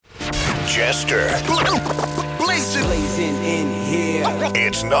Jester. Blazing in here.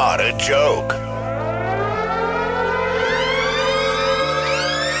 It's not a joke.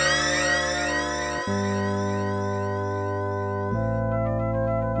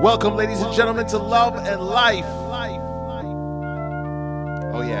 Welcome, ladies and gentlemen, to Love and Life.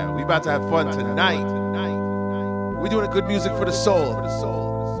 Oh yeah, we about to have fun tonight. We're doing good music for the soul.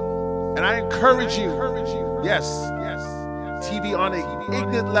 And I encourage you, yes, TV on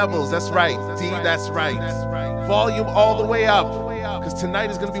ignorant levels, that's right, D, that's right. Volume all the way up, because tonight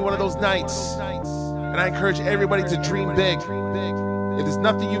is going to be one of those nights. And I encourage everybody to dream big. If there's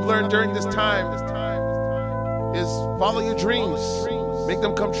nothing you've learned during this time, is follow your dreams. Make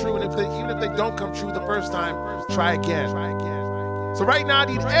them come true, and even if they don't come true the first time, try again. So right now, I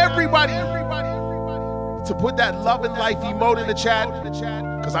need everybody to put that love and life emote in the chat,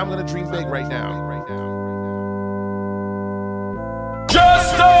 because I'm going to dream big right now.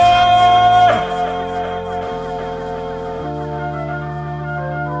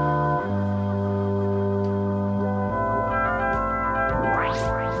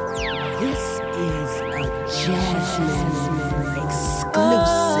 This is a Jasmine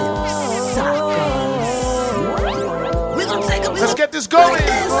exclusive suckers. We're gonna take a Let's get this going.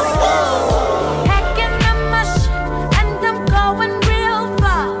 Packing up my shit and I'm going real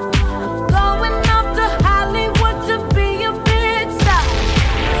far. Going off to Hollywood to be a big star.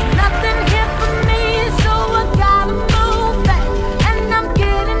 There's nothing here for me, so I gotta move back. And I'm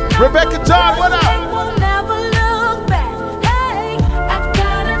getting Rebecca Todd, what up? We'll never look back. Hey, I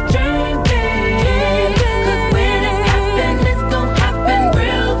gotta dream big. 'Cause when it happens, it's gonna happen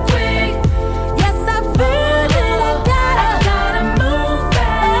real quick. Yes, I feel it. I gotta move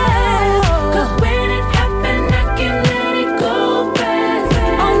fast. 'Cause when it happens, I can let it go fast.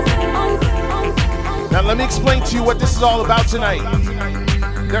 Now let me explain to you what this is all about tonight.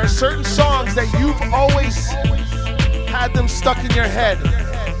 There are certain songs that you've always had them stuck in your head.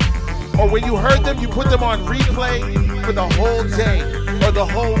 Or when you heard them, you put them on replay for the whole day, or the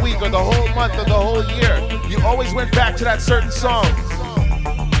whole week, or the whole month, or the whole year. You always went back to that certain song.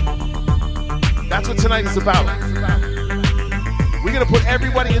 That's what tonight is about. We're gonna put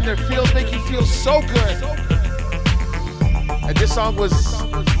everybody in their field, make you feel so good. And this song was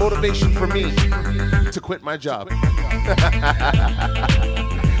motivation for me to quit my job.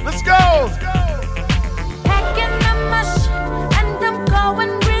 Let's go! Packing up my shit and I'm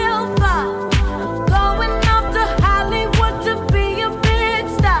going real far. Going off to Hollywood to be a big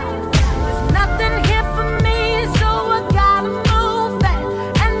star. There's nothing here for me, so I gotta move back.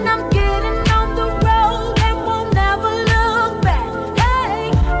 And I'm getting on the road and we'll never look back.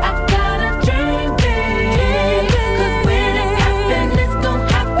 Hey, I gotta dream big. 'Cause when it happens, it's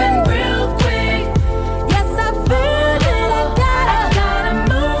gonna happen real quick. Yes, I feel it. I gotta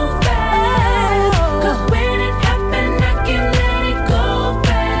move fast. 'Cause when it happens, I can let it go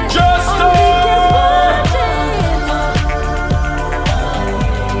fast.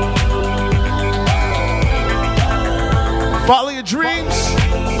 Follow your dreams.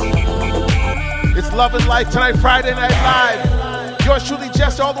 It's Love and Life tonight, Friday Night Live. Yours truly,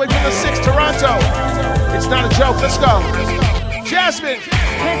 Jester, all the way from the 6th, Toronto. It's not a joke. Let's go. Jasmine.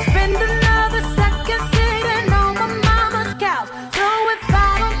 Can't spend another second sitting on my mama's couch. So if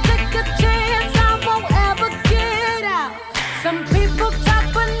I don't take a chance, I won't ever get out. Some people talk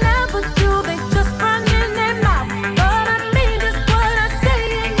but never do, they just run in their mouth. But I mean just what I say,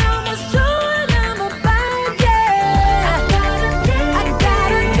 and I'm as true as I'm about, yeah. I gotta dream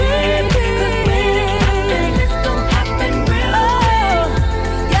big. 'Cause when it happens, it's gonna happen real quick.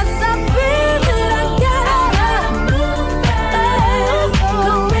 Yes, I feel it. I gotta move fast.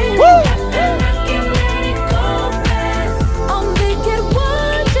 'Cause when it happens, I can let it go fast. Only get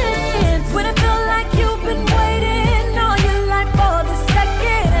one chance. When I feel like you've been waiting all your life for the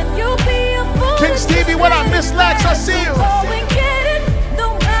second, and you'll be a fool. King Stevie, what up? Miss Lex, I see you. Go and get it, no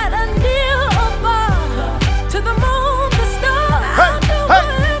matter near or far. To the moon, the stars, Hey, I'll do hey.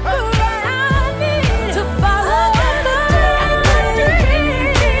 whatever I need to follow my dream.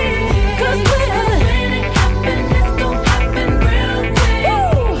 'Cause when it happens, it's gonna happen real quick.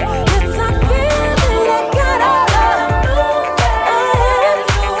 Yes, I feel it. I gotta move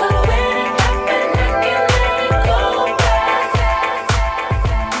fast. 'Cause when it happens, I can let it go fast.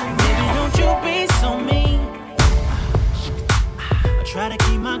 Baby, don't you be so mean. I try to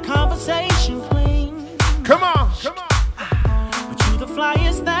keep my conversation clean, Come on. but you the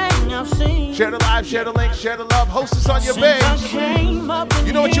flyest thing I've seen. Share the live, share the link, share the love. Host us on your Since I page. came up in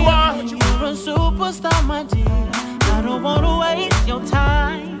You know what you here, are? You're a superstar, my dear. I don't wanna waste your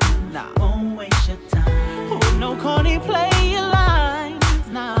time. Nah, won't waste your time. No corny play your lines.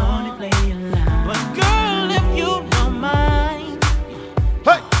 Nah, corny play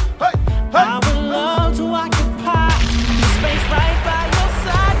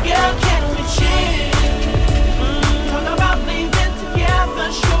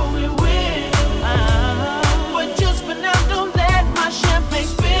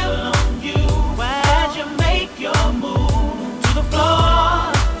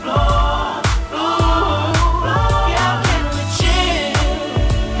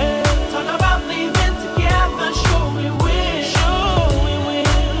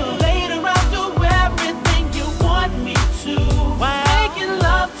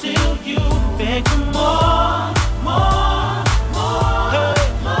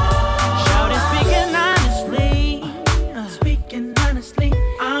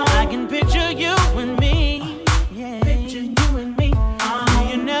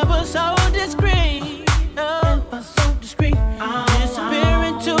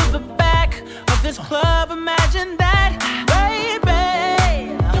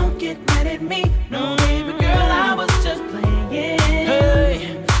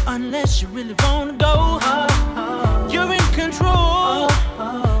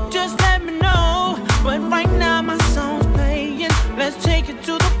Just let me know. But right now my song's playing. Let's take it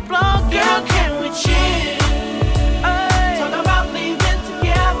to the floor. Girl, can we chill? Talk about leaving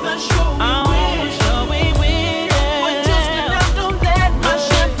together. Sure we will. Sure we will. But just now don't let my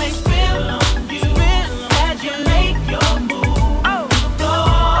champagne spill on you. As you make your move.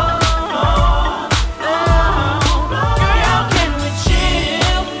 Girl, can we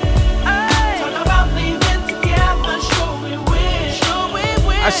chill? Talk about leaving together. Sure we will. Sure we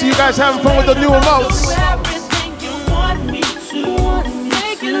will. I see you guys having fun with the new emotes. Everything you want me to.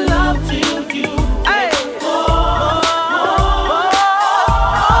 Making love to you.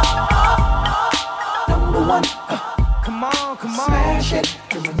 Number one, Come on, come on. smash it.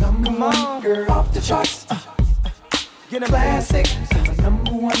 You're my number one girl off the charts. Get 'em. Classic. You're my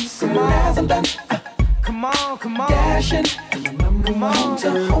number one singer as I'm done. Come on, come on. Dashing. You're my number one to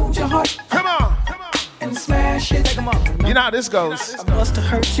hold your heart Come on. and smash it. Come on. You know how this goes. I must have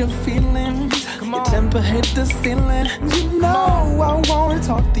hurt your feelings. Come Your on. temper hit the ceiling. You know I wanna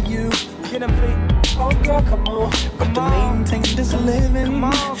talk to you. Get 'em, please. Oh girl, come on. But to maintain this living, Come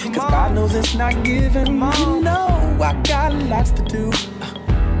on, cause come God on. knows it's not given. Come on. You know I got lots to do.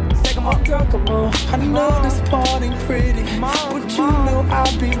 Take 'em Oh on. girl, come on. I know this part ain't pretty, on, but you come on. know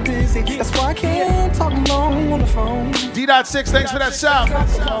I'll be busy. That's why I can't talk long on the phone. D.6, thanks for that shout.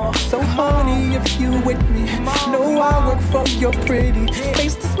 So honey, if you with me, know I work for your pretty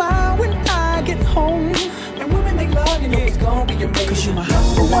face to smile when I get home. And when we make love, you know it's gonna be amazing. Cause you're my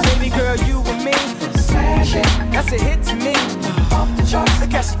number one. Baby girl, you and me. Smash it. That's a hit to me. Off the charts.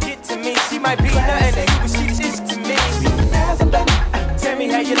 Look how she get to me. She might be nothing to you, but she is to me. As I'm done. Tell me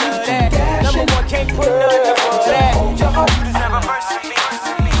how you love that. Number one, can't put nothing on that. Hold your heart. You deserve a verse from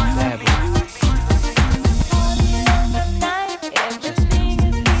me.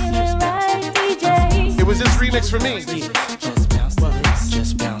 It was this remix for me. Just bounce to this.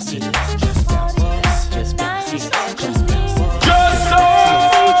 Just bounce to this. Just bounce to this. Just bounce to this. Just bounce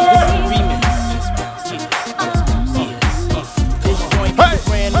to this. Remix. Just bounce to this. Just bounce to this. This joint is a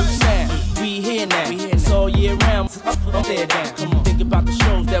brand new sound. We here now. It's all year round. Tear down. Come on. Think about the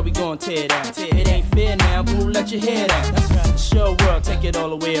shows that we gon' tear down. It ain't fair now. Boo, let your hair down. That's right. The show world, take it all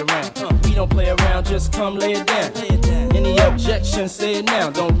the way around. We don't play around, just come lay it down. Any objections, say it now.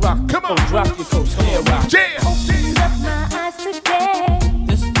 Don't rock. Come on. Don't drop your coat. Stay rock. Yeah. Opened up my eyes today.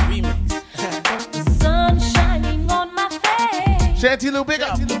 This is the remix. The sun shining on my face. Shanty Lou, big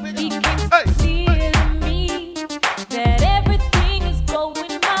up. Became Hey. clear to me that everything is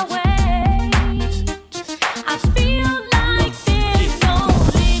going my way. I feel like there's no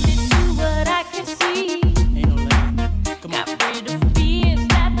limit to what I can see. Ain't no limit. Come on. Got rid of fears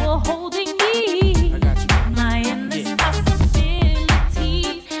that were holding me. I got you. My endless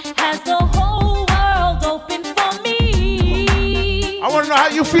possibilities has the whole world open for me. I want to know how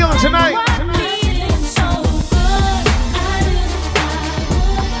you feeling tonight. I'm feeling so good. I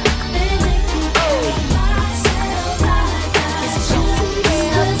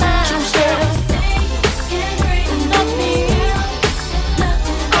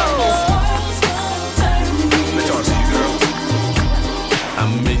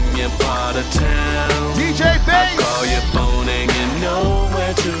I'm in your part of town. DJ I Bass. call your phone and you're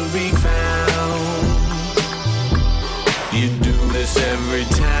nowhere to be found. You do this every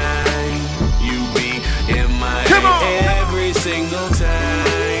time. You be in my Come on. every single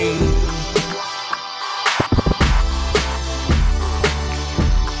time.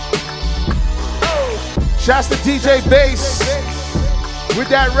 Shouts to DJ Bass with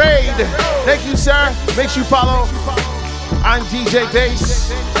that raid. Thank you, sir. Make sure you follow. I'm DJ Bass.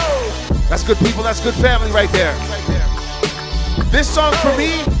 That's good people. That's good family right there. This song for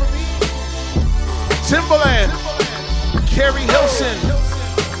me, Timbaland, Carrie Hilson.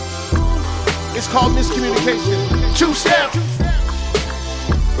 It's called Miscommunication. Two Step.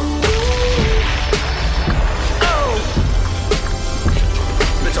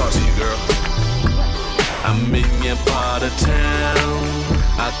 Let me talk to you, girl. I'm in your part of town.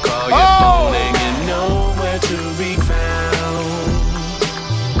 I call your phone and you're nowhere to be found.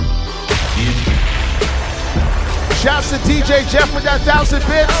 Shouts to DJ Jeff with that 1,000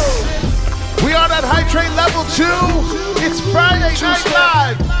 bits. We are at Hype Train Level 2. It's Friday Night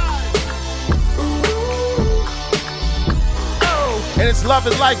Live. And it's Love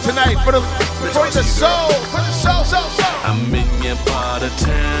and Life tonight for the soul. For the soul. I'm in your part of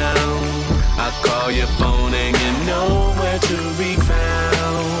town. I call your phone and you're nowhere to be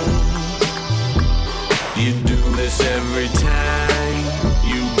found. You do this every time.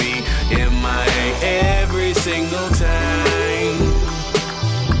 You be MIA every single time.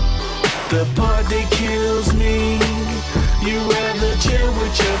 The part that kills me, you rather chill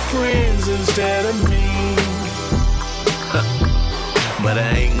with your friends instead of me. But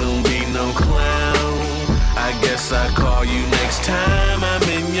I ain't gonna be no clown. I guess I'll call you next time I'm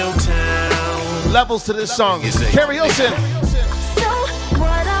in your town. Levels to this song. Carrie Hilson. So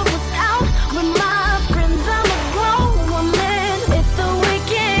what, I was out with my friends. I'm a grown woman. It's the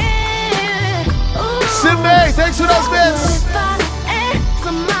weekend. Ooh. Simba, thanks for those bits.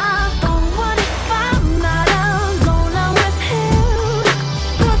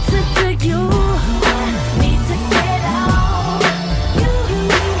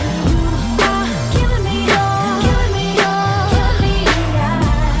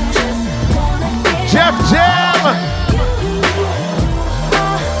 Jeff Jam!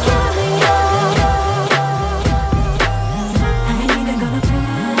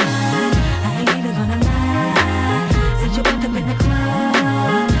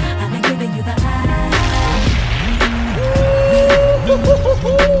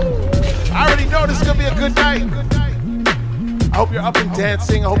 I already know this is gonna be a good night. I hope you're up and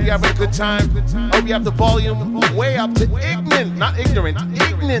dancing. I hope you're having a good time. I hope you have the volume way up to ignorant, not ignorant,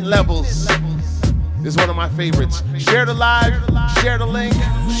 ignorant levels. This is one of my favorites. Share the live, share the link,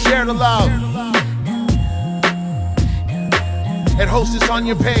 share the love. And host this on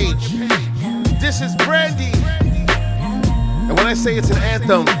your page. This is Brandy. And when I say it's an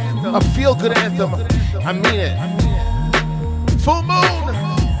anthem, a feel-good anthem, I mean it. Full Moon,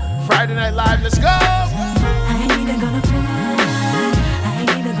 Friday Night Live, let's go! I ain't even gonna fly, I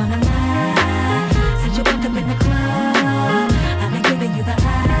ain't even gonna lie. Since you walked up in the club, I've been giving you the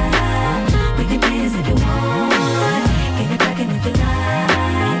eye. We can dance if you want, get it back in if you like.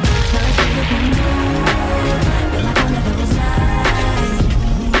 Now it's ready for you, feel like one of those nights.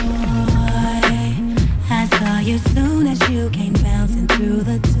 Boy, I saw you soon as you came bouncing through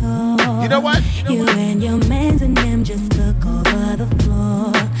the door. You know what? You and your mans and them just took over the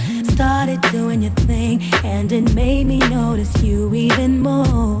floor. Started doing your thing, and it made me notice you even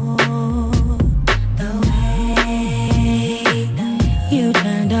more. The way you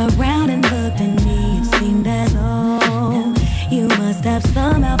turned around and looked at me, it seemed as though you must have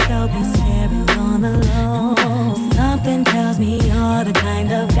somehow felt me staring on the low. Something tells me you're the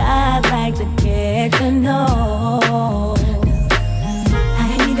kind of guy I'd like to get to know.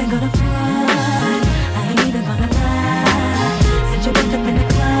 I ain't even gonna front, I ain't even gonna lie. Since you walked up in the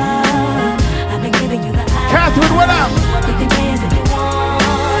club, I've been giving you the eye. Catherine, what up? We can dance if you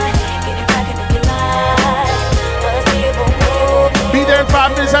want, get it back if you like. Let's be a fool. Be there in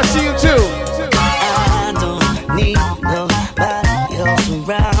 5 minutes, I see you too. I don't need nobody else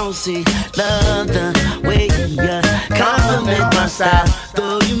around. See, love the way you compliment my style.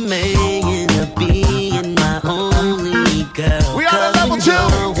 Though you may end up being my only girl. We on a level 2.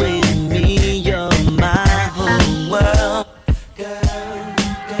 You're with me, you're my whole world.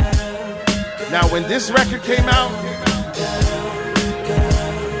 Now, when this record came out,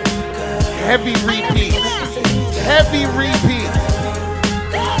 heavy repeat. Heavy repeat.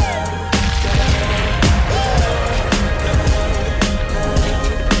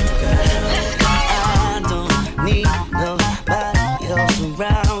 I don't need nobody else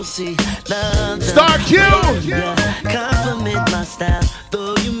around. See, love the Star Q. compliment my style.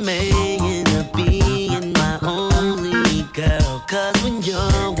 Though you may end up being my only girl. Cause when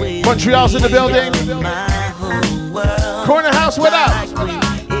you're with Montreal's in the building. my whole world. Corner House, what up?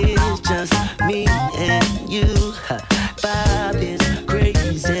 It's just me and you. Vibe is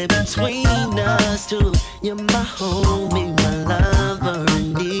crazy between us two. You're my homie, my lover,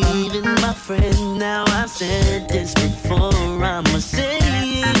 and even my friend. Now I've said this before, I'ma say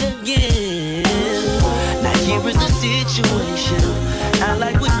it again. Now here is the situation. I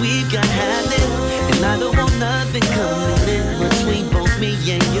like what we've got happening, and I don't want nothing coming in between both me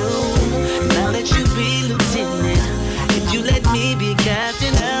and you. Now let you be lieutenant, if you let me be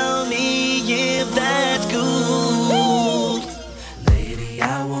captain, tell me if that's cool. Lady,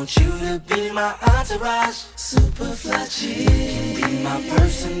 I want you to be my entourage, super fly chick, be my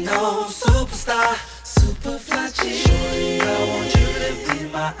personal superstar, super fly chick. Shorty, I want you to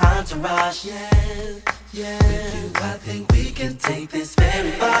be my entourage, yeah, yeah. With you, I think we can take this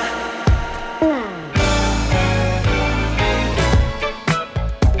very far.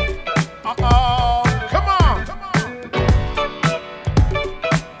 Uh-oh. Come on.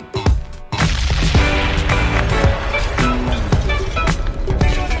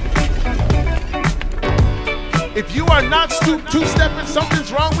 If you are not two-stepping,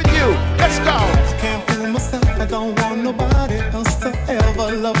 something's wrong with you. Let's go. Can't fool myself, I don't want nobody else to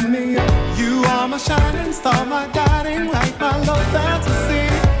ever love me. You are my shining star, my guiding light, my love fantasy.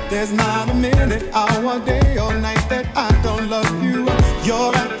 There's not a minute, hour, day or night that I don't love you.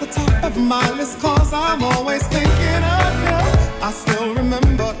 You're at the top of my list, cause I'm always thinking of you. I still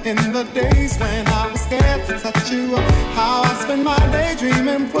remember in the days when I was scared to touch you, how I spent my day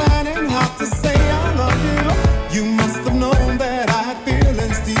dreaming, planning how to say I love you. You must have known that I had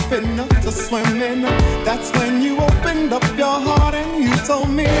feelings deep enough to swim in. That's when you opened up your heart and you told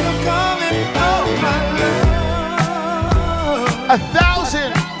me to come and oh my love.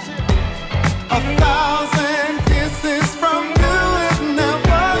 1,000 kisses from you is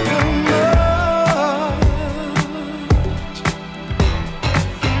never too much.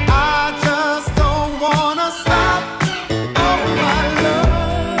 I just don't wanna stop. Oh my love.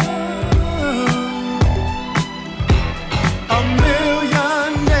 A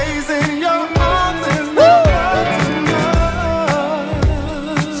million days in your arms is never too much.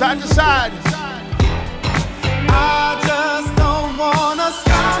 Side to side. I just don't wanna stop.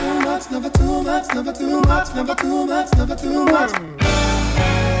 Too much, never too much, never too much, never too much, never too much.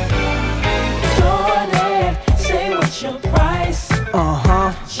 Shorty, say what's your price?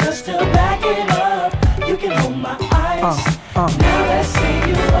 Just to back it up, you can hold my eyes. Now let's say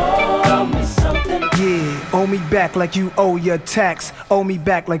you owe me something. Yeah, owe me back like you owe your tax. Owe me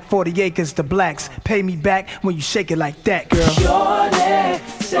back like 40 acres to blacks. Pay me back when you shake it like that, girl. Shorty,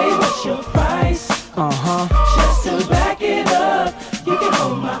 say what's your price? Just to back it up, you can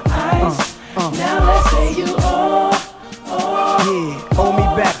hold my eyes. Now let's say you owe. Yeah, owe me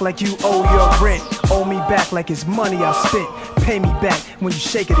back like you owe your rent. Owe me back like it's money I spent. Pay me back when you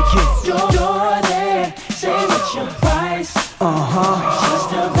shake it again. Shorty, say what's your price? Just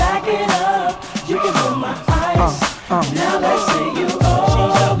to back it up, you can hold my eyes. Now let's say you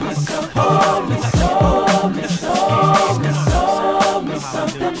owe me something. Owe me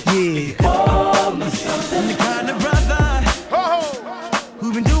something. Yeah. Owe me something. I'm the kind of brother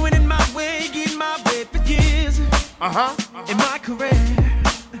who've been doing it my way, getting my way for years. In my career,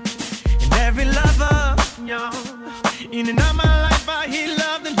 and every lover, in and out my life, I hear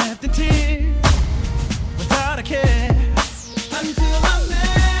love and left in tears, without a care. Until I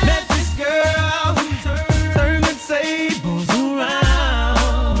met this girl, turned the tables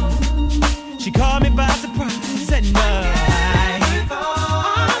around. She caught me by surprise at night.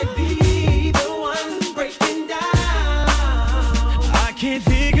 I'd be the one breaking down. I can't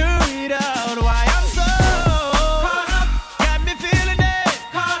figure it out why I'm so caught up. Got me feeling it.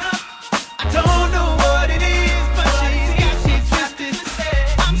 Caught up. I don't know what it is, but she's got me twisted.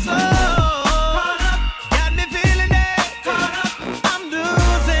 I'm so caught up. Got me feeling it. Caught up. I'm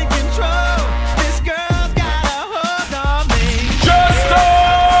losing control. This girl's got a hold on me.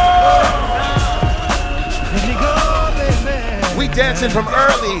 Let me go, baby. We dancing from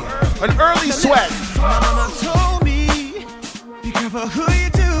early, an early sweat. My mama told me, be careful who you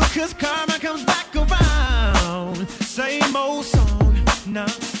do, cause karma comes back around. Same old song, no.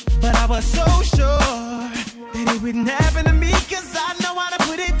 But I was so sure that it wouldn't happen to me, cause I know how to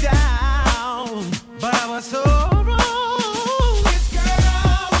put it down. But I was so wrong. This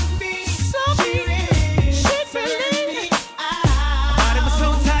girl would be so cheating. She really my body was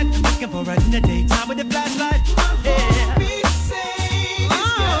so tight, looking for her in the daytime with the flashlight. Yeah.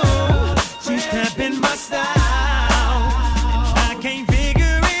 She's tapping my style. I can't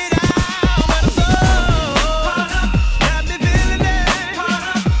figure it out, but I'm so caught up. Got me feeling it. Caught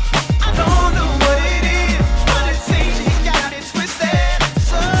up. I don't know what it is, but it seems she's got it twisted.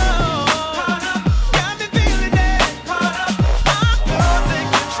 So caught up. Got me feeling it. Caught up. I'm losing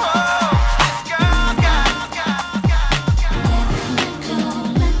control. This girl's got.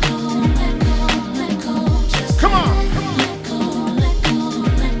 Come on.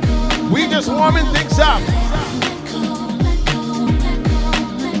 We just warming things up.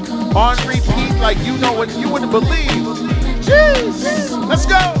 On repeat like you know what you wouldn't believe. Jeez. Let's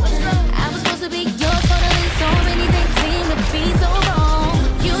go. I was supposed to be yours totally. So many things seem to be so wrong.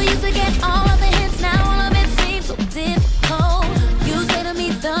 You used to get all of the hits, now all of it seems so difficult. You say to me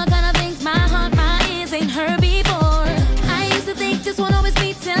the kind of things my heart, my ears ain't heard before. I used to think this won't always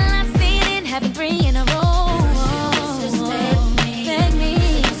be till I seen it happen 3 in a row. Beg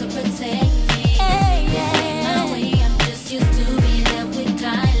me. So protect me. Hey, yeah. My way, I'm just used to being there with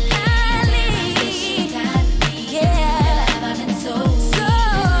Kylie. Yeah. Have I been so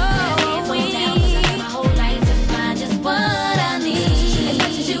weak? My whole life to find just what I need. As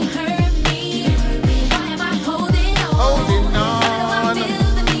much as you hurt me, why am I holding on? Holding Why on. do I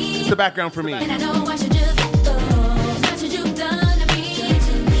feel the need? It's the background for me. And I know I should just let go. As much as you've done to me,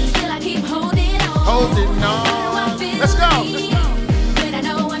 still I keep holding on. Holding on. Let's go. When I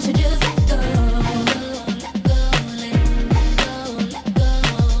know I should just let go.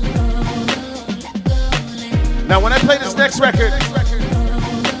 Now when I play this next record,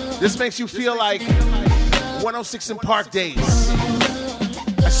 This makes you feel like 106 in Park days.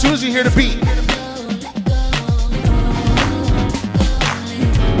 As soon as you hear the beat.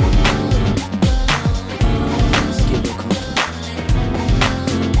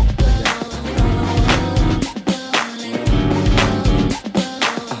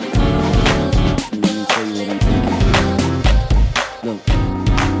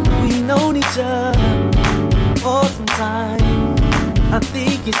 We've known each other for some time. I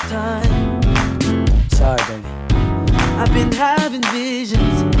think it's time. Sorry, baby. I've been having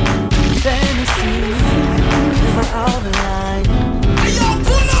visions, fantasies in my outer line. Hey, yo,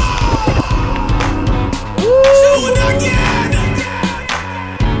 pull up! Do it again!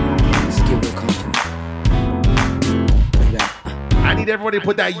 Let's get real comfortable. I need everybody to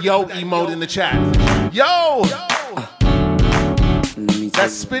put that yo emote in the chat. Yo!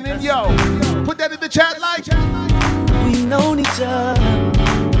 That's spinning yo. Put that in the chat like. We've known each other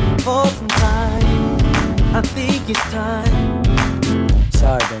for some time. I think it's time.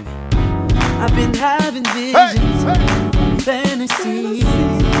 Sorry, baby. I've been having visions, fantasies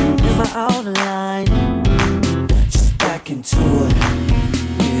in my outer line. Just back into it,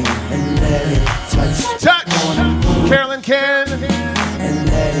 yeah, and let it touch. Touch. Carolyn can. And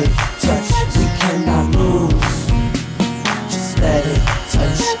let it touch. We cannot lose. Just let it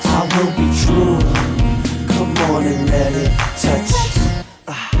touch. I will be true. Come on and let it touch.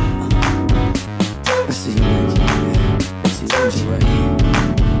 I see you, man. I see you right here.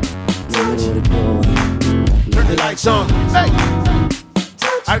 In the middle of the door. Turn the lights on. Hey!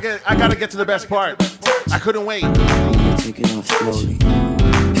 I gotta get to the best part. I couldn't wait. I'm gonna take it off slowly.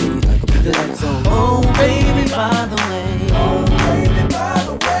 Oh baby, by the way. Oh baby, by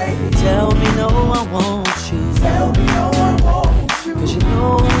the way. Tell me no, I want you. Tell me no, I want you. 'Cause you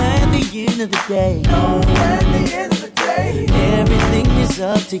know at the end of the day. No, at the end of the day. Everything is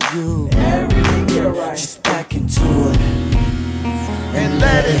up to you. Everything, you're right. Just back into it. And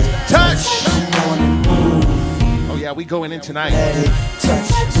let it touch. Come on and move. Oh yeah, we going in tonight. Let it touch.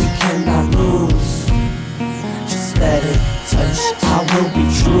 We cannot lose. Just let it touch. I will be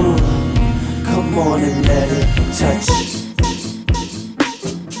true. Come on and let it touch.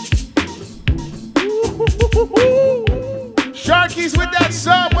 Sharkies with that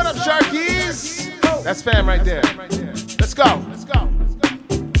sub. What up, Sharkies? That's fam right there. Let's go.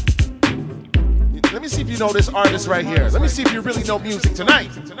 Let me see if you know this artist right here. Let me see if you really know music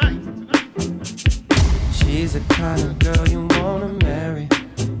tonight. She's the kind of girl you wanna marry.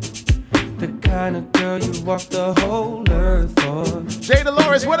 The kind of girl you walk the whole earth for. Jay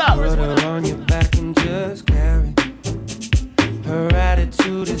Dolores, what up? Put her on your back and just carry. Her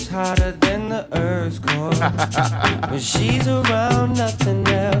attitude is hotter than the earth's core. When she's around, nothing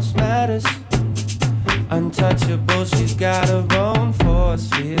else matters. Untouchable, she's got her own force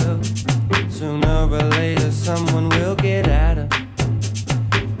field. Sooner or later, someone will get at her.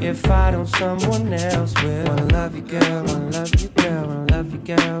 If I don't, someone else will. Wanna love you, girl. Wanna love you, girl. Wanna love you,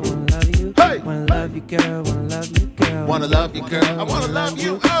 girl. Wanna love you. Hey. Wanna love you, girl. Wanna love you, girl. Wanna love you, girl. I wanna love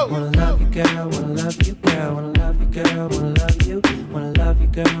you. Oh. Wanna love you, girl. Wanna love you, girl. Wanna love you, girl. Wanna love you. Wanna love you,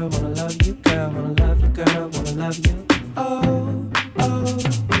 girl. Wanna love you, girl. Wanna love you, girl. Wanna love you. Oh, oh,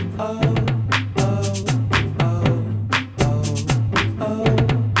 oh, oh, oh,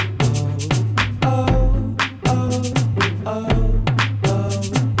 oh,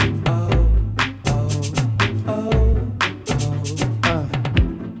 oh,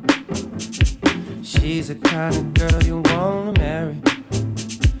 She's the kind of girl you wanna marry.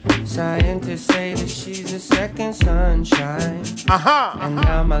 Scientists say that she's a second sunshine. And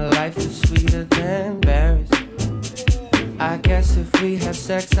now my life is sweeter than berries. I guess if we have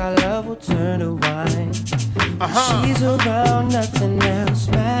sex, our love will turn to wine. She's around, nothing else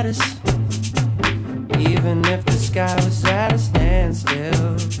matters. Even if the sky was at a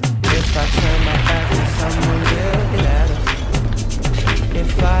standstill. If I turn my back, then someone will get at her.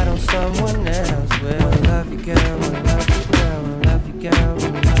 If I don't, someone else will. Wanna love you, girl. Wanna love you, girl. Wanna love you, girl.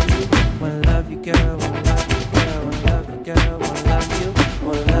 Wanna love you. Wanna love you, girl. Wanna love you, girl. Wanna love you, girl. Wanna love you.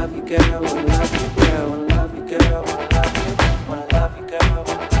 Wanna love you, girl. Wanna love you, girl. Wanna love you, girl. Wanna love you. Wanna love you, girl.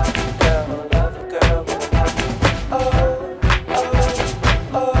 Wanna love you, girl. Wanna love you, girl. Wanna love you. Oh, oh,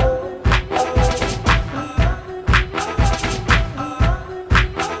 oh, oh.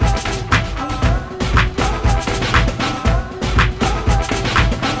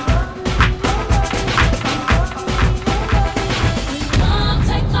 Come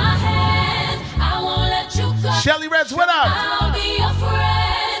take my hand, I won't let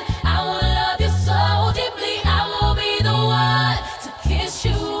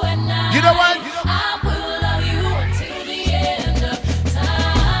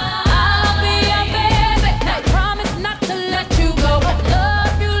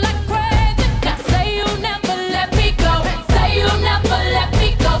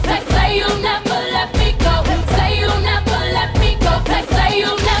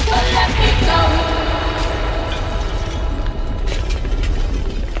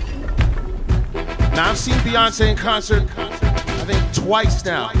Beyonce in concert, I think twice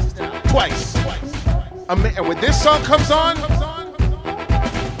now. Twice. And when this song comes on,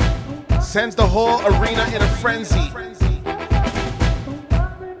 sends the whole arena in a frenzy.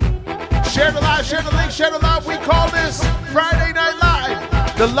 Share the live, share the link, share the love. We call this Friday Night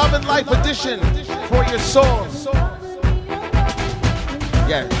Live, the Love and Life edition for your soul.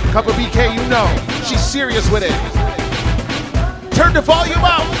 Yeah, Cup of BK, you know, she's serious with it. Turn the volume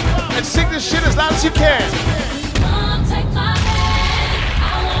up and sing this shit as loud as you can. Come take my hand,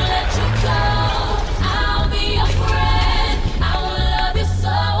 I won't let you go. I'll be your friend, I will love you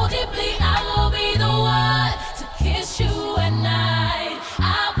so deeply. I will be the one to kiss you at night.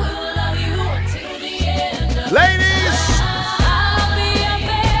 I will love you until the end of Ladies! I'll be your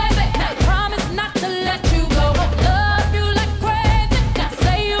baby, I promise not to let you go. Love you like crazy, now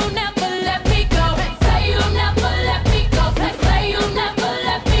say you never let me go. Say you never let me go. Say you never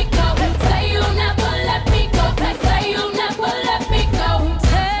let me go. Say you never let me go. Say you never let me go.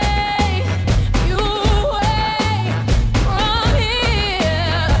 Take you away from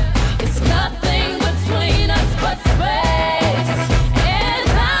here. It's nothing between us but space and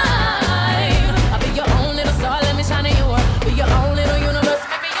time. I'll be your own little star, let me shine in your world. Be your own little universe,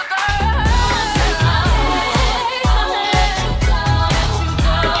 baby, your girl. I'll let you go.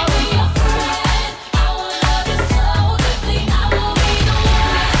 I'll be your friend. I will love you so deeply. I will be the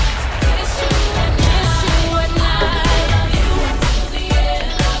one to kiss you at night. Love you until the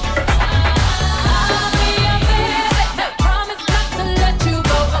end of time. I'll be your baby. I promise not to let you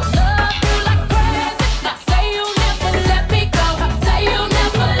go. Love you like crazy. Now say you never let me go. Say you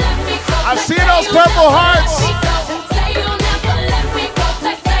never let me go. I see those purple hearts. Say you never let me go.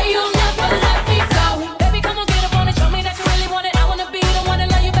 Say you never let me go. Baby, come on, get up on it. Show me that you really want it. I wanna be the one to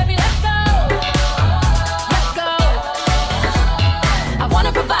love you, baby. Let's go. Let's go. I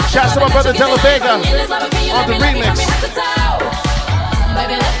wanna provide. Shouts to my brother Della Vega on the remix.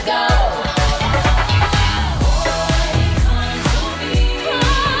 Baby, let's go.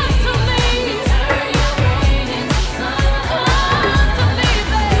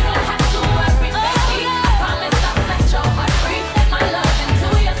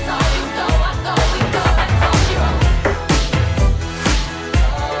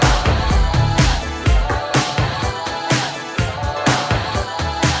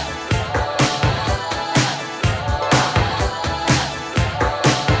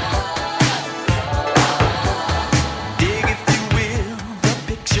 Dig, if you will, the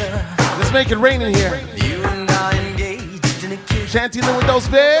picture. Let's make it rain in here. You and I engaged in a kiss. Shanty live with those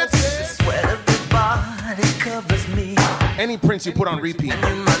beds. The sweat of your body covers me. Any Prince you put on repeat. And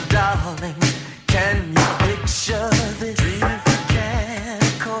you, my darling, can you picture this? Dream if you can, a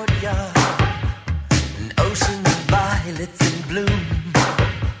courtyard, an ocean of violets in bloom.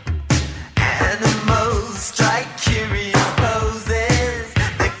 Animals strike curious poses.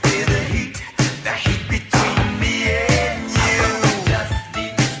 They feel the heat between me and you. Just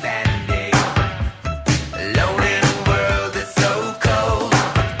leave me standing alone in a world that's so cold.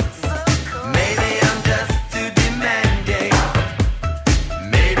 Maybe I'm just too demanding.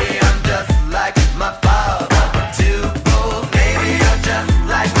 Maybe I'm just like my father, too bold. Maybe I'm just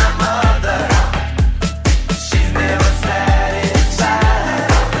like my mother. She's never satisfied.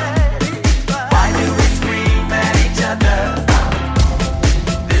 Why do we scream at each other?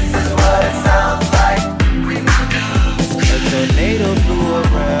 This is what it sounds like when we do. A tornado flew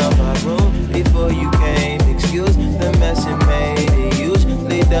around my room before you came. Excuse the mess it made. It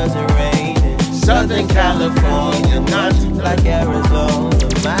usually doesn't rain in Southern California, not like Arizona.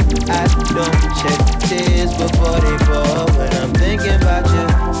 My eyes don't check tears before they fall. When I'm thinking about you,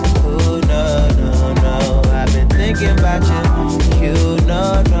 oh no, no, no. I've been thinking about you, you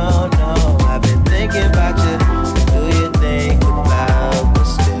no, no, no. I've been thinking about you. Do you think about me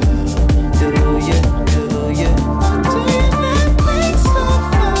still? Do you? Do you not think so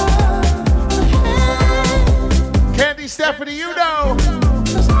far ahead? Candy Stephanie, you know.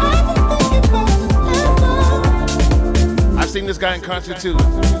 'Cause I've been thinking about forever. I've seen this guy in concert too.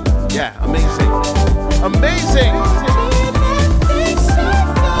 Yeah, amazing. Amazing.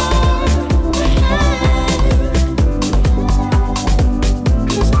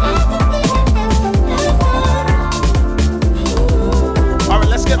 All right,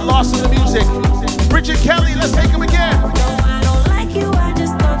 let's get lost in the music. Richard Kelly, let's take him again. No, I don't like you. I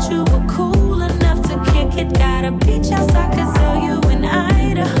just thought you were cool enough to kick it. Got a beach house I could sell you in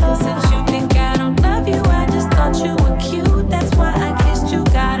Idaho. Since you think I don't love you, I just thought you were cute. That's why I kissed you.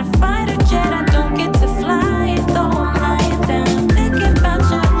 Got a fighter jet, I don't get to fly it though. I'm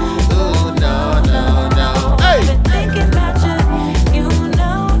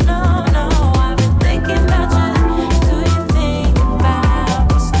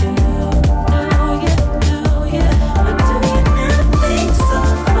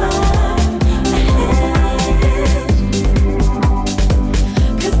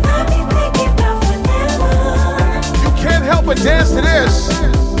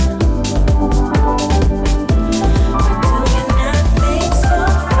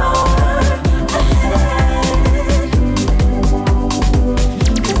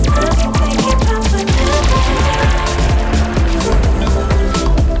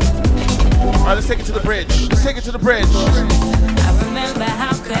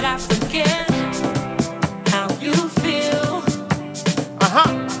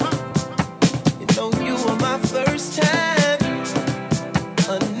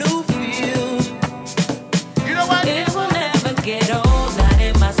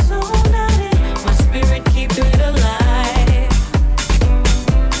life.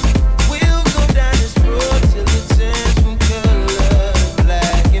 We'll go down this road till it turns from color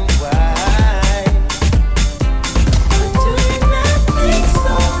black and white. But do you not think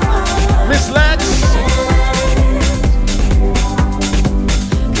so much? Miss Lex.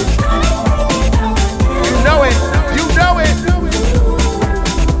 You know it. You know it.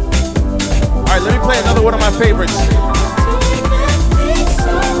 All right, let me play another one of my favorites.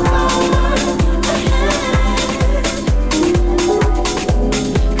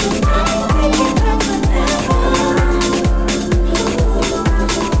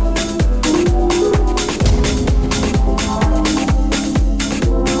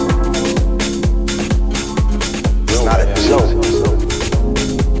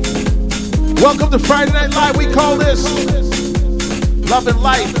 Welcome to Friday Night Live. We call this Love and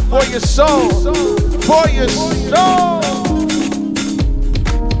Life for your soul. For your soul.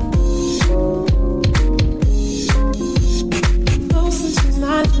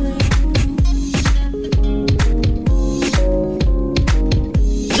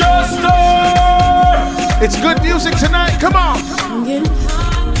 It's good music tonight. Come on. I'm getting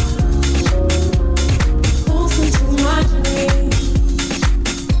high, closer to my dream.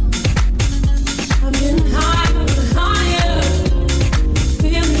 I'm getting higher and higher,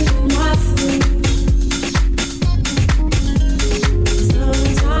 feeling in my sleep.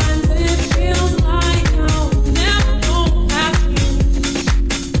 Sometimes it feels like I'll never go past you.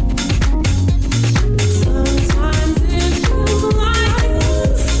 Sometimes it feels like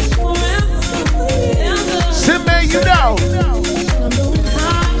it's forever. Simba, you know.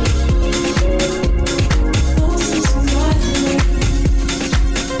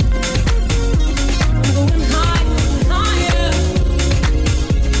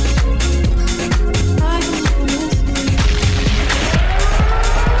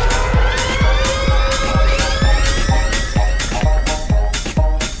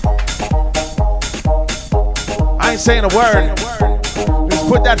 I ain't saying a word. Just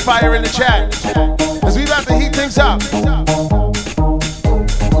put that fire in the chat. Because we about to heat things up.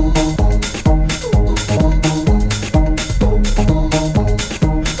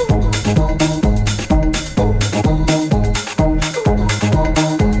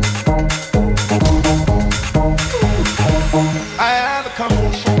 I have a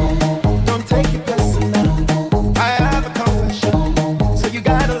confession, don't take it personal. I have a confession, so you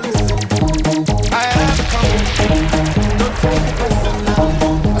gotta listen. I have a confession, don't take it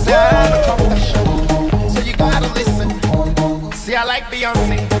personal. I say I have a confession, so you gotta listen. See, I like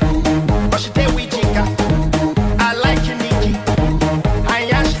Beyonce, but she did we jigga. I like Nicki, I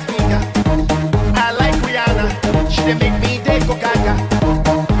am she speaker. I like Rihanna, she did make me dey go gaga.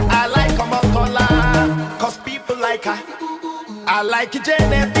 I like Omotola, cause people like her. I like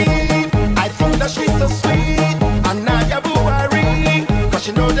Genevieve, I think that she's so sweet. And Nadia Buhari, cause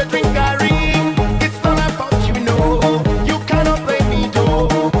she know the drink Gary. It's not about you know, you cannot blame me though.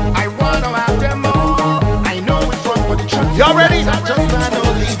 I wanna have them all, I know it's wrong for the truth. Y'all ready? I just wanna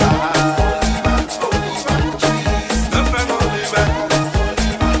leave her.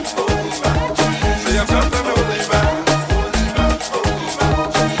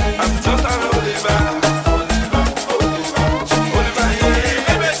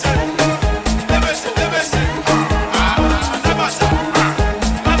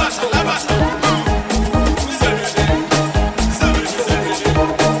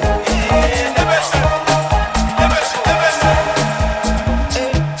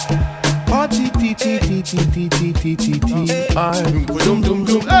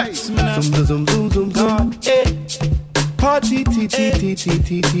 Party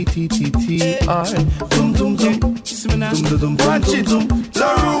T-T-T-T-T-T-T-T-R. Zoom zoom zoom. Zoom zoom zoom. Watch it.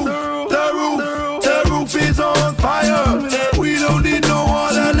 The roof is on fire. We don't need no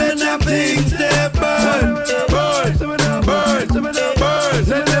water. Let them things they burn. Burn.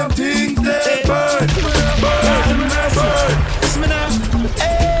 Let them things they burn. Burn.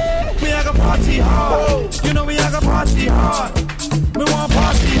 We are gonna party hard. You know we are gonna party hard. We want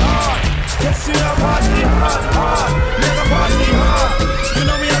party hard. Yes, we are party hard. We are gonna party hard. You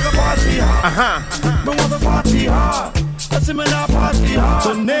know we are gonna party hard. We want to party hard. Let's see me now party hard.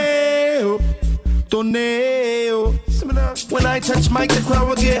 Tornado. When I touch mic, the crowd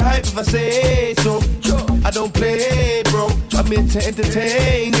will get hype if I say so. I don't play, bro. I'm here to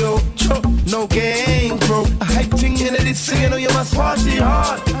entertain, yo. No games, bro. I hype ting in it, singing, oh, you must party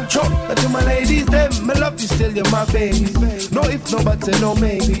hard. And to my ladies, them, I love you still, you're my baby. No if, no buts, and no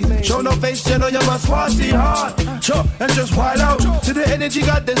maybe. Show no face, you know you must party hard. And just wild out. To the energy,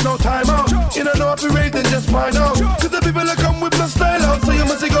 God, there's no time out. You don't know if you rave, then just find out. Cause the people that come with my style out, so you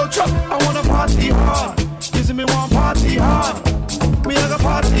must go, I wanna party hard. Kissing me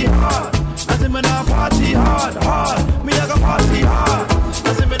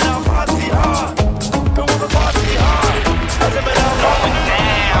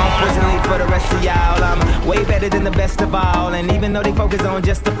better than the best of all. And even though they focus on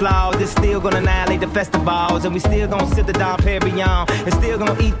just the flaws, it's still gonna annihilate the festivals. And we still gonna sip the Dom Perignon, and still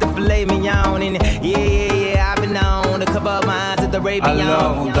gonna eat the filet mignon. And yeah, I've been known to cover up my eyes at the Rabion.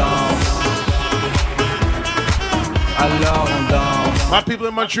 Alors on danse. Alors on danse. My people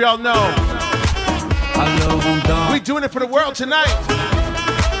in Montreal know. Alors on danse. We doing it for the world tonight.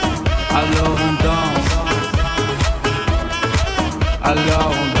 Alors on danse. Alors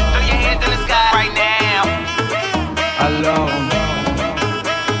on danse. Throw your hands in the sky right now. Alors on danse.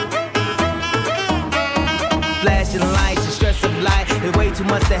 Flashing lights and stress of light. There's way too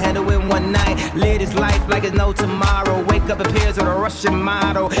much to handle in one night. Live this life like it's no tomorrow. Wake up appears with a Russian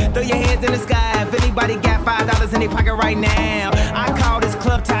motto. Throw your hands in the sky if anybody got $5 in their pocket right now. I call this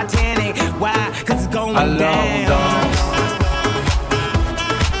club Titanic. Why? Cause it's going Alors down. on danse.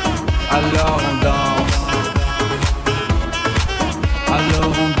 Alors on danse.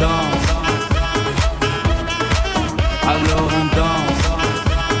 Alors on danse. Alors on danse.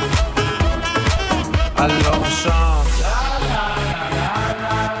 Alors on chante.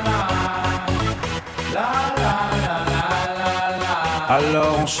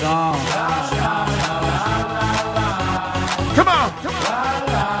 Alors on chante. Come on.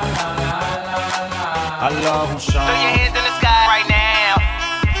 Alors on chante. Throw your hands in the sky right now.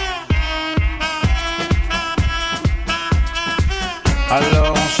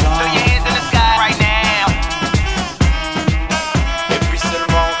 Alors on chante. Throw your hands in the sky right now. Et puis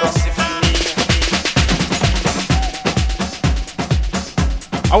seulement quand c'est fini.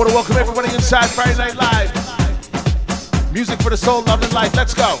 I want to welcome everybody inside Friday Night Live. Music for the soul, love and life.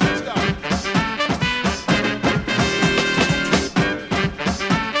 Let's go.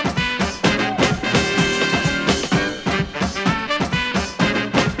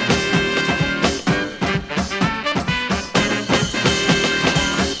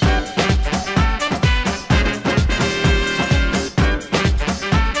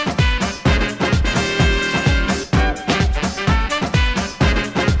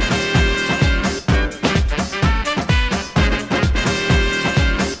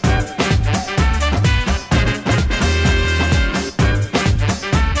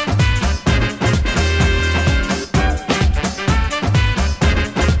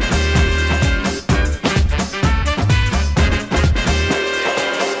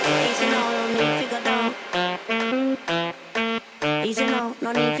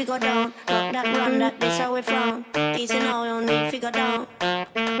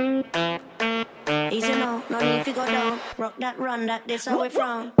 That's how we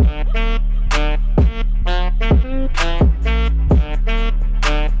from.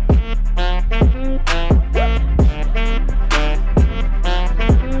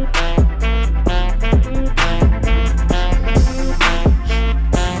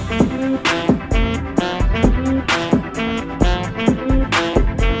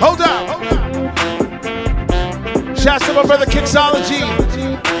 Hold up. Shouts to my brother Kixology.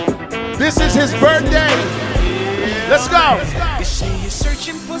 This is his birthday. Let's go. You say you're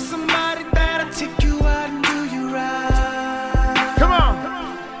searching for somebody that'll take you out and do you right. Come on.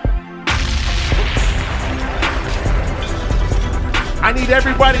 I need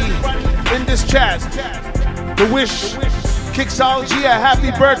everybody in this chat to wish Kixology a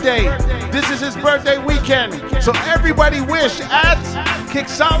happy birthday. This is his birthday weekend. So everybody wish at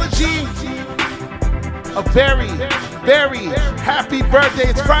Kixology a very, very happy birthday.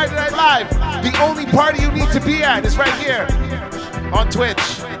 It's Friday Night Live. The only party you need to be at is right here on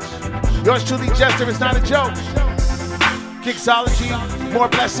Twitch. Yours truly, Jester. It's not a joke. Kixology, more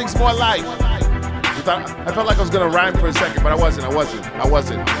blessings, more life. I felt like I was gonna rhyme for a second, but I wasn't.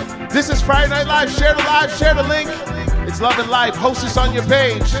 This is Friday Night Live. Share the live, share the link. It's Love and Life. Host us on your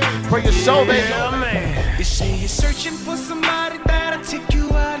page for your soul, baby. Yeah, man. You say you're searching for somebody that'll take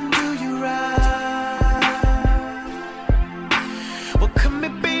you out and do you right. Well, come here,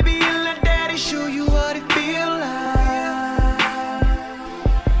 baby, and let daddy show you what it feel like.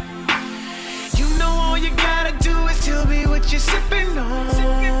 You know all you gotta do is tell me what you're sipping on.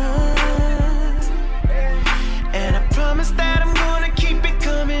 And I promise that I'm gonna keep it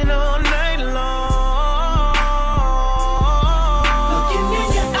coming all night long. Looking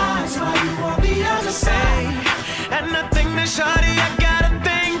in your eyes while you on the other side. And nothing to shawty, I got a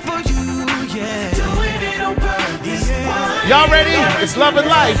thing for you, yeah. Doing it on purpose. Yeah. Y'all ready? It's Love and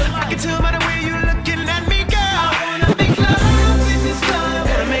Life. I can tell by the way you're looking at me, girl. I wanna make love in this club.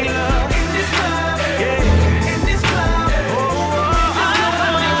 Wanna make love in this club. Yeah, in this club. Oh, I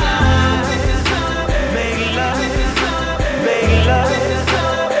wanna make love in this club. Make love in this club. Make love in this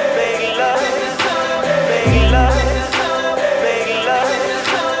club. Make love in this club. Make love in this club. Make love in this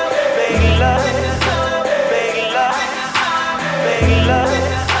club. Make love in this club. Make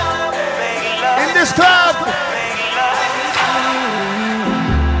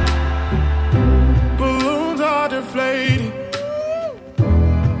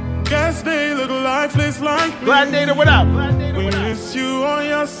lifeless like me. Glad Nader, what up? We miss you on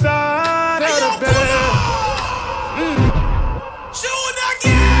your side of the bed. Shoot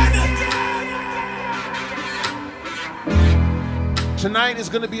again. Tonight is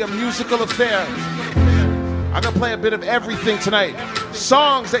going to be a musical affair. I'm going to play a bit of everything tonight.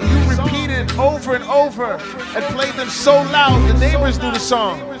 Songs that you repeated over and over and played them so loud, the neighbors knew the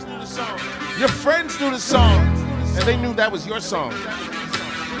song. Your friends knew the song, and they knew that was your song.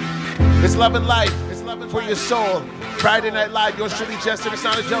 It's Love and Life. It's Love for your soul. Friday Night Live, yours truly, Justin. It's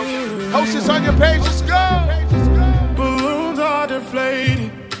not a joke. Post this on your page. Let's go. Balloons are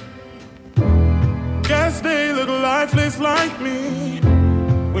deflating. Guess they look lifeless like me.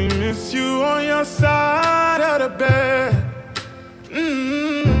 We miss you on your side of the bed.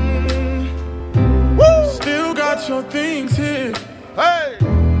 Still got your things here. Hey!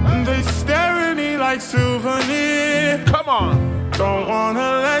 They stare at me like souvenir. Come on. Don't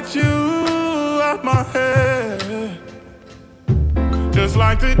wanna let you out my head. Just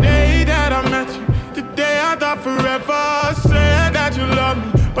like the day that I met you, the day I thought forever. Said that you love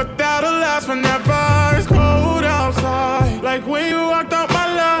me, but that'll last forever. It's cold outside, like when you walked out my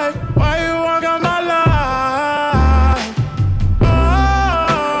life. Why you walk out my life? I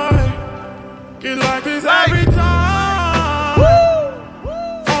get like this every time.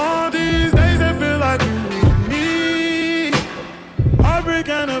 All these days they feel like you and me. Heartbreak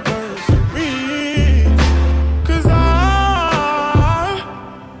anniversary. 'Cause I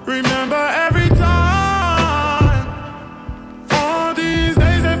remember every time. All these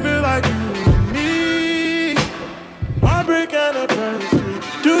days they feel like you and me. Heartbreak anniversary.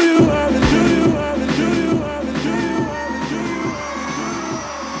 Do you have it? Do you have it? Do you have it? Do you have it? Do you have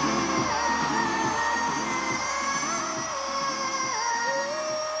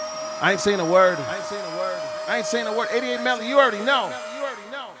I ain't saying a word. I ain't saying a word. 88 Melly, you already know.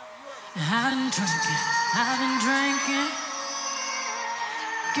 I've been drinking.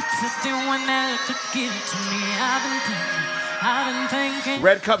 Get 51 that look to give it to me. I've been thinking.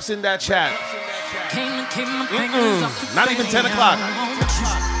 Red Cup's in that chat. Came and keep my fingers off the Not even 10 o'clock.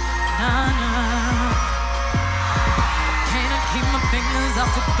 Can't keep my fingers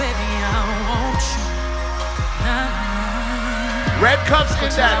off the baby. I want you. Red Cup's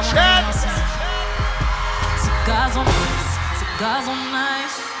in that chat. Cigars on ice, cigars on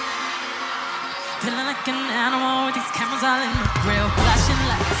ice. Feeling like an animal with these cameras all in my grill. Flashing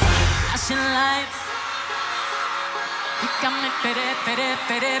lights, flashing lights. You got me pity, pity,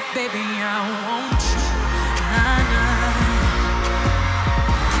 pity, baby. I want you. Nah, nah.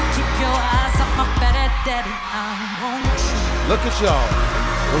 Keep your eyes off my better daddy. I want you. Look at y'all.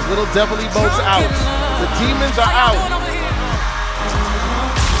 Those little devil emotes out. The demons are out.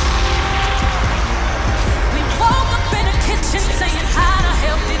 We woke up in the kitchen saying, how the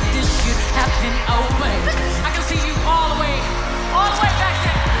hell did this shit happen? Oh, wait. I can see you all the way back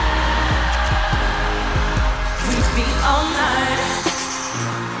there. We be all night.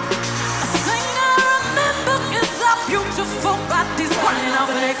 A thing I remember is our beautiful bodies running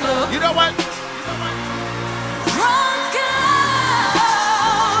over that club. You know what? Drunk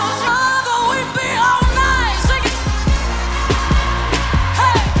love, we be all night. Sing it.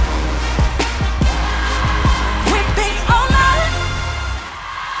 Hey. We be all night.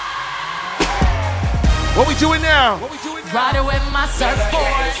 What we doing now? Riding with my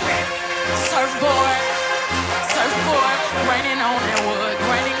surfboard. Raining on that wood,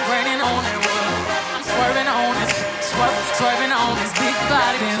 raining on that wood. I'm swerving on this, swerving on this big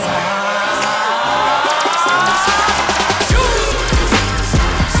body.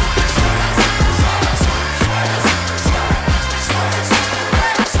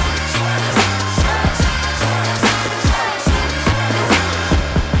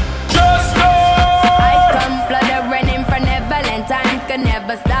 I come fluttering in front of Valentine, can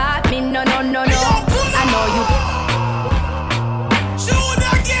never stop me, no. I know you.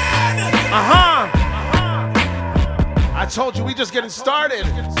 I told you we just getting started.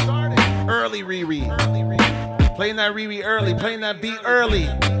 Early Riri. Playing that Riri early, playing that beat early.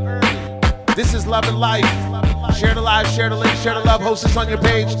 This is Love and Life. Share the live, share the link, share the love. Host us on your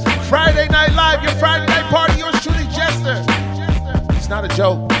page. Friday Night Live, your Friday night party. Yours truly, Jester. It's not a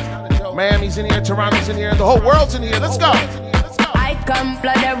joke. Miami's in here, Toronto's in here, the whole world's in here. Let's go. I come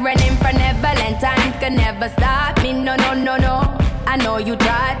fluttering in front of Valentine, can never stop me, no. I know you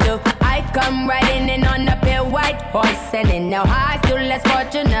tried to. I come riding in on a pale white horse, selling now high, still less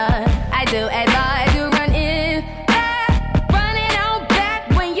fortunate. I do advise you run in, running out back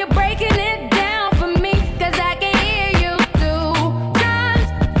when you're breaking it down for me, 'cause I can hear you 2 times.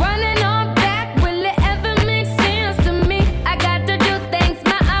 Running on back, will it ever make sense to me? I got to do things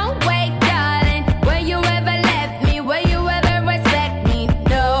my own way, darling.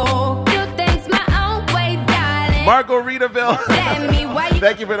 Bill.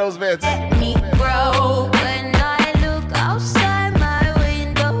 Thank you for those bits. Me grow. When I look outside my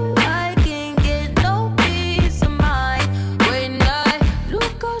window, I can't get no peace of mind. When I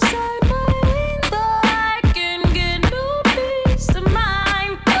look outside my window, I can get no peace of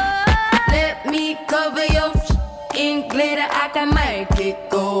mind. Let me cover your in glitter, I can make it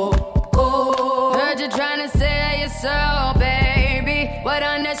go. Heard you trying to sell your soul, baby. What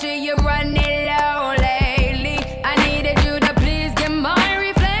on the street you running low lately? I needed you to please give my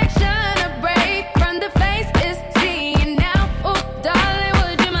reflection a break from the face it's seeing now. Oh, darling,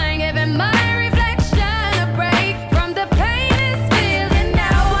 would you mind giving my reflection a break from the pain it's feeling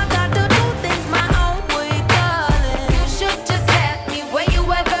now? I got to do things my own way, darling. You should just let me when you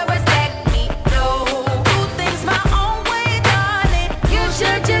ever respect me. No, do things my own way, darling. You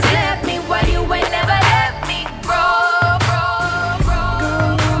should just let me when you ain't never let me grow.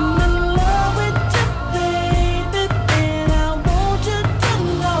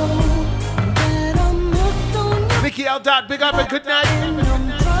 Mickey L. Dot, big up and good night.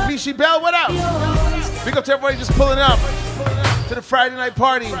 Richie Bell, what up? Big up to everybody just pulling up to the Friday night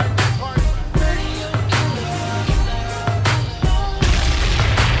party.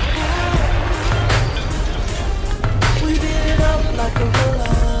 We did it up like a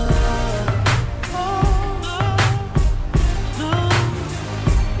roller.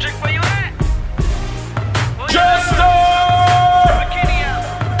 Chick, where you at? Justo!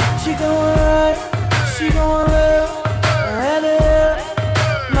 She gon' ride, she gon' live, and it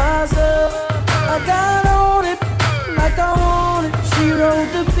myself. I got on it like I want it. She rode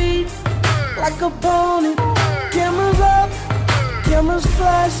the beat like a pony. Cameras up, cameras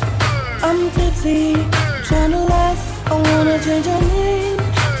flash. I'm tipsy, tryna last. I wanna change her name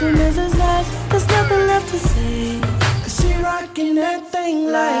to Mrs. Nash. There's nothing left to say, 'cause she rockin' that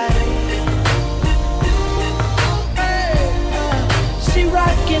thing like. She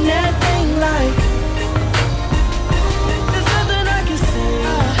rockin' that thing like. There's nothing I can say.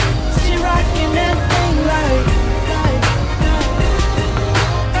 She rockin' that thing like.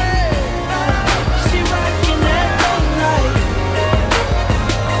 She rockin' that thing like.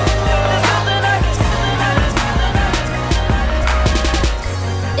 There's nothing I can say.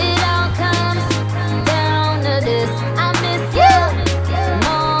 It all comes down to this. I miss you,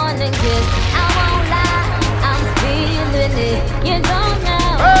 morning kiss. I won't lie, I'm feeling it. You don't know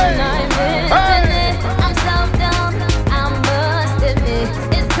when I'm missing it. I'm so dumb, I must admit.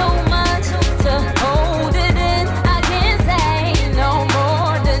 It's too much to hold it in. I can't say no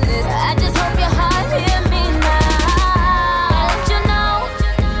more than this. I just hope your heart hear me now. Don't you know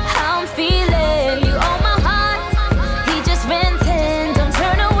how I'm feeling? You own my heart. He just renting. Don't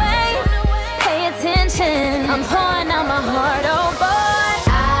turn away. Pay attention. I'm pouring out my heart, oh boy.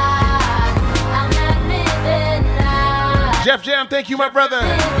 I'm not living life. Jeff Jam, thank you, my brother.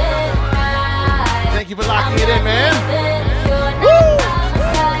 Thank you for locking it in, man. Woo!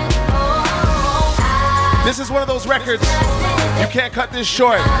 This is one of those records. You can't cut this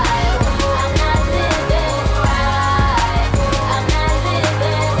short.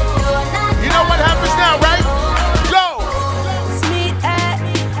 You know what happens now, right? Go! It's me at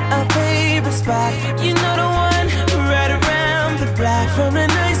a favorite spot. You know the one right around the block. From a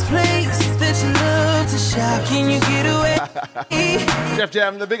nice place that you love to shop. Can you get away? Jeff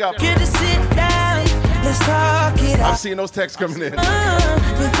Jam, the big up. Get to sit down. Let's talk it I'm out. seeing those texts coming in.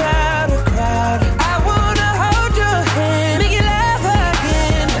 Without a crowd. I wanna hold your hand. Make you laugh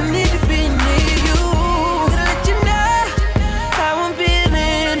again. I need to be near you. Gonna let you know how I'm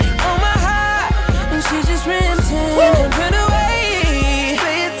feeling on my heart. And she just renting. Don't turn away.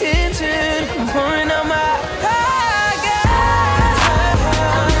 Pay attention. I'm pouring out my heart.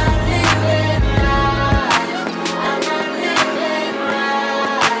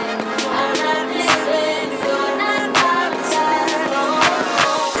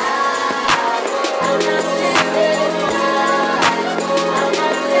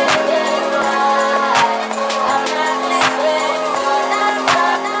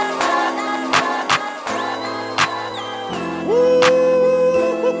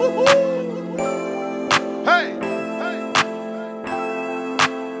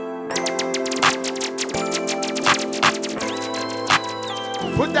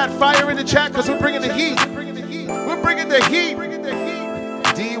 Put that fire in the chat because we're bringing the heat. We're bringing the heat.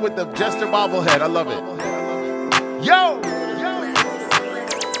 D with the Jester bobblehead. I love it. Yo!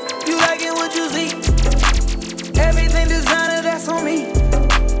 You like it what you see. Everything designer, that's on me.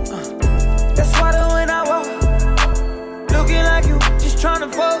 That's why that when I walk, looking like you, just trying to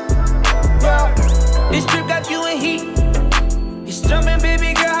fuck. Yeah. This trip got you in heat. It's jumping,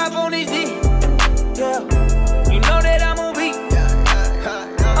 baby girl, hop on this D. Yeah. You know that I'm a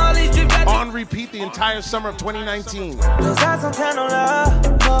the entire summer of 2019. Cause I don't count on love.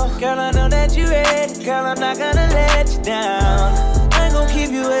 Girl, I know that you ready. Girl, I'm not gonna let you down. I ain't gonna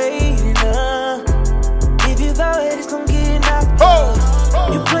keep you waiting up. If you thought it's gonna get knocked up,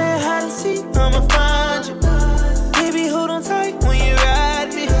 you playing hide and seek, I'ma find you. Baby, hold on tight when you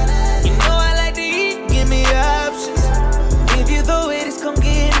ride me. You know I like to eat, give me options. If you thought it's gonna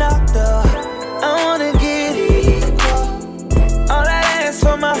get knocked up, I wanna get equal. All I ask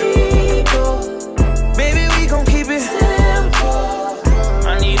for my ego. Baby, we gon' keep it simple.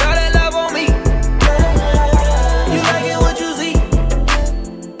 I need all that love on me. You like it what you see.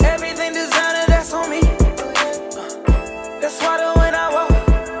 Everything designer, that's on me. That's why when I walk,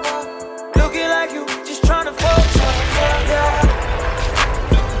 looking like you, just tryna fuck, yeah.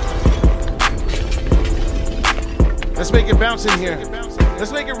 Let's make it bounce in here.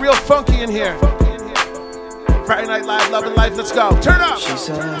 Let's make it real funky in here. Friday Night Live, Loving Life, let's go. Turn up. She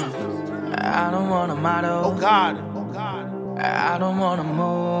said, I don't want a model. Oh God. I don't want a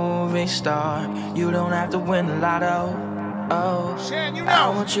movie star. You don't have to win the lotto. Oh, Shan, you know. I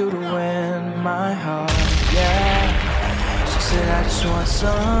want you to win my heart. Yeah. She said, I just want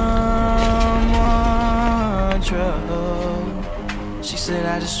someone true. She said,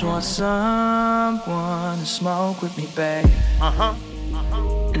 I just want someone to smoke with me, babe.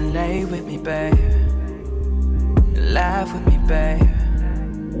 And lay with me, babe. And laugh with me, babe.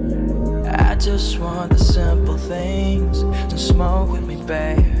 I just want the simple things. To smoke with me,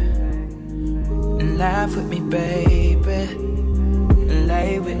 babe. And laugh with me, baby. And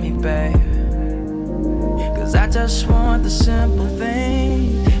lay with me, babe. Cause I just want the simple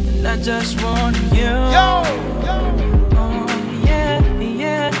things. And I just want you. Yo! Oh, yeah,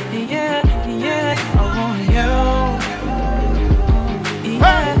 yeah, yeah, yeah. I want you.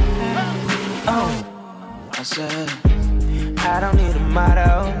 Yeah. Oh, I said, I don't need a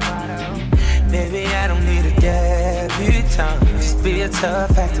motto. Baby, I don't need a debutante. Just be a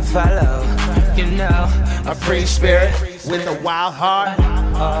tough act to follow. You know, a free spirit with a wild heart.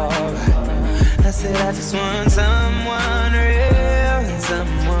 Oh, I said I just want someone real and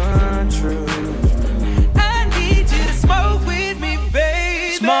someone true. I need you to smoke with me,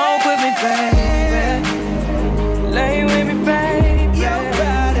 baby. Smoke with me, baby. Lay with me, baby. Your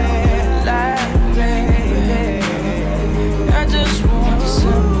body, like baby. I just want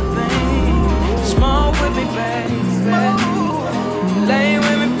something. Smoke with me, baby. Lay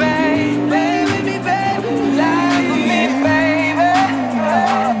with me, baby. Lay with me, baby. Lie with me, baby.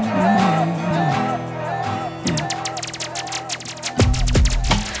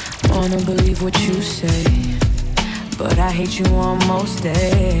 Wanna believe what you say, but I hate you on most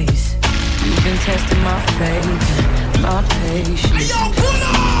days. You've been testing my faith, my patience. Hey, yo, pull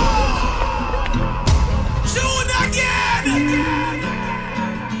up! Shoot again!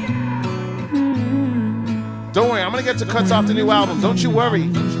 Don't worry, I'm gonna get to cuts off the new album. Don't you worry.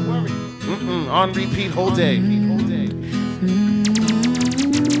 On repeat whole day.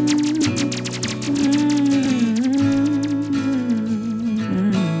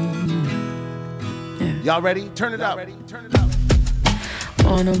 Y'all ready? Turn it up.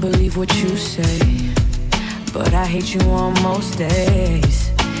 Wanna believe what you say, but I hate you on most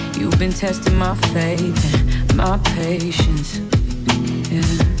days. You've been testing my faith and my patience. Yeah.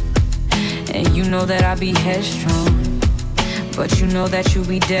 And you know that I be headstrong, but you know that you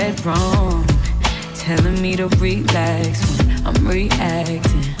be dead wrong. Telling me to relax when I'm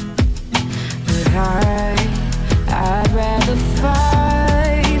reacting. But I'd rather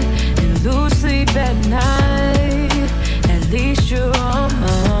fight and lose sleep at night. At least you're on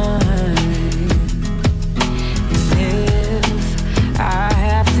mine. And if I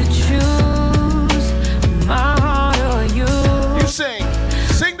have to choose my heart or you, you sing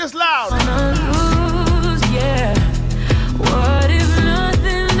this loud. Lose, yeah. What if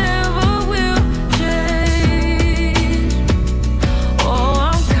nothing ever will change? Oh,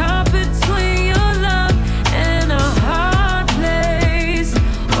 I'm caught between your love and a hard place.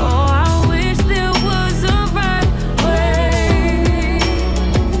 Oh, I wish there was a right way.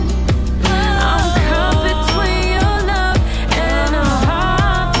 I'm caught between your love and a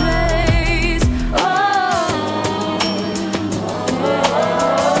hard place.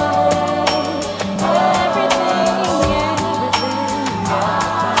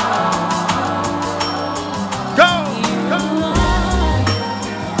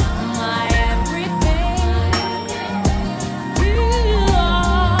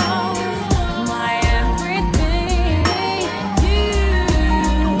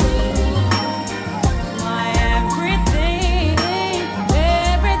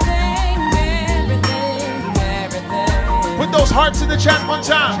 Hearts in the chat one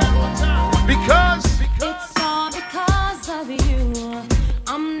time. Because it's all because of you.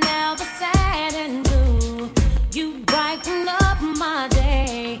 I'm never sad and blue. You brighten up my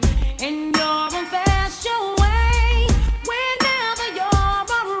day, and you're a special way. Whenever you're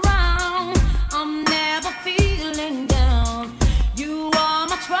around, I'm never feeling down. You are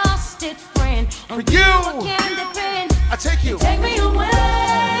my trusted friend. For you, I can depend. I take you. Take me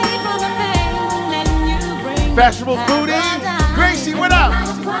away from the pain, and you bring Fashionable Foodie, Gracie, what up?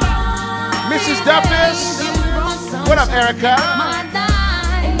 Mrs. Duffus, what up, Erica?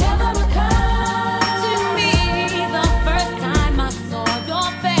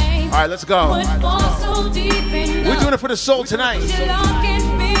 All right, let's go. We're doing it for the soul tonight.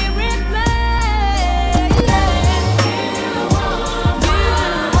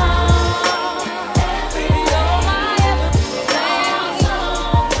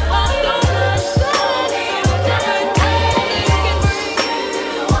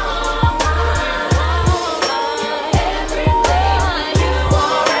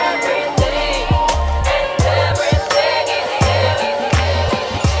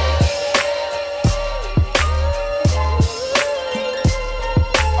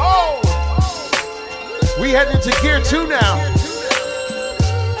 We heading into gear 2 now.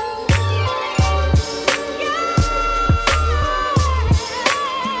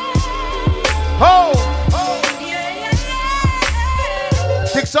 Ho!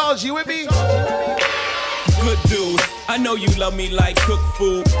 Mixology with me? Good dude, I know you love me like cook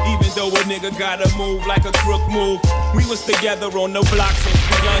food, even though a nigga gotta move like a crook move. We was together on the block since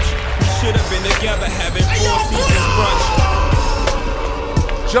for lunch. We should have been together having 4 seasons brunch.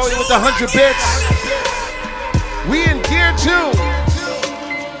 Joey with the 100 bits. We in gear 2.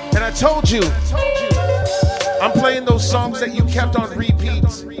 And I told you, I'm playing those songs that you kept on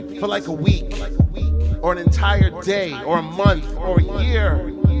repeats for like a week, or an entire day, or a month, or a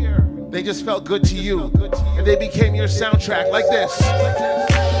year. They just felt good to you, and they became your soundtrack like this.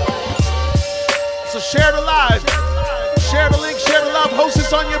 So share the live, share the link, share the love, host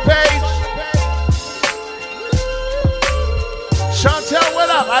this on your page. Chantel, what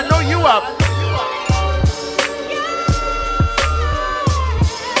up? I know you up.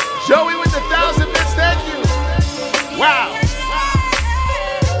 Joey with the 1,000 bits, thank you. Wow.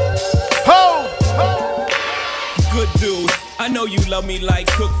 Ho! Good dude, I know you love me like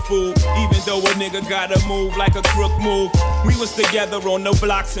cook food, even though a nigga gotta move like a crook move. We was together on the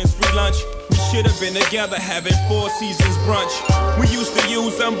block since free lunch. We should have been together having 4 seasons brunch. We used to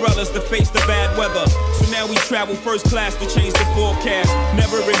use umbrellas to face the bad weather, so now we travel first class to change the forecast.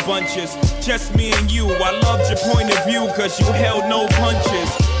 Never in bunches, just me and you. I loved your point of view cause you held no punches.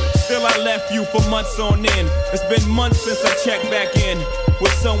 Still I left you for months on end. It's been months since I checked back in.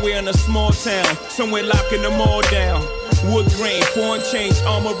 We're somewhere in a small town, somewhere locking them all down. Wood grain, foreign change,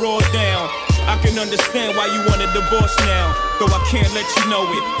 armor rolled down. I can understand why you want a divorce now, though I can't let you know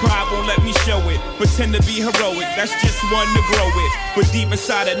it. Pride won't let me show it. Pretend to be heroic, that's just one to grow it. But deep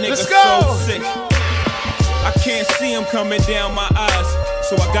inside a nigga so sick, I can't see him coming down my eyes,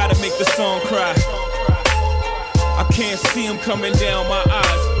 so I gotta make the song cry. I can't see him coming down my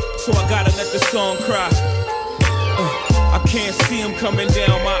eyes, so I gotta let the song cry. I can't see him coming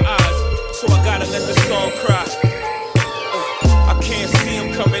down my eyes, so I gotta let the song cry. I can't see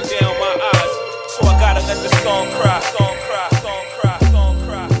him coming down my eyes, so I gotta let the song cry. Song cry, song cry, song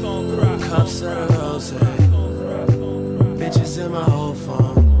cry, song cry. Cups of rose, bitches in my whole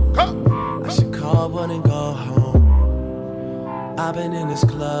phone. I should call one and go home. I've been in this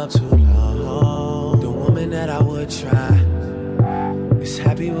club too long. The woman that I would try is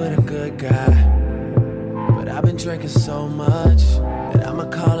happy with a good guy, but I've been drinking so much that I'ma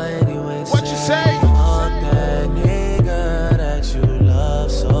call her anyway. What you say? Fuck that nigga that you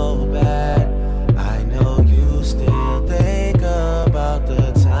love so bad. I know you still think about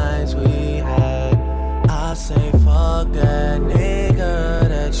the times we had. I say fuck that nigga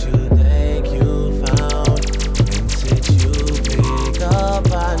that you think you found. And since you pick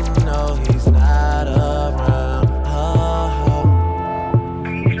up, I know he's not around.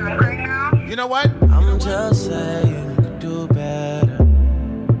 You know what? I'm just saying you could do better.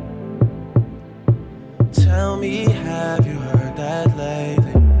 Tell me, have you heard that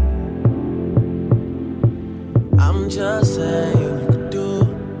lately? I'm just saying you could do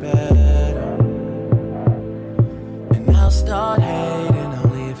better. And I'll start hating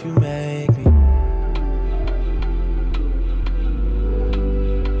only if you make me.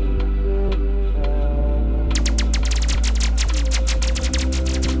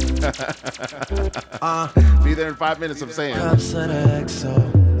 Be there in 5 minutes, I'm saying. Cups of the XO.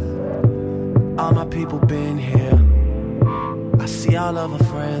 All my people been here. I see all of our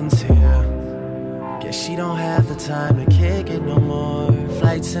friends here. that she don't have the time to kick it no more.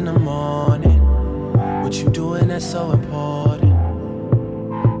 Flights in the morning, what you doing that's so important.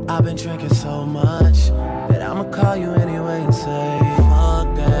 I've been drinking so much that I'ma call you anyway and say,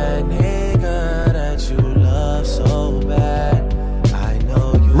 fuck that nigga that you love so bad. I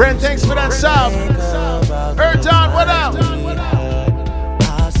know you. Ren, thanks for that sub. Erdan, what up?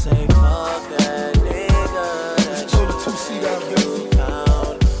 I say fuck that nigga that you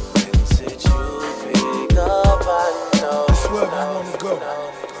found and said you pick up. I know that's where we wanna go.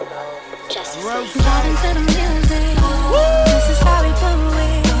 Vibing to the music. This is how we do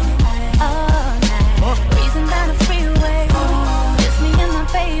it. All night. Breezing down the freeway. Just me and my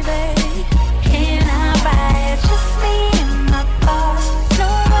baby. Can I ride? Just me and my boss. No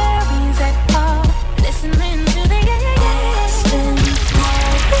worries at all. Listening to the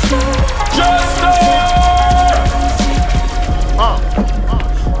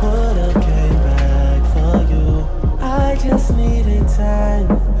Would've came back for you. I just needed time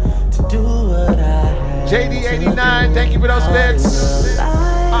to do what I had. JD89, thank you for those bits.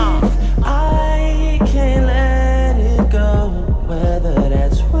 I can't let it go. Whether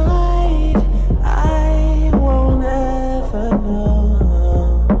that's right, I won't ever know.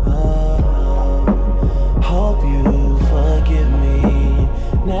 Hope you forgive me.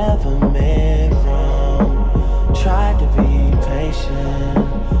 Never meant wrong. Tried to be patient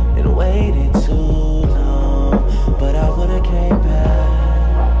and waited too long, but I would've came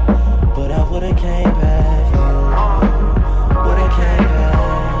back. But I would've came back for you. Would've came back.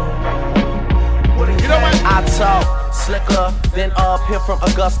 You know what? I talk slicker than up here from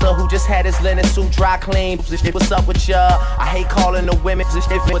Augusta, who just had his linen suit dry clean. What's up with ya? I hate calling the women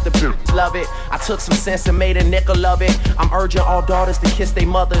with the love it. I took some sense and made a nickel of it. I'm urging all daughters to kiss their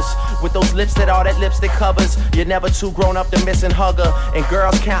mothers with those lips that all that lipstick covers. You're never too grown up to miss and hugger, and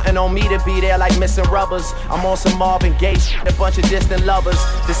girls counting on me to be there like missing rubbers. I'm on some Marvin Gaye shit, a bunch of distant lovers.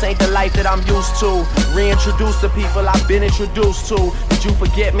 This ain't the life that I'm used to. Reintroduce the people I've been introduced to. Did you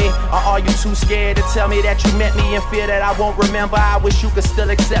forget me, or are you too scared to tell me that you met me in fear that I won't remember? I wish you could still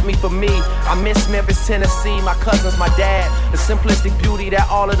accept me for me. I miss Memphis, Tennessee, my cousins, my dad. The simplistic beauty that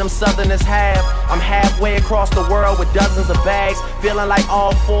all of them Southerners have. I'm halfway across the world with dozens of bags, feeling like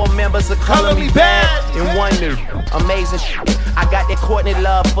all four members of Color Me Bad in one new amazing shit. I got that Courtney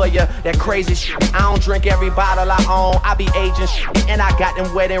love for you, that crazy shit. I don't drink every bottle I own, I be aging shit. And I got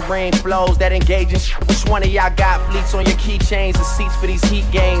them wedding ring flows, that engaging shit. Which one of y'all got fleets on your keychains and seats for these heat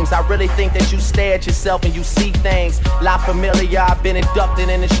games? I really think that you stare at yourself and you see things. La Familia, I've been inducted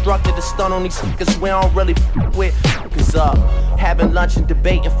and instructed to stun on these cause we don't really with. Cause having lunch and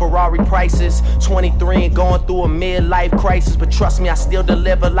debating Ferrari prices, 23 and going through a midlife crisis. But trust me, I still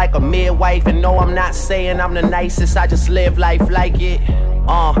deliver like a midwife. And no, I'm not saying I'm the nicest, I just live life like it.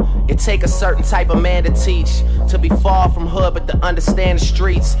 It take a certain type of man to teach, to be far from hood but to understand the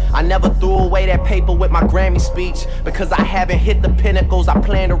streets. I never threw away that paper with my Grammy speech, because I haven't hit the pinnacles I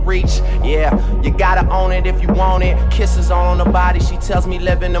plan to reach. Yeah, you gotta own it if you want it. Kisses on the body, she tells me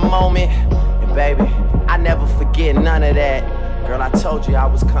live in the moment. And baby, I never forget none of that. Girl, I told you I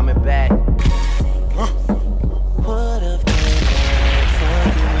was coming back. Would've came back for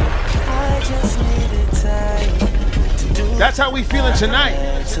you. I just needed time. That's how we feeling tonight.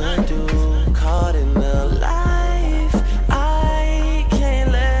 Caught in the life, I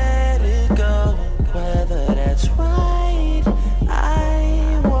can't let it go. Whether that's right,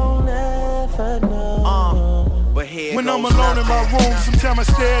 I won't ever know. But here when I'm alone in my room, sometimes I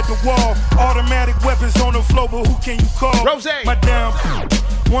stare at the wall. Automatic weapons on the floor, but who can you call? Rose. My damn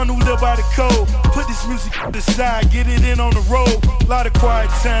one who live by the code. Put this music to the side, get it in on the road. Lot of quiet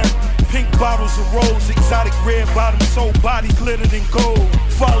time. Pink bottles of rose, exotic red bottoms, whole body glittered in gold.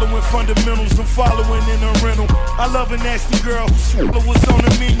 Following fundamentals, I'm following in a rental. I love a nasty girl who swallow what's on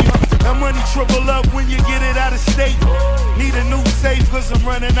the menu. That money triple up when you get it out of state. Need a new safe cause I'm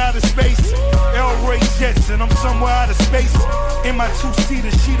running out of space. El Ray jets and I'm somewhere out of space. In my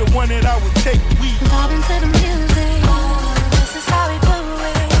two-seater, she the one that I would take. We vibing to the music. This is how we do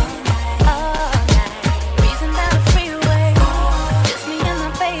it.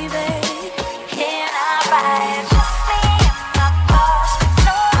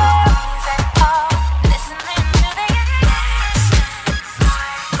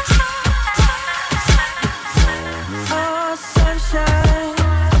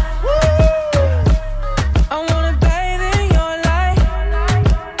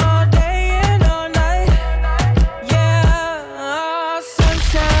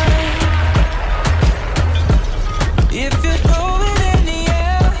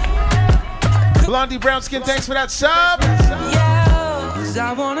 Blondie Brown Skin, thanks for that sub. Yeah, 'cause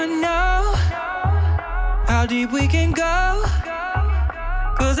I wanna know how deep we can go.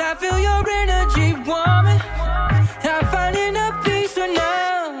 Cause I feel your energy warming. I'm finding a peace when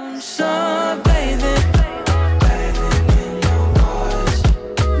I'm sunbathing. Bathing in your waters,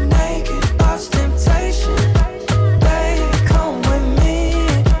 naked, lost temptation. Baby, come with me.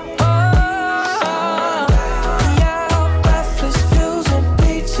 Oh, yeah, breathless views and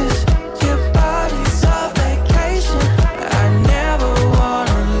beaches. Your body's a vacation. I never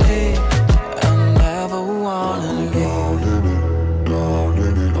wanna leave. I never wanna leave.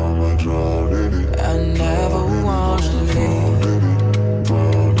 I never wanna leave.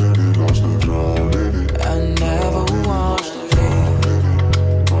 I never wanna leave.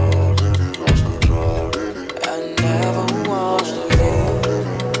 I never wanna leave.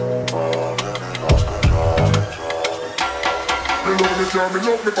 Me love me car, me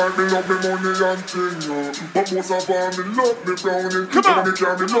love me bike, me love me money and thing, yo. But most of all, me love me brownie. Come on. Me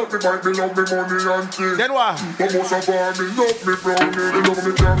car, me love me bike, me love me money and thing. Then what? But most of all, me love me brownie. Me love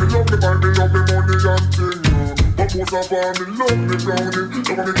me car, me love me bike, me love me money and thing, yo. But most of all, me love me brownie.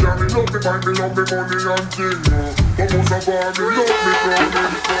 Love me car, me love me bike, me love me money and thing, yo. But most of all, me love me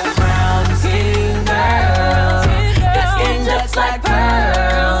brownie. Brown skin girl, your skin just like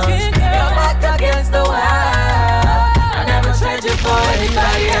pearls. Your back against the wall. I never trade you for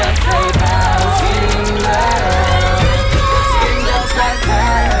anybody else. Say brown skin girl, your skin just like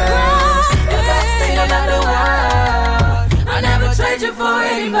pearls. Your best thing about the world. I never trade you for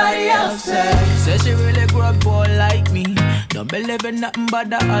anybody else. Say she really grew up poor like me. Don't believe in nothing but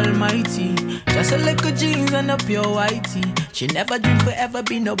the Almighty. Just a little jeans and a pure whitey. She never dream forever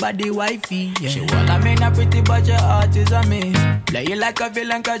be nobody wifey. Yeah. She well, I mean a pretty but your heart is a miss. Play you like a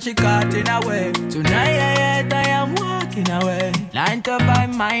villain cause she caught in a way. Tonight I am walking away. 9 to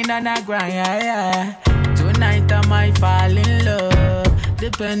 5 mine and I grind, yeah. Tonight I might fall in love.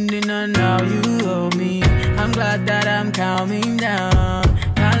 Depending on how you hold me. I'm glad that I'm calming down.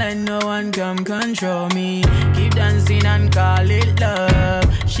 Can't let no one come control me. Keep dancing and call it love.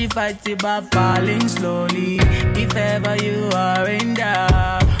 She fights it by falling slowly. If ever you are in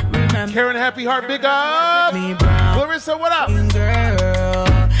doubt, remember Karen Happy Heart, big up. Me brown Clarissa, what up? Girl,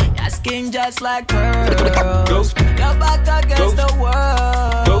 your skin just like pearls. Your back against the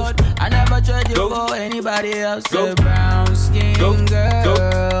world. I never trade you for anybody else. A brown skin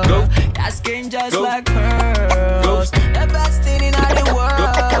girl. Your skin just like pearls. The best thing in all the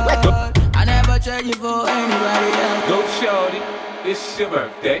world. I never trade you for anybody else. Go shorty, it's your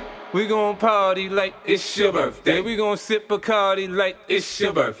birthday. We gon' party like it's your birthday. We gon' sip Bacardi like it's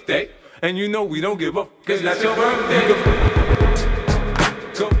your birthday. And you know we don't give up, cause that's your birthday.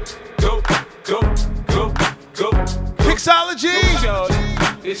 Go, go, go, go, go. Mixology! Go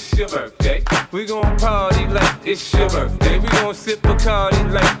shorty, it's your birthday. We gon' party like it's your birthday. We gon' sip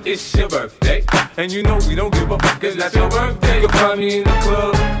Bacardi like it's your birthday. And you know we don't give up, cause that's your birthday. You can find me in the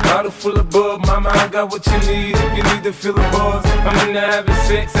club, bottle full of bub. Mama, I got what you need if you need to feel the buzz. I'm into having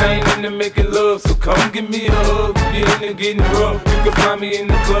sex, I ain't into making love. So come give me a hug, you into getting rough. You can find me in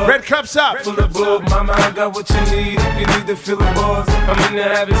the club, red cups up, full of bub. Mama, I got what you need if you need to feel the buzz. I'm into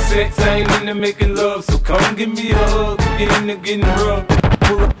having sex, I ain't into making love. So come give me a hug, you into getting rough.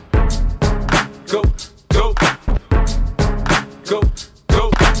 Pull up. Go, go, go, go,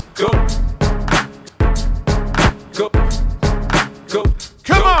 go, go, go.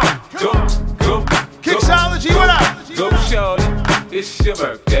 Come on, go, go. Kixology, what up? Go, shorty, it's your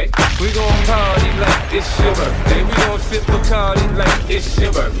birthday. We gon' party like it's your birthday. We gon' sip Bacardi like it's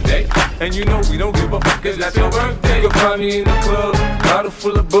your birthday. And you know we don't give up, cause that's your birthday. You can find me in the club, bottle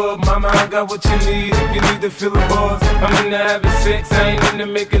full of bub. Mama, I got what you need if you need to feel the buzz. I'm into having sex, I ain't into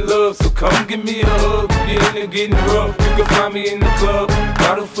making love. So come give me a hug, you into getting rough. You can find me in the club,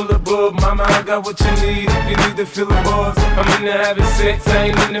 bottle full of bub. Mama, I got what you need if you need to feel the buzz. I'm into having sex, I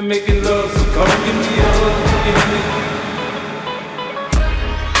ain't into making love. So come give me a hug, you into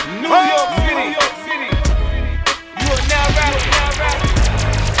New York City. You are now rapping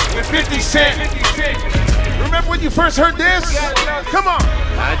with 50 Cent. Remember when you first heard this? Come on.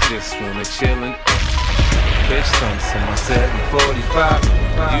 I just wanna chillin', catch sunset on 745.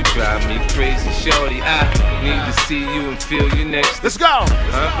 You drive me crazy, shorty. I need to see you and feel you next. Let's go.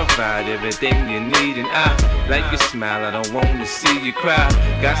 I provide everything you need, and I like your smile. I don't want to see you cry.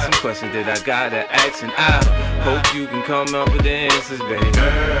 Got some questions that I gotta ask, and I hope you can come up with the answers, baby.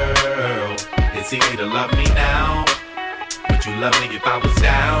 Girl, it's easy to love me now. Would you love me if I was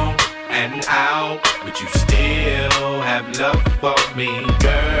down and out? Would you still have love for me,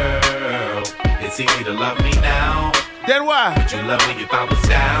 girl? It's easy to love me now. Then why? Would you love me if I was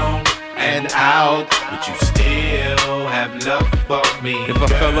down and out? Would you still have love for me, If I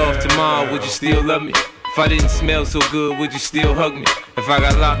fell off tomorrow, would you still love me? If I didn't smell so good, would you still hug me? If I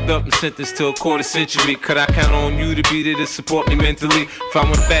got locked up and sentenced to a quarter century, could I count on you to be there to support me mentally? If I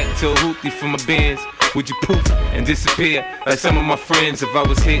went back to a hoopty for my bands, would you poof and disappear like some of my friends? If I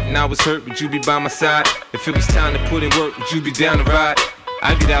was hit and I was hurt, would you be by my side? If it was time to put in work, would you be down to ride?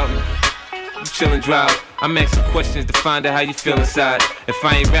 I'd get out and you chill and drive. I'm asking questions to find out how you feel inside. If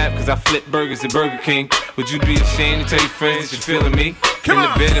I ain't rap cause I flip burgers at Burger King, would you be ashamed to tell your friends that you're feeling me? In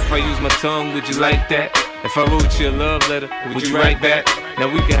the bed, if I use my tongue, would you like that? If I wrote you a love letter, would you write back? Now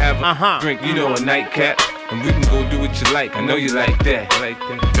we can have a drink, you know, a nightcap, and we can go do what you like. I know you like that.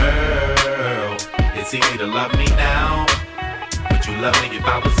 Girl, it's easy to love me now. Would you love me if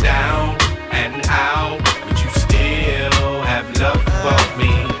I was down and out? Would you still have love for me?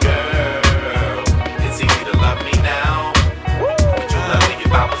 Girl, it's easy to love me now. Would you love me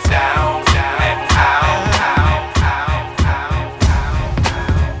if I was down and out?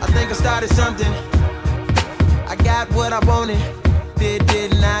 I think I started something. I got what I wanted.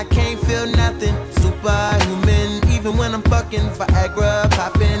 Didn't I? Can't feel nothing. Superhuman, even when I'm fucking Viagra,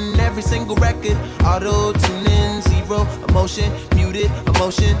 popping every single record. Auto tuning, zero emotion, muted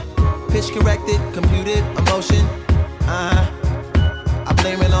emotion, pitch corrected, computed emotion. I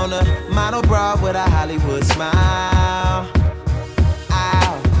blame it on a model bra with a Hollywood smile.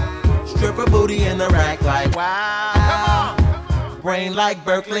 Ow, stripper booty in the rack like wow. Brain like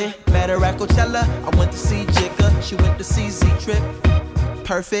Berkeley, met her at Coachella. I went to see Jigga, she went to see Z-Trip.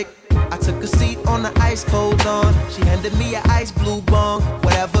 Perfect. I took a seat on the ice cold lawn. She handed me an ice blue bong,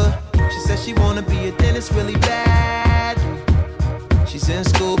 whatever. She said she wanna be a dentist really bad. She's in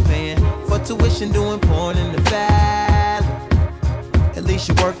school paying for tuition, doing porn in the valley. At least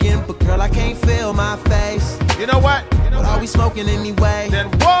you're working, but girl, I can't feel my face. You know what? But are we smoking anyway? Then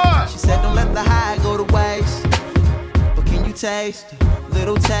what? She said don't let the high go to waste. But can you taste a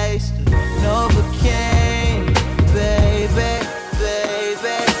little taste of Novocaine, baby?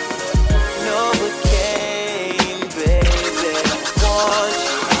 Novocaine, baby. Want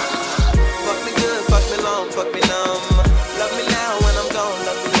you. Fuck me good, fuck me long, fuck me numb. Love me now when I'm gone,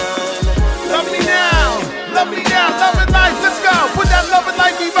 love me none. Love me now, love me now, love and life, let's go. Put that love and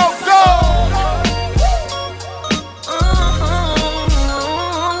life emote, go.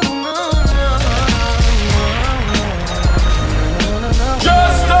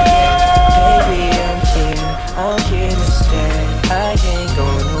 I'm here to stay. I can't go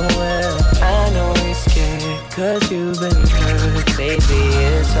nowhere. I know you're scared, cause you've been hurt. Baby,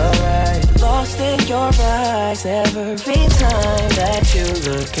 it's alright. Lost in your eyes every time that you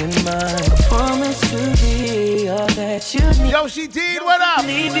look in mine. I promise to be all that you need. Yo, she did, what up?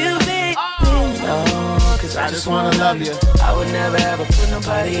 Leave you big. No, cause I just wanna love you. I would never ever put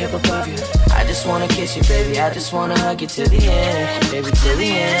nobody up above you. I just wanna kiss you, baby. I just wanna hug you to the end. Baby, to the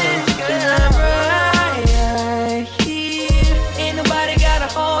end. Cause I'm right here. Ain't nobody gotta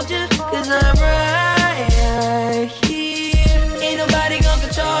hold you. Cause I'm right here. Ain't nobody gonna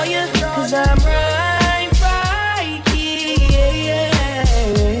control you. Cause I'm right here.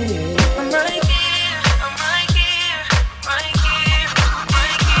 I'm right here. I'm right here. Right here.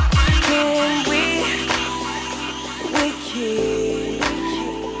 Right here.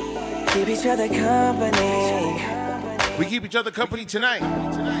 Can we keep each other company? We keep each other company tonight.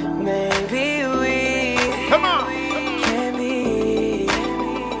 Maybe we come on. Can be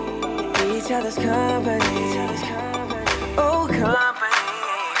each other's company. Oh, company.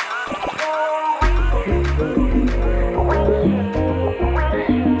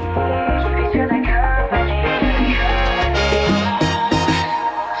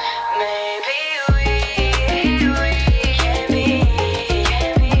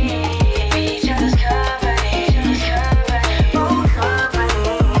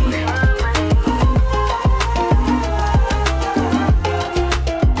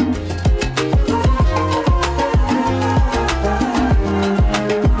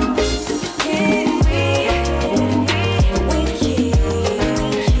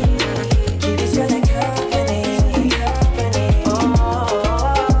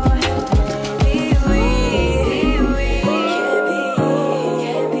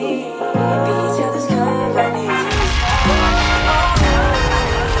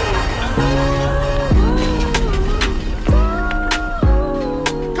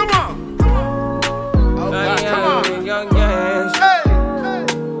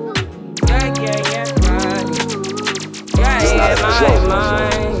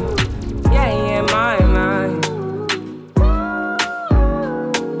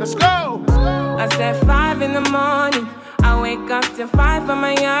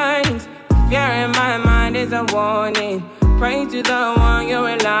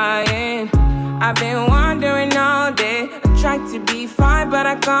 I've been wandering all day. I tried to be fine, but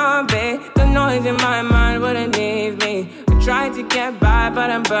I can't be. The noise in my mind wouldn't leave me. I tried to get by, but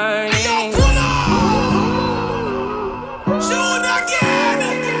I'm burning. Hey,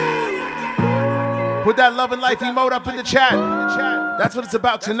 put that love and life emote up in the chat. That's what it's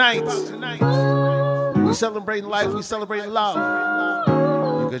about tonight. We celebrating life, we celebrating love.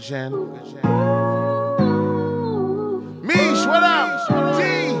 You good, Jan? Mish, what up?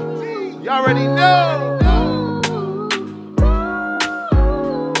 D, you already know.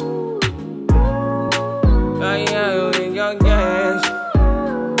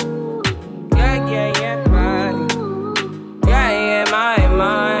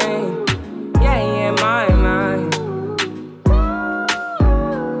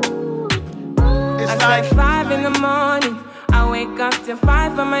 Like 5 in the morning, I wake up to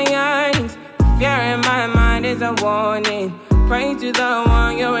 5 for my yearnings. Fear in my mind is a warning. Pray to the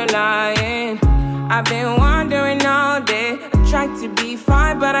one you're relying. I've been wandering all day. I tried to be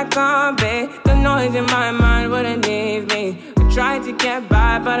fine, but I can't be. The noise in my mind wouldn't leave me. I tried to get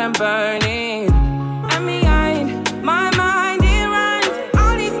by, but I'm burning. And behind my mind it runs.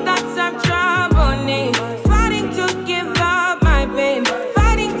 All these thoughts of trouble me. Fighting to give up my pain.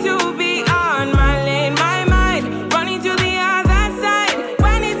 Fighting to be on my lane. My mind running to the other side.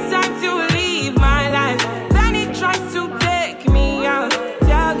 When it's time to leave my life, then it tries to take me out.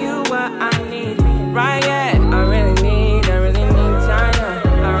 Tell you what I need. Right, yeah, I really need time now.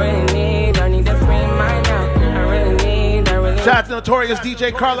 I need to free mind now. I really need Shout out to Notorious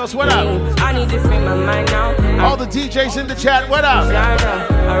DJ Carlos, what up? I need to free my mind now. All the DJs in the chat, what up?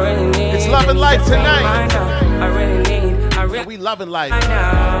 I really need it's Love and Life tonight. I really need we loving life. I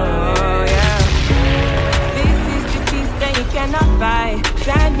know, yeah. This is the peace that you cannot buy.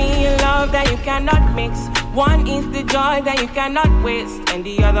 Send me a love that you cannot mix. One is the joy that you cannot waste, and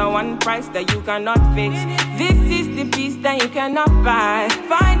the other one price that you cannot fix. This is the peace that you cannot buy.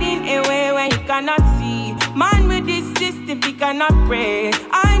 Finding a way where you cannot see. Man with this system, he cannot pray.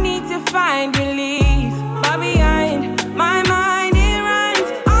 I need to find release. But behind my mind it runs.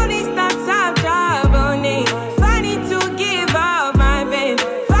 All these thoughts have trouble me. Fighting to give up my pain.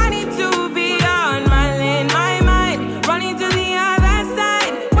 Fighting to be on my lane. My mind running to the other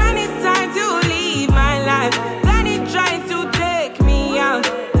side. When it's time to leave my life, then it tries to take me out.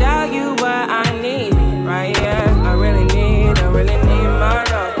 Tell you what I need, right here. I really need my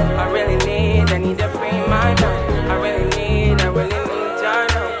love. I need to free my love. I really need to know.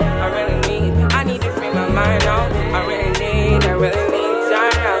 I need to free my mind now. I really need to know.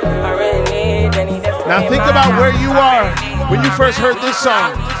 Now think about where you are when you first heard this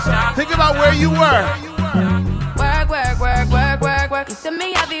song. Think about where you were. Work. You see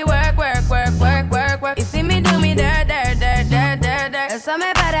me heavy work. You see me do me dirt. So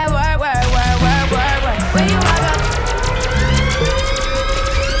me better work. Where you are?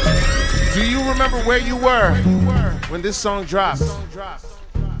 Do you remember where you were when this song dropped?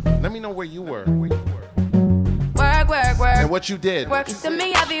 Let me know where you were. Work. And what you did. You see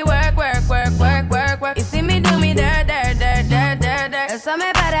me heavy work. You see me do me dirt. So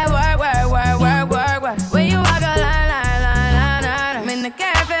me better work. Where you are? I'm in the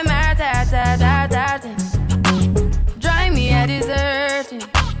cafe, my drive me a deserting.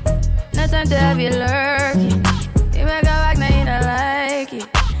 No time to have you lurking. You may go back now, you don't like it.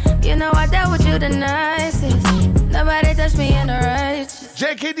 You know I dealt with you the nicest. Nobody touched me in the righteous.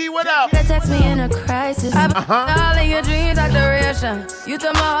 JKD, what up? They text me in a crisis. All of your dreams are duration. You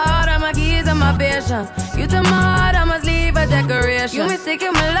took my heart, all my keys, and my patience. You took my heart, I must leave a decoration. You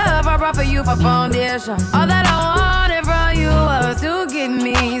mistaken my love, I brought for you for foundation. All that I wanted from you was to give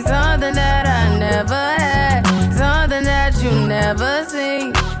me something that I never had. Something that you never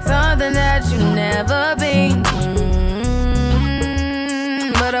seen. Something that you never been.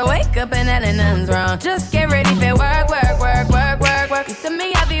 But I wake up and nothing's wrong. Just get ready for work. You see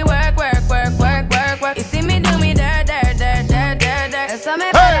me heavy work. You see me do me dirt. So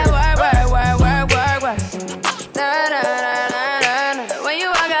me better work. When you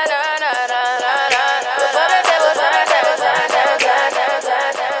walk out,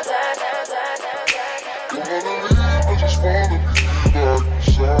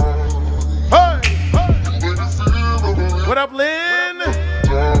 What up, Lynn?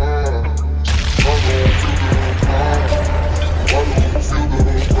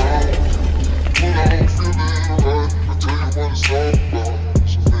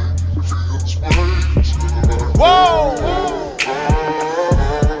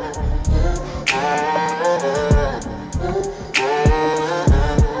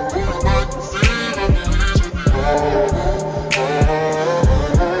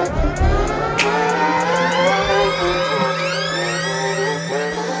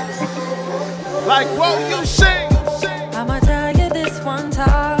 Like what you sing. I'ma tell you this one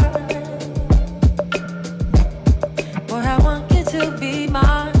time. Boy, I want you to be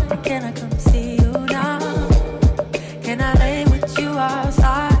mine. Can I come see you now? Can I lay with you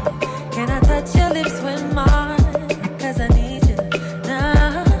outside? Can I touch your lips with mine? 'Cause I need you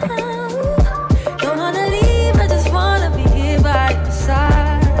now. Don't wanna leave, I just wanna be here by your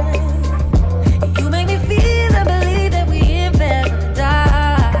side. You make me feel and believe that we in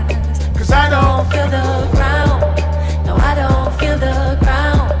paradise. 'Cause I don't feel the ground. No, I don't feel the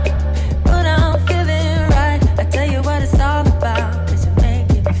ground. But I'm feeling right. I tell you what it's all about. 'Cause you're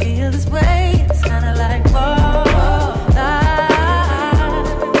making me feel this way. It's kinda like, whoa.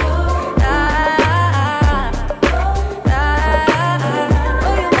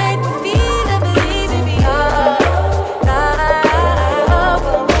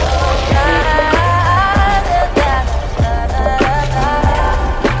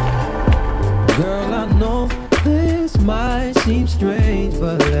 Seems strange,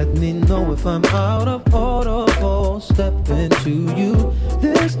 but let me know if I'm out of order or step into you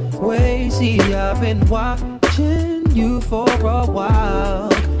this way. See, I've been watching you for a while.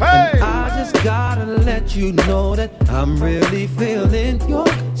 Hey! And I just gotta let you know that I'm really feeling your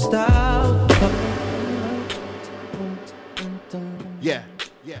style. Yeah.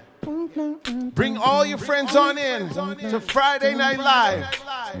 Bring all your friends on in to Friday Night Live.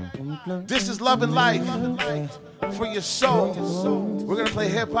 This is Love and Life for your soul. We're gonna play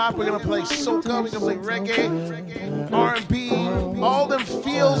hip hop, we're gonna play soca, we're gonna play reggae, R&B, all them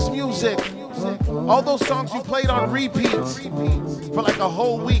feels music. All those songs you played on repeats for like a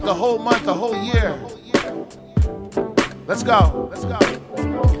whole week, a whole month, a whole year. Let's go.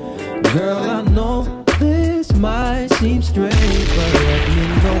 Girl, I know this might seem strange, but let me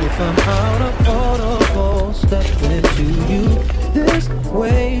know if I'm out of order for stepping into you this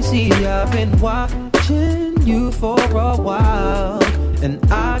way. See, I've been watching you for a while, and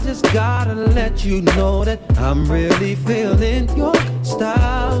I just gotta let you know that I'm really feeling your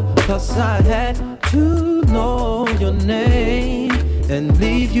style. 'Cause I had to know your name and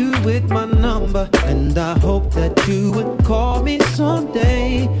leave you with my number, and I hope that you would call me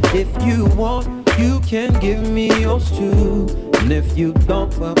someday. If you want, you can give me yours too, and if you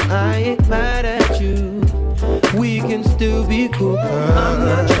don't, well, I ain't mad at you. We can still be cool. I'm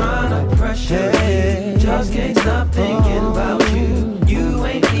not trying to pressure you, just can't stop thinking about you. You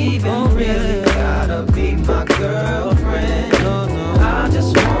ain't even really gotta be my girlfriend. No, I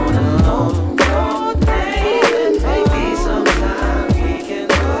just wanna know your name, and maybe sometime we can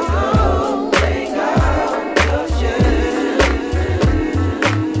go hang out, 'cause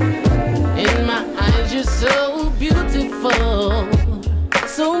in my eyes you're so beautiful,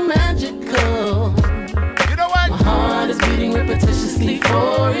 so magical. You know what? My heart is beating repetitiously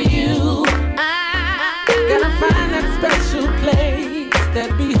for you. I gotta find that special place that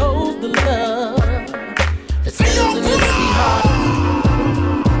beholds the love that settles in your heart.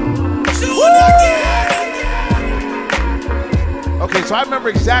 Okay, so I remember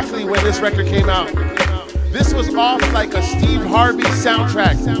exactly when this record came out. This was off like a Steve Harvey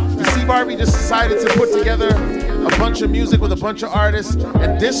soundtrack. Steve Harvey just decided to put together a bunch of music with a bunch of artists,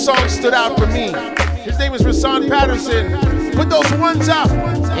 and this song stood out for me. His name is Rashawn Patterson. Put those ones up.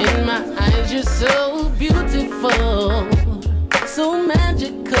 In my eyes you're so beautiful, so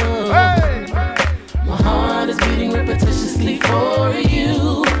magical. Hey! My heart is beating repetitiously for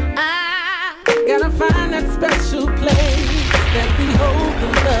you. I gotta find that special place that beholds the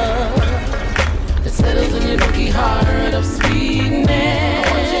love that settles in your milky heart of sweetness.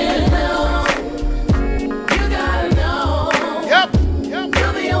 I want you to know, you gotta know. Yep.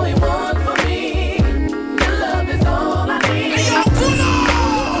 You're the only one for me. Your love is all I need.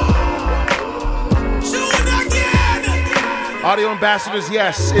 Audio Ambassadors,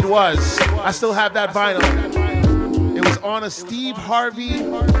 yes, it was. I still have that vinyl. It was on a Steve Harvey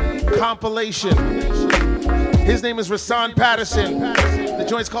compilation. His name is Rashawn Patterson. The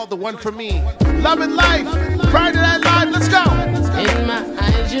joint's called The One For Me. Love and Life, Friday Night Live, let's go. In my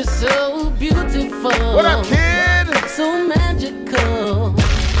eyes you're so beautiful. What up, kid? So magical.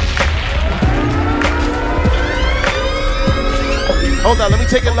 Hold on, let me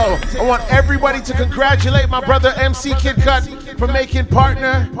take it low. I want everybody to congratulate my brother MC Kid Cut for making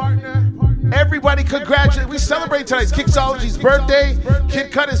partner. Everybody congratulate. We celebrate tonight. It's Kixology's birthday.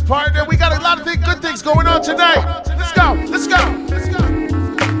 Kid Cut is partner. We got a lot of good things going on tonight. Let's go.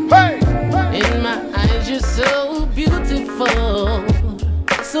 Hey! In my eyes you're so beautiful,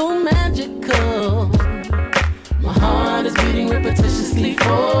 so magical. My heart is beating repetitiously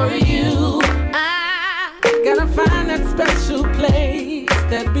for you. I gotta find that special place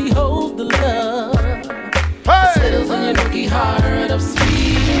that beholds the love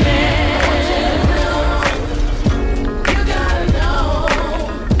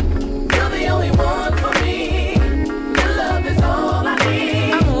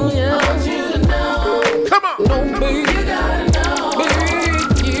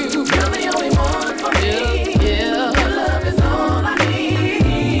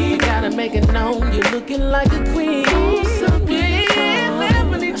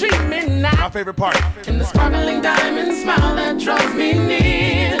My favorite part. In the sparkling diamond smile that draws me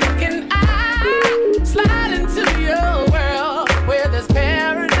near, can I slide into your world where there's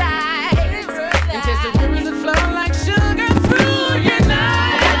paradise? And taste the rivers that flow like sugar through your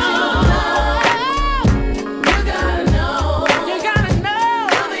night. You gotta know, you're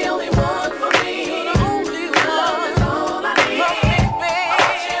the only one for me. The only one. Love is all I need. For me, baby. I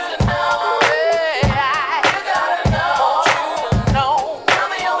want you to know, yeah. You gotta know,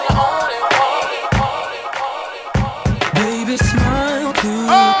 you're the only one for me. Baby, smile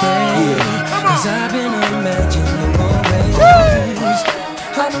today, 'cause I've been imagining more ways.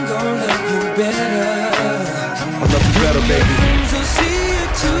 I'm gonna love you better. I love you better, baby. Things will see you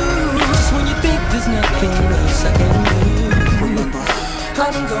too, just when you think there's nothing else I can do.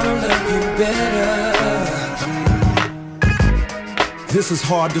 I'm gonna love you better. This is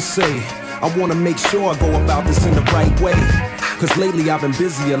hard to say. I wanna make sure I go about this in the right way. Cause lately I've been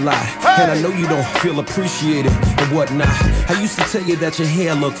busy a lot, and I know you don't feel appreciated and whatnot. I used to tell you that your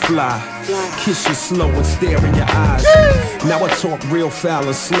hair looked fly, kiss you slow and stare in your eyes. Now I talk real foul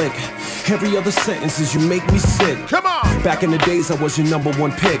and slick. Every other sentence is you make me sick. Come on! Back in the days I was your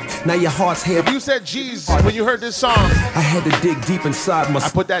 #1 pick. Now your heart's heavy. If you said G's when you heard this song, I had to dig deep inside my. I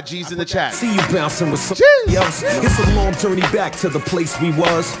put that G's in the chat. See you bouncing with somebody else. It's a long journey back to the place we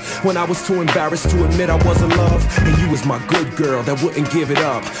was when I was too embarrassed to admit I was in love, and you was my good girl that wouldn't give it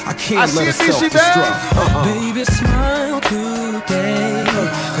up. I can't let it self-destruct. Baby, smile today,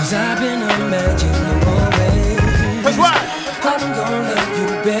 'cause I've been imagining more ways. Cause what? I'm gonna love you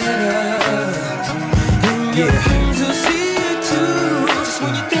better. Yeah. Things will see you too, just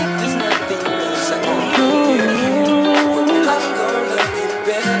when you think there's nothing else I can do. I'm gonna love you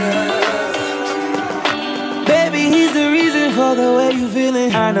better. Baby, he's the reason for the way you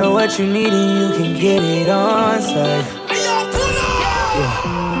feeling. I know what you need and you can get it on site.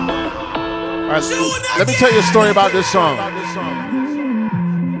 All right, let me tell you a story about this song.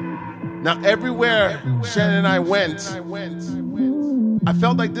 Now, everywhere Shannon and I went, I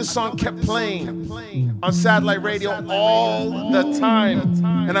felt like this song kept playing on satellite radio all the time,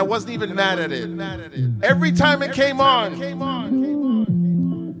 and I wasn't even mad at it. Every time it came on,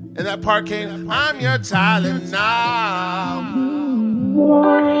 and that part came, I'm your talent now.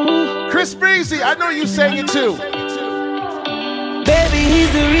 Chris Breezy, I know you sang it too. Baby, he's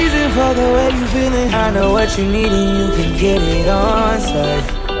the reason for the way you feeling. I know what you need and you can get it on site.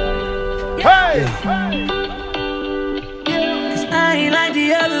 Hey! Cause I ain't like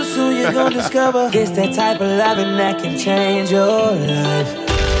the others, so you're gonna discover it's that type of loving that can change your life.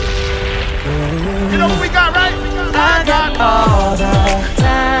 You know what we got, right? I got all the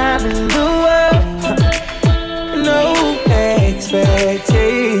time in the world. No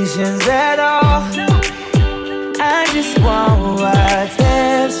expectations at all. I just want what's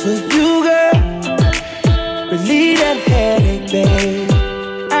best for you, girl. Relieve that headache, babe.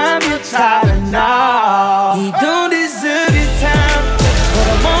 I'm your talent now. He don't deserve your time, but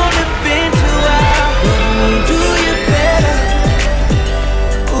I'm on the bench a while. Let me do you better.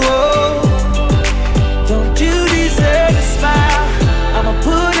 Whoa, don't you deserve a smile? I'ma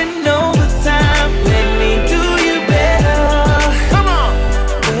put in overtime. Let me do you better. Come on,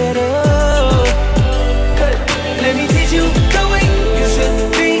 better. Let me teach you the way you should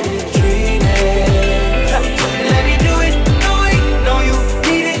be treated. Let me do it the way you know you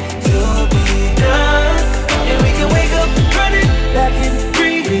need it to be done. And we can wake up running back and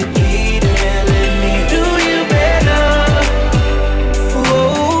repeat it. Let me do you better.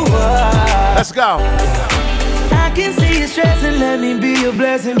 Whoa, let's go. I can see you stressing, let me be your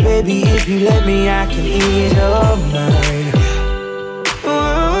blessing, baby. If you let me, I can ease your mind.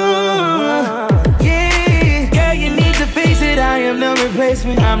 I am the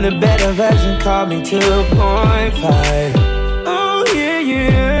replacement, I'm the better version, call me 2.5. Oh yeah,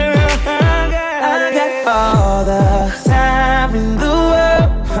 yeah, I got all the time in the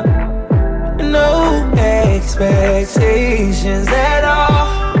world. No expectations at all.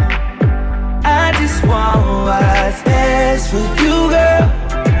 I just want what's best for you, girl.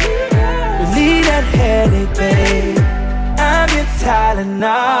 Relieve that headache, babe. I'm your talent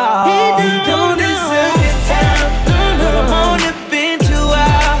now. You don't deserve your time, but I'm on the bench a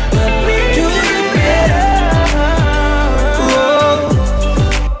while. Let me do you better. Whoa.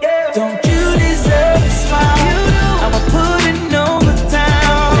 Don't you deserve a smile? I'ma put in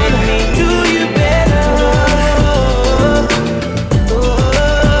overtime. Let me do you better.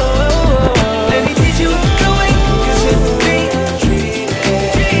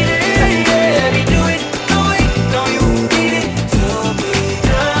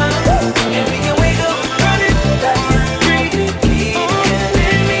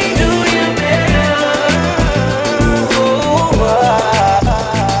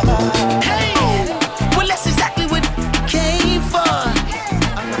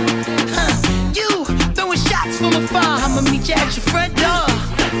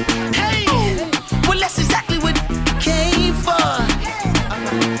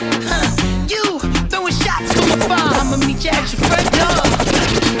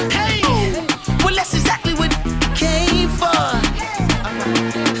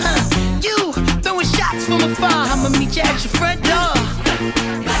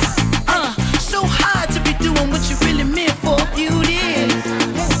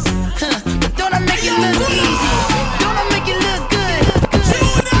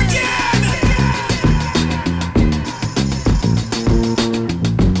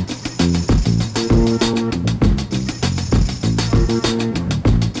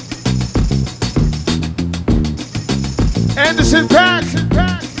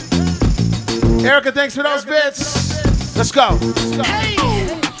 America, thanks for those bits. Let's go. Hey,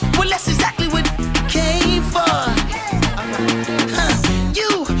 well that's exactly what came for.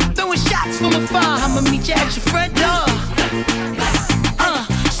 You throwing shots from afar. I'ma meet you at your front door.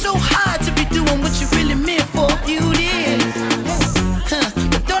 So hard to be doing what you really meant for. You did.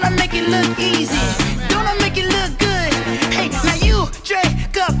 But don't I make it look easy? Don't I make it look good? Hey, now you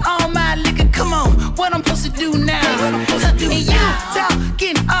drink up all my liquor. Come on, what I'm supposed to do now? And you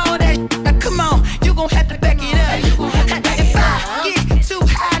talking all that. Now come on, you gon' have to back it up. If I get too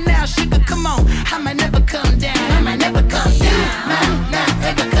high now, sugar, come on, I might never come down. I might never come down. Might not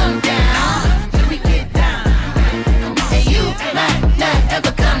ever come down. Let me get down. Hey, you might not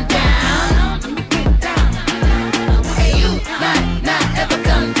ever come down. Let me get down. Hey, you might not ever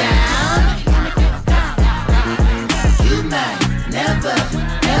come down. You might never,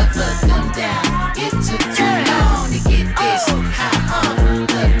 ever come down. It took too long to get this high off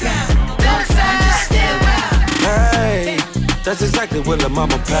the ground. Don't try to stay wild. Hey, that's exactly what the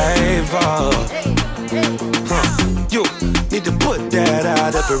mama paid for. You need to put that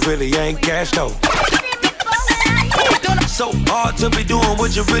out if it really ain't cash though. So hard to be doing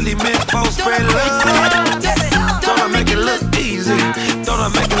what you really meant for. Spread love. Don't I make it look easy? Don't I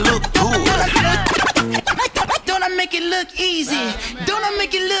make it look good? Don't I make it look easy? Don't I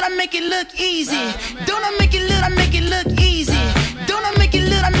make it look? I make it look easy. Don't I make it look? I make it look easy. Don't I make it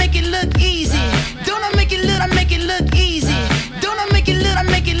look? I make it look easy. Don't I make it look? I make it look easy. Don't I make it look? I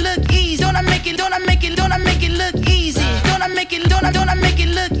make it look easy. Don't I make it? Don't I make it? Don't I make it look easy? Don't I make it? Don't I make it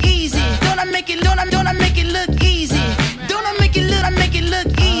look easy? Don't I make it? Don't I make it look easy? Don't I make it look? I make it look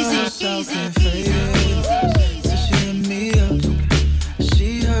easy. So she hit me up.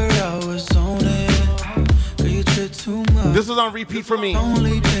 She heard I was on it. Girl, you trip too much. This is on repeat for me.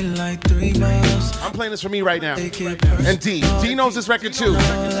 Only been like 3 months. I'm playing this for me right now. And D knows this record too.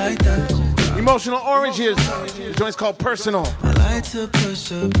 Emotional Oranges. The joint's called Personal. I like to push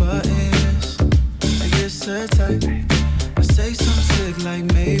the buttons. I get so tight. I say some slick like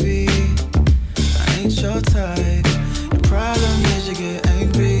maybe I ain't your type. Your problem is you get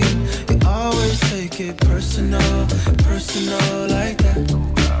angry. You always take it personal like that.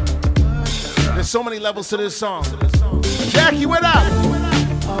 There's so many levels to this song. Jackie, what up?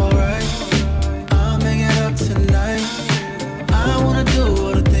 Alright, I'm hanging up tonight. I wanna do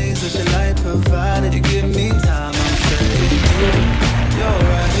all the things that you like, provided you give me time. I'm saying you're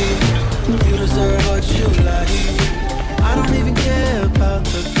right. You deserve what you like. I don't even care about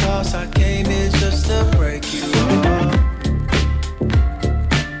the cost. I came here just to break you off.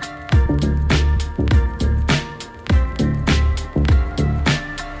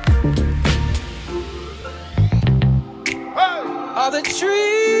 All the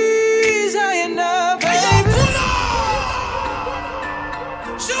trees high enough, baby.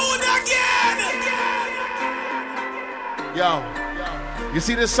 Shoot again. Yo, you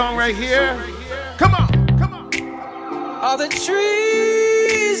see this song right here? Come on. All the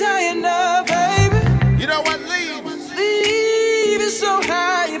trees high enough, baby. You know what? Leave it so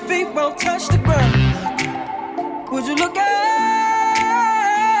high your feet won't touch the ground. Would you look up,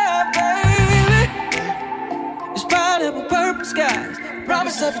 baby? It's pineapple purple skies.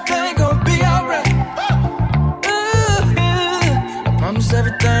 Promise everything gonna be alright. I promise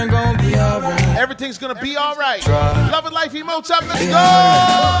everything gonna be alright. Everything's gonna be alright. Love and Life emotes up. Let's go.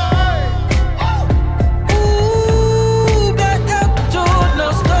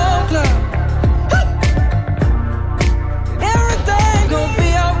 No storm cloud. Everything gon' be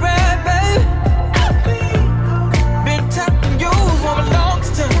alright, baby. Been tapping you for a long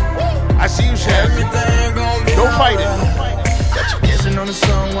time. I see you, Chef. Everything gon' be Don't fight it. Got you dancing on the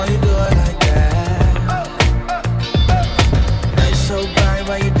song while you do it like that. Night so bright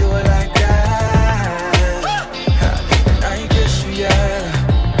while you do it like that. I ain't kissed you yet.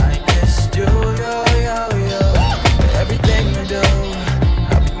 I ain't kissed you, yo. Everything you do.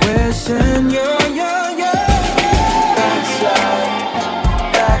 Wishing you,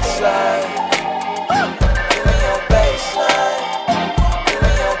 backslide, doing your baseline,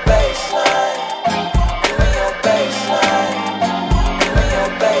 doing your baseline, doing your baseline, doing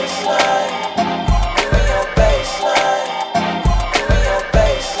your baseline, doing your baseline, doing your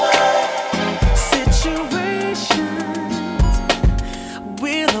baseline. Situations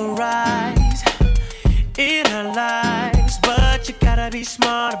will arise in our lives, but you gotta be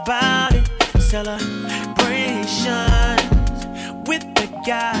smart about it. Celebrations with the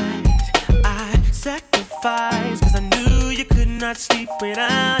guys I sacrificed, 'cause I knew you could not sleep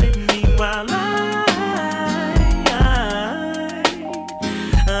without it. Meanwhile I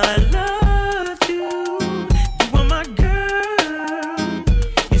loved you. You were my girl.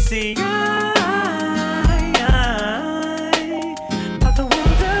 You see, I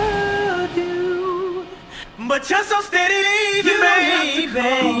But you're so steady leaving,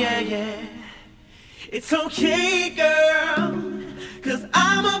 baby, yeah. It's okay, girl, 'cause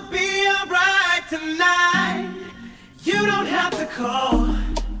I'ma be alright tonight. You don't have to call.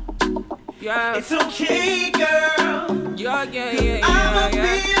 Yeah. It's okay, girl. Yeah. I'ma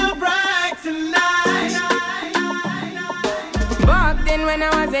be alright tonight. Back then when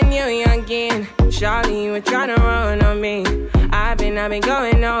I was a new youngin', Charlie, you were tryna run on me. I've been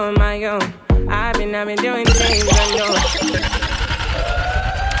going on my own. I've been doing things I know.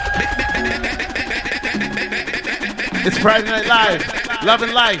 It's Friday Night Live,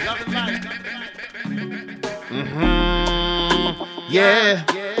 loving life. Yeah.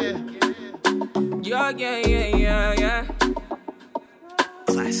 Yeah.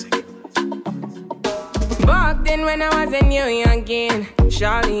 Classic. Back then when I was a new youngin',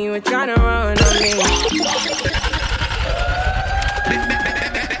 Charlie, you were tryna run on me.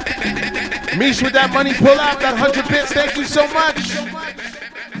 Mish with that money pull out, that 100 bits, thank you so much.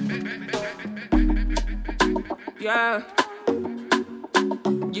 Yeah.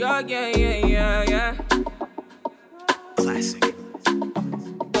 Classic.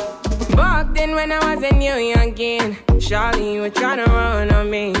 Back then when I was a new youngin', Charlie, you were tryna run on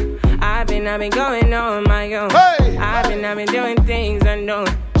me. I've been going on my own. Hey! I've been doing things unknown.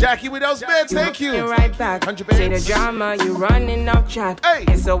 Jackie with those beds, thank you. Right back. Say the drama, you running off track. Hey.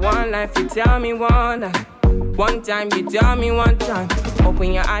 It's a one life, you tell me one life. One time, you tell me one time.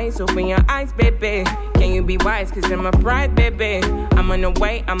 Open your eyes, baby. Can you be wise, 'cause I'm a pride, baby. I'm on the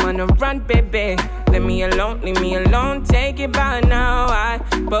way, I'm on the run, baby. Leave me alone, take it by now. I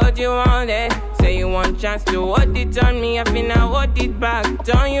put you on it. Say you want chance to hold it on me. I feel now hold it back.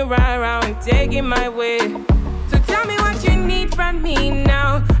 Turn you right around, take it my way. So tell me what you need from me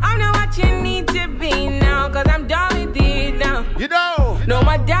now. I know what you need to be now, 'cause I'm done with it now. You know. No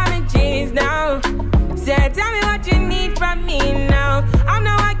more damages now. Say, tell me what you need from me now. I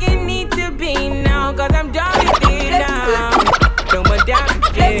know what you need to be now, 'cause I'm done with it now. No more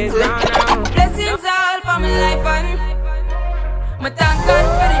damages now. Blessings all for my life and my thank God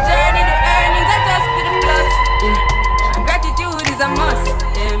for the journey, the earnings are just for the plus. Yeah. Gratitude is a must.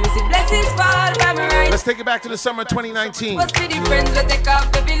 Yeah, me see blessings fall by my right. Let's take it back to the summer 2019. What's for the friends that take off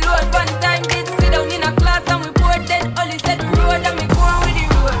every load? One time did sit down in a class and we poured that only said the road and we go on with the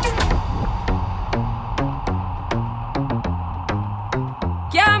road.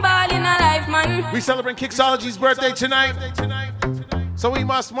 Can't ball in a life, man. We celebrate Kixology's birthday tonight. So we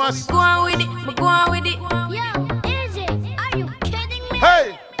must. Go on with it, but go on with it. Yo, is it? Are you kidding me?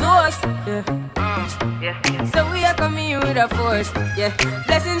 Hey! Ghost, yeah. So we are coming with a force, yeah.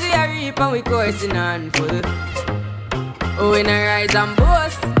 Blessings we are reap and we coursing on full. Oh, we not rise and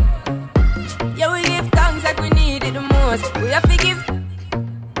boast. Yeah, we give thanks like we need it the most. We have to give.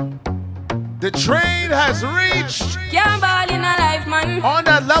 The train has reached. Can't ball in a life, man. On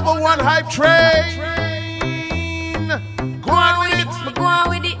that level 1 hype train. Go on with it. But go on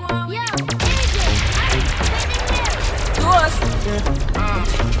with it. Yo, is it? Are you kidding me?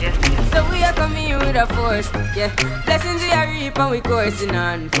 Yeah. So we are coming with a force, yeah. Blessings we are reap and we coursing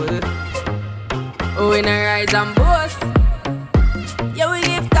on full. Oh, we not rise and boast. Yeah, we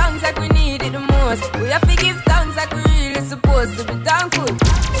give thanks like we need it the most. We have to give thanks like we really supposed to be thankful.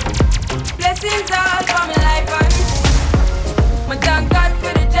 Blessings all for my life and my thank God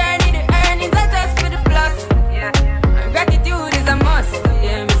for the journey, the earnings are just for the plus. Yeah. And gratitude is a must.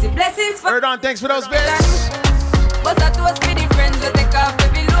 Yeah, we see blessings for. Heard on, thanks for those bits. But I toast for the friends that take off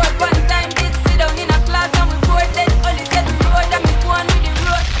every load. One time did sit down in a class and we poured that only said the road and we go on with the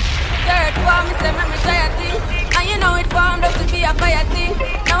road. Third form, me say me try a thing, and you know it formed up to be a fire thing.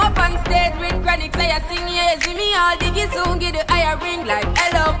 Now up on stage with chronic, say I sing, yeah, see me all diggy soon, get the higher ring like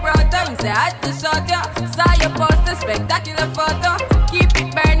hello, brother. You say I had to shot ya, saw your poster, spectacular photo. Keep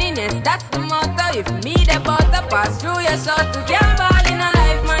it burning, yes, that's the motto. If me the butter pass through your shot to get ball in a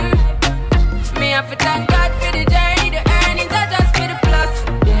life, man. Me have to thank God for the journey, the earnings are just for the plus.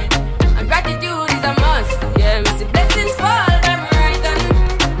 Yeah, and gratitude is a must. Yeah, me see blessings fall, I'm right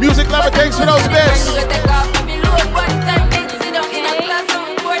on. Music lover, thanks for those bits.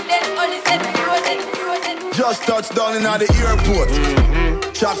 Just touched down in the airport.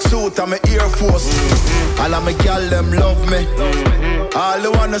 Track suit, I'm an Air Force. All of my gal them love me. All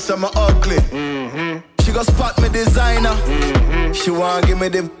the ones say me ugly. She go spot me designer. She want give me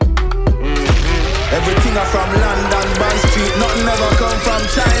the. Everything I from London, Bond Street. Nothing ever come from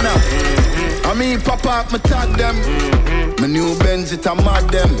China. I mean, pop up, me tag them. My new Benz, it a mad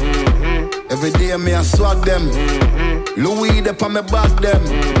them. Every day me I swag them. Louis, they on me back them.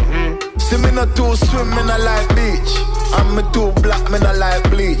 See me not too swim, me not like beach. And me too black, me not like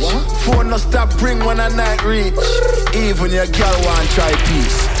bleach. Phone no stop ring when a night reach. Even your girl want try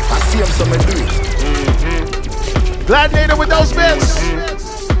peace. I see him, so me do it. Gladiator with those bits.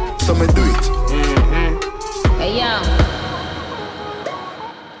 So me do it. Hey, yo.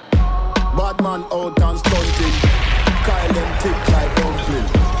 Bad man out and stunting. Kyle them thick like dumpling.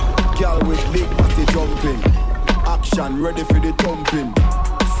 Girl with big body jumping. Action ready for the thumping.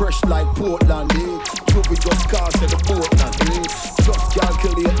 Fresh like Portland, eh? Trophy just cars at the Portland, eh? Just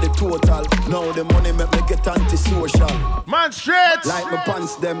calculate the total. Now the money make me get antisocial. Man straight. Like my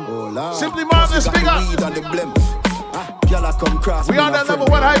pants them. Oh, Simply marvelous, big up. Weed and the blem. Come cross we on that level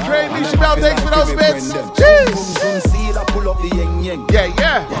 1 hydrate. Misha Bell, thanks for those bits. Pull up the yeng yeng.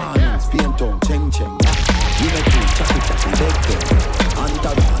 Yeah. Paint cheng cheng. You know to chappy leg them.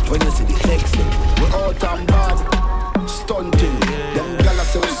 Antagot when you see the text them. We out and bad, stunting. Them gala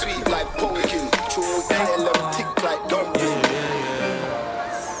so sweet like pumpkin. True Kyle them thick like dumpling.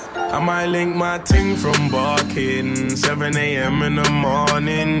 I might link my ting from barking. 7 a.m. in the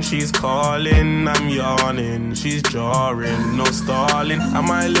morning. She's calling, I'm yawning. She's jarring, no stalling. I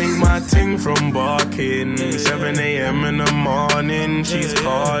might link my ting from barking. 7 a.m. in the morning. She's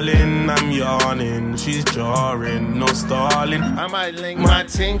calling, I'm yawning. She's jarring, no stalling. I might link my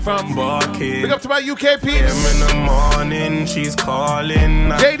ting from barking. Big up to my UK peeps. In the morning, she's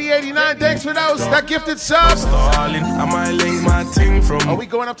calling. JD89, thanks for those. That gifted sub. Stalling. I might link my ting from. Are we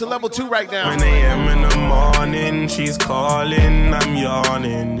going up to level 2 right now? 9 a.m. in the morning, she's calling, I'm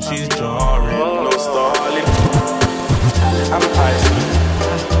yawning, she's jarring, no stalling. I'm icy.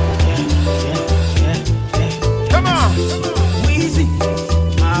 Come on. Weezy.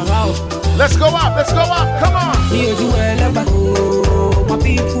 Let's go up, come on. My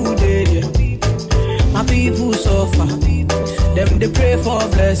people dead, my people suffer. Them they pray for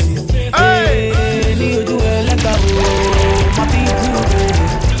blessing. Hey, my people dead.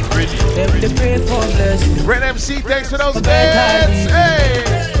 Them they pray for blessing. Red MC, thanks for those beds.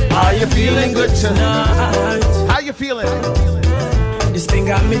 Hey, are you feeling good tonight? How you feeling? This thing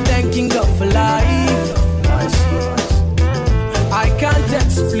got me thanking God for life. I can't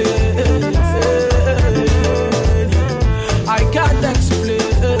explain. I can't explain.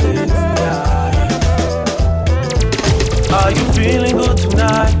 Are you feeling good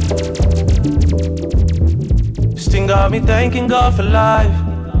tonight? This thing got me thanking God for life.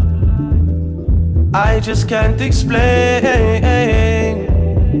 I just can't explain.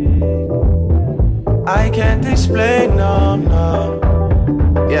 I can't explain, no.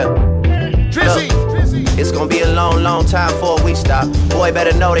 Yeah. Drizzy. It's gonna be a long time before we stop. Boy, they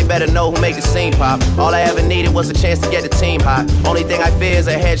better know who make the scene pop. All I ever needed was a chance to get the team hot. Only thing I fear is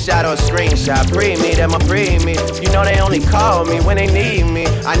a headshot or a screenshot. Pre-me, them a pre-me. You know they only call me when they need me.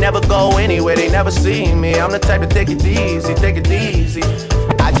 I never go anywhere, they never see me. I'm the type to take it easy.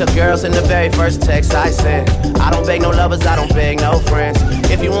 I took girls in the very first text I sent. I don't beg no lovers, I don't beg no friends.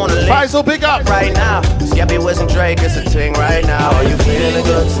 If you wanna live Vybz, big up right now. Skeppy with some Drake, it's a ting right now. Are you feeling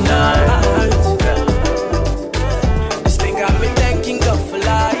good tonight? This thing got me thanking God for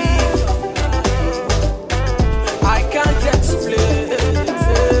life. I can't explain.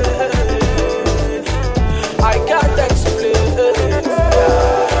 I can't explain.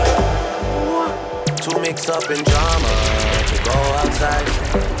 Too mixed up in drama to go outside.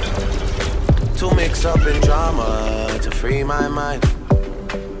 Too mixed up in drama to free my mind.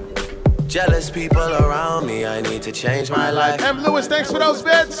 Jealous people around me, I need to change my life. M. Lewis, thanks for those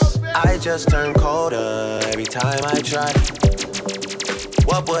bits. I just turn colder every time I try.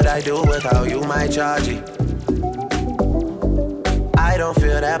 What would I do without you, my Georgie? I don't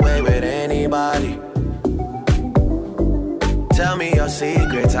feel that way with anybody. Tell me your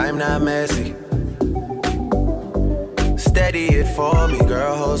secrets, I'm not messy. Steady it for me,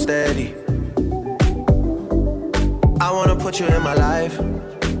 girl, hold steady. I wanna put you in my life.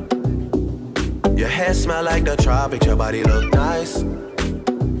 Your hair smell like the tropics, your body look nice.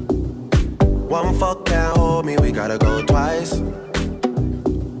 One fuck can't hold me, we gotta go twice.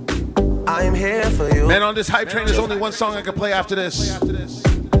 I'm here for you. Man, on this hype train, there's only one song I can play after this.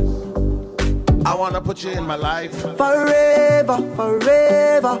 I wanna put you in my life. Forever,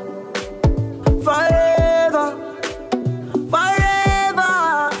 forever, forever,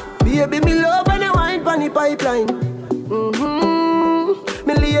 forever. Baby, me love when you wine pon the pipeline.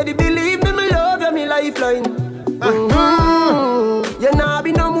 Me lady, believe me, me love you, me lifeline. You nah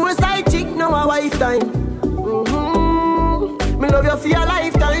be no more side chick, no a wife time. Me love you for your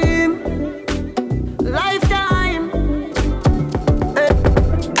lifetime. Lifetime.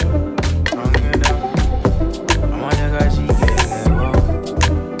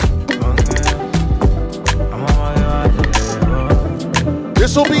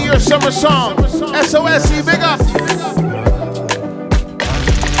 This will be your summer song. SOSE, big up.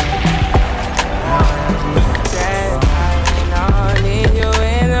 I need you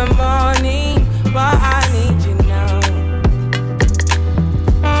in the morning, but I need you now.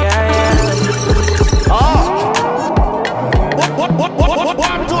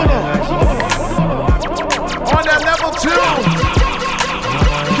 On that level 2.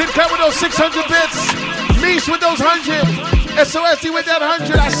 Kid Cut with those 600 bits. Meesh with those 100. SOSE with that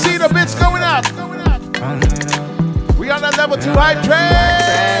 100. I see the bits going up. We on that level 2 hype train.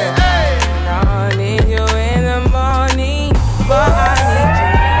 Hey. I need you in the morning, but I need you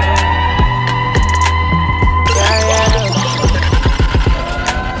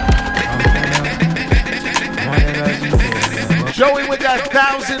now. Joey with that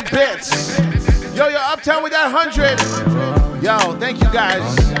 1,000 bits. Yo, Uptown with that 100. Yo, thank you guys.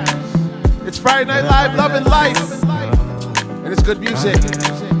 It's Friday Night Live, loving life. And it's good music. Put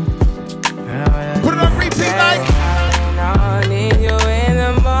it on repeat, Mike. I need you in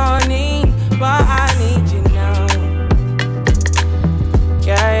the morning, but I need you now.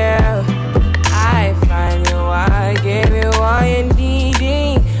 Yeah. I find you, I give you all you're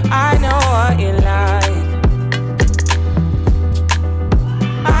needing. I know what you like.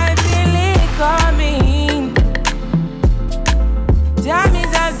 I feel it coming. Time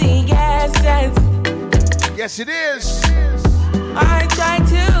is of the essence. Yes, it is. I try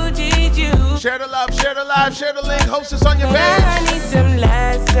to teach you. Share the love, share the live, share the link. Host us on your page. I need some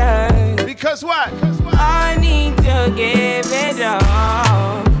lessons. Because what? I need to give it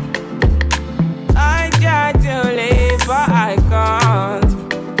all. I try to live, but I can't.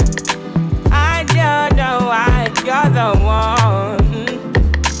 I don't know why you're the one.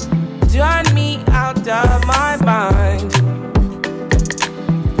 Turn me out of my mind.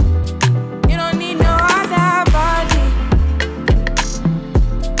 You don't need no other body.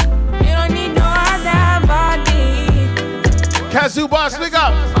 You don't need no other body. Kazoo Boss, big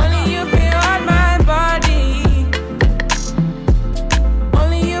up. Only you feel on my body.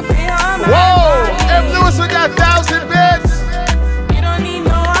 Only you feel on my body. Whoa! M. Lewis with that 1,000 bits. You don't need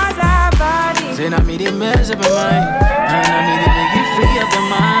no other body. Say not me to mess up your mind, and I need to make you free up your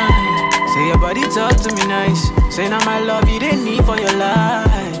mind. Say your body talk to me nice. Say now my love you didn't need for your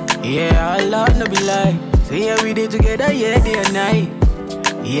life. Yeah, our love no be lie. Say yeah we did together, yeah, day and night.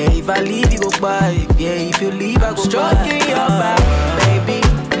 Yeah, if I leave you go by. Yeah, if you leave I go stroking your body, baby.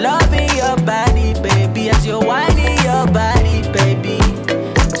 Loving your body, baby. As you're whining your body, baby.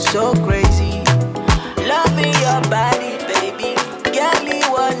 So crazy. Loving your body, baby. Girl,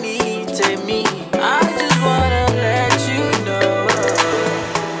 you want need to me. I just wanna let you know.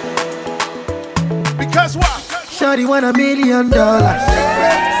 Because what? Shawty want $1 million.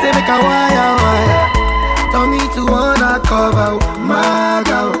 Say make a wire. Tell me to wanna cover my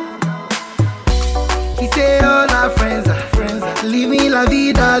girl. He say all our friends are living la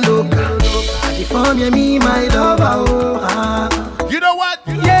vida loca. And for me, my lover. You know what?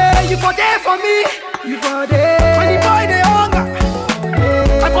 Yeah, you for there for me. You for there. When the boy they hunger,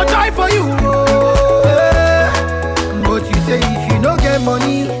 I for die for you. But you say if you don't get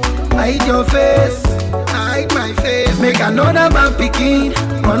money, I hide your face. I hide my face. Make another man picking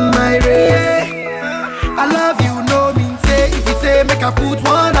on my race. I love you, no mean say. If you say make I put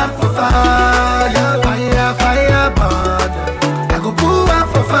one hand for fire, fire burn. I go put one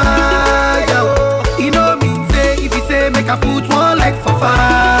for fire. You know mean say. If you say make I put one like for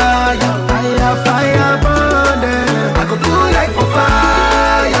fire, fire burn. I go put like for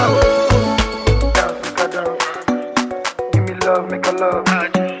fire. Give me love, make a love.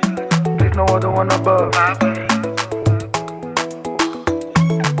 There's no other one above.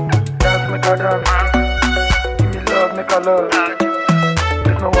 Dance, make a dance. Make a love.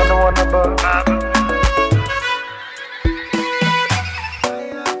 There's no one above.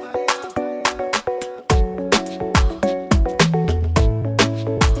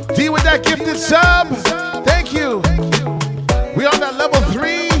 D with that gifted sub. Thank you. We on that level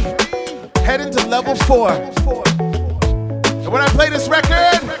 3, heading to level 4. And when I play this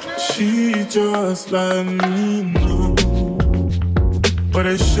record, she just let me know, but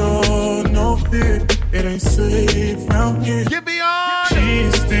it sure no fit. It ain't safe round here. Get beyond.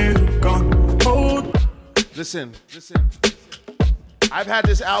 She's still gone. Hold. Listen. I've had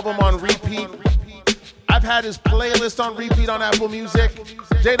this album on repeat. I've had his playlist on repeat on Apple Music.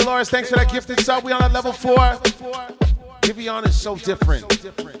 Jay Dolores, thanks for that gifted sub. We on at level 4. Giveon is so different.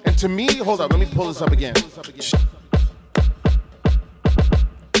 And to me, hold up, let me pull this up again.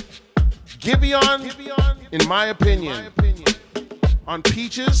 Giveon, in my opinion, on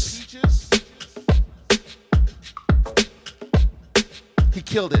Peaches, he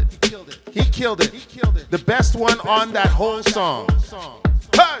killed it. He killed it. The best one on that whole song.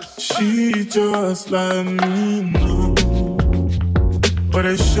 She just let me know, but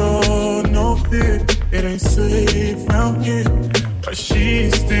it sure no fit. It ain't safe out here, but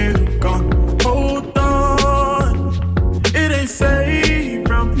she's still gone. Hold on, it ain't safe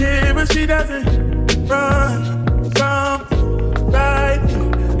from here, but she doesn't run from right.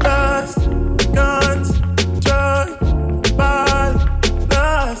 Lust, guns, drug, violence,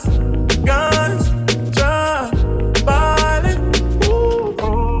 guns, drug, violence.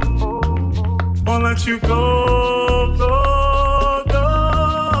 Won't let you go, go, go.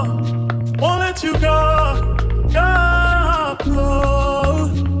 Won't let you go, go, go,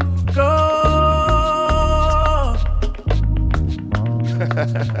 go.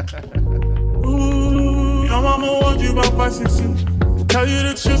 Ooh, your mama warned you about 5, 6 years. Tell you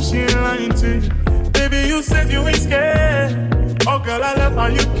the truth, she ain't lying to you. Baby, you said you ain't scared. Oh, girl, I love how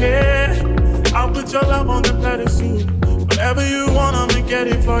you care. I'll put your love on the pedestal. Whatever you want, I'ma get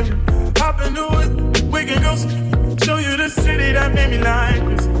it for you. Hop into it, we can go show you the city that made me like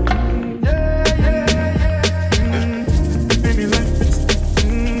this. Made me like this.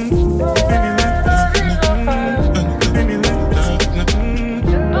 Made me like this. Made me like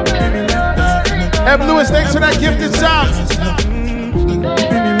this. M. Lewis, thanks for that gifted song.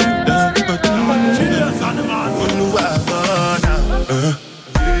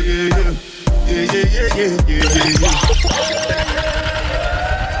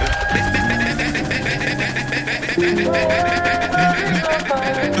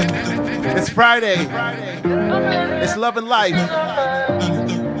 It's Friday. It's Love and Life.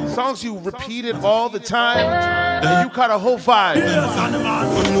 Songs you repeated all the time, and you caught a whole vibe.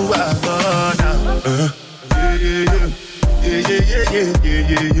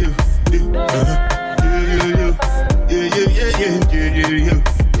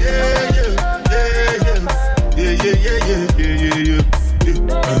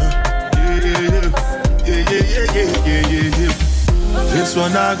 This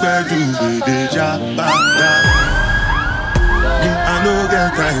one I got to be the job. I know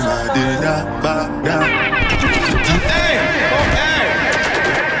get time I did that.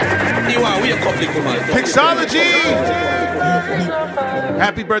 Mixology!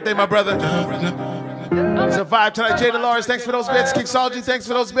 Happy birthday, my brother. It's a vibe tonight. Jay Dolores, thanks for those bits. Mixology, thanks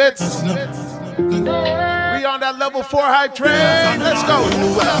for those bits. We on that level 4 hype train. Let's go.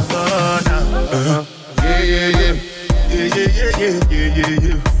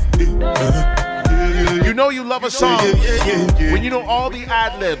 You know you love a song when you know all the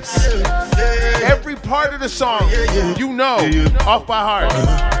ad-libs. Every part of the song, you know, off by heart.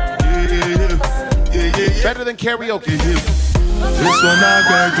 Better than karaoke. This one I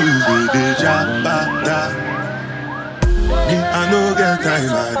got to be the job. I know get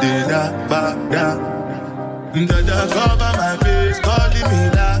time I did that. The cover my face, calling me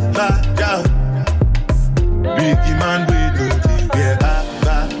that. Biggie man, we don't think we're back.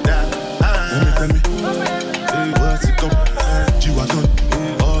 Tell me, hey, what's it come? You are done,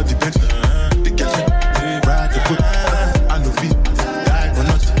 all depends. The cash, ride the foot. I know feet, die for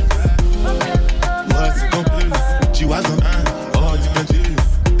nothing. What's it come? You are done, all depends.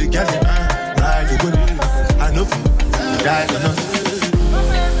 The cash, ride the foot. I know feet, die for nothing.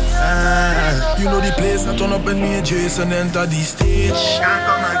 You know the place, I turn up and me and Jason enter the stage.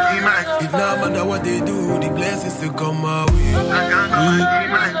 It no matter what they do, the blessings to come my way.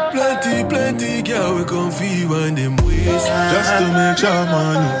 Plenty, girl, we come feel when them ways. Just to make sure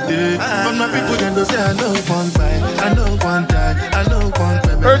money day. But my people then go say I know one fight, I know one die, I know one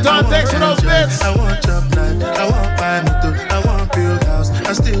payment. Erdan, thanks for those bits. I want job life, I want buy motor, I want build house,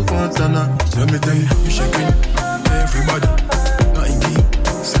 I still want to know. Let me tell you, you shaking everybody. Not in deep,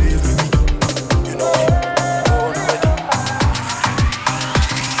 slave with me. You know me.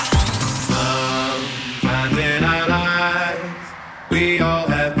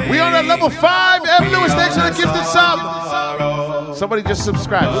 We on that level 5. M. Lewis, thanks for the gifted sub. Somebody just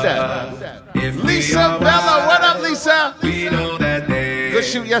subscribe. Who that? Lisa Bella. What up, Lisa? Good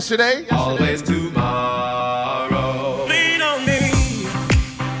shoot yesterday. Always tomorrow. Lean on me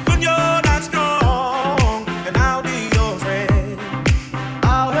when you're not strong, and I'll be your friend.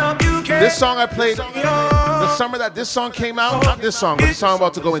 I'll help you carry. This song I played the summer that this song came out. Not this song, but the song I'm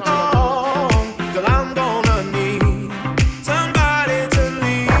about to go into. Till I'm gonna need somebody to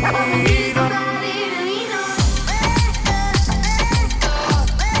lean on.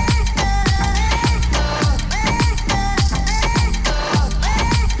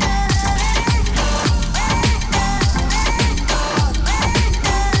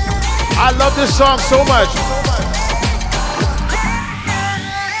 I love this song so much.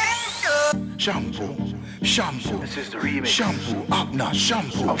 shampoo, shampoo. This is the remix. Shampoo, up now,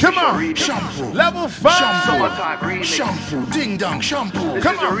 shampoo. Come on, shampoo. Level 5. Shampoo, shampoo, ding dong, shampoo.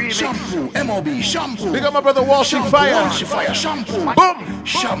 Come on, shampoo, MOB, shampoo. Big up my brother Walshy Fire. Walshy Fire, shampoo. Boom,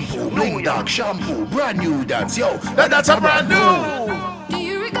 shampoo, bling dog, shampoo. Brand new dance, yo. That's a brand new. Do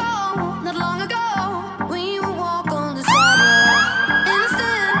you recall not long ago when you would walk on the sidewalk?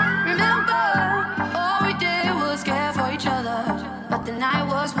 Innocent, remember, all we did was care for each other. But the night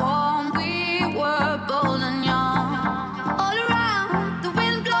was warm, we were bold and young. All around, the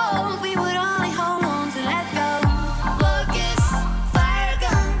wind blows, we would only hold on to let go. Focus, fire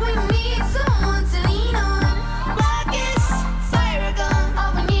gun, we need someone to lean on. Focus, fire gun,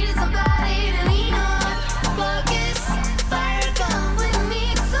 all we need is somebody to lean on. Focus, fire gun, we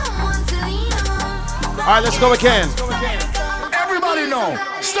need someone to lean on. All right, let's go again. Everybody know.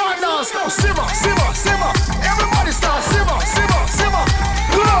 Start dance, go simmer, simmer, simmer. Everybody start simmer, simmer, simmer.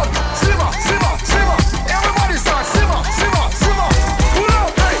 Pull up, simmer, simmer, simmer. Everybody start simmer, simmer, simmer. Pull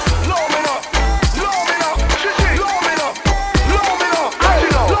up, hey, low me up, low me up, low me up, low me up, hey,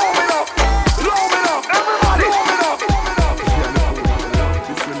 low me up, low me up. Everybody, low me up,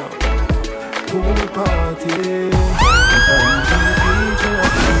 Pool party.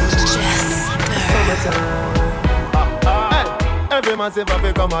 Every massive have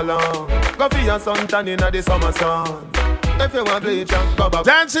to come along. Go for your sun tan in the summer sun. If you want bleach and go back.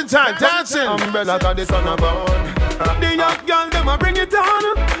 Dancing time, dancing. Umbrella cause the sun about. The young girl them a bring it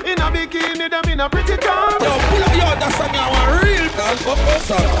on. In a bikini them in a pretty town. Yo, pull up, yo, that song you real, man.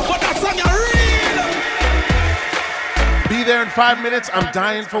 But that song you real. Be there in 5 minutes. I'm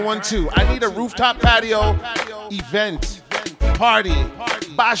dying for one too. I need a rooftop patio event, party,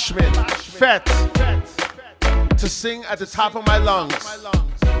 bashment, fete, to sing at the top of my lungs.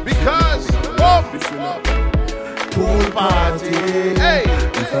 Because, Pool party. Hey,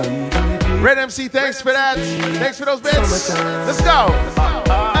 Red MC, thanks for that. Thanks for those bits. Let's go.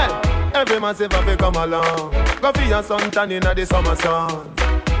 Every massive have to come along. Go for your sun tan in the summer sun.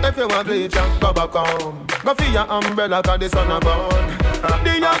 If you want bleach and go back home. Go for your umbrella cause the sun about.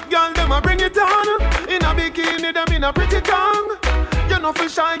 The young girl them a bring it on. In a bikini them in a pretty tongue. You know for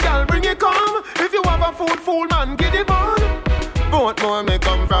shy girl bring it come. If you have a fool man get it on. Both more may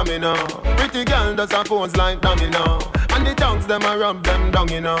come from me now. Pretty girl does a pose like dummy now. And the tongues them a rub them down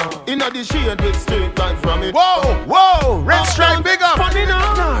you know. Inna the shade with straight right from it. Whoa, whoa, Red Strike, big up.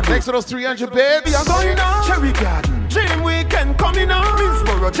 Thanks for those 300 bits. We are going on. Cherry Garden, Dream Weekend coming on.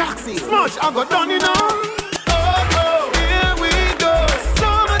 Minsboro, Jackson, Smudge, I got done you know. Oh, here we go.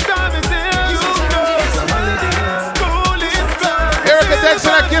 Summertime is here. You know. School is done. Erica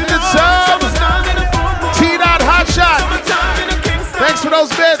Dexter, I give it some. T-Dot Hot Shot. Thanks for those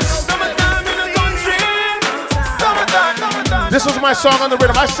bits. This was my song on the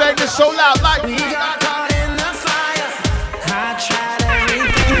rhythm. I sang this so loud, like. We got caught in the fire. I tried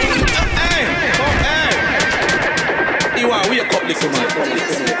everything. Hey. You are wake up, listen, man.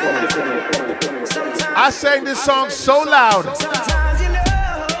 I sang this song so loud.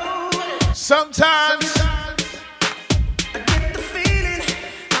 Sometimes.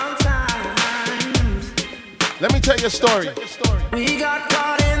 Let me tell you a story. We got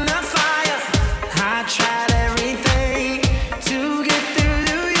caught in the fire. I tried everything to get through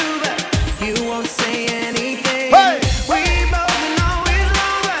to you, but you won't say anything. Hey! We both know it's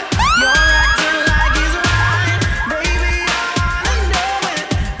wrong, but you're acting like it's right. Baby, I wanna know it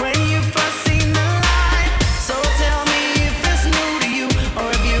when you first seen the light. So tell me if it's new to you or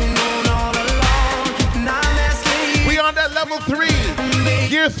if you've known all along. And I'm asking you. We on that level 3,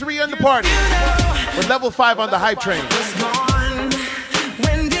 gear 3 on the party. With level 5 on the hype train.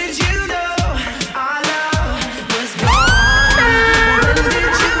 When did you know our love was gone? When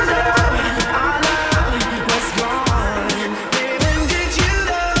did you know our love was gone? When did you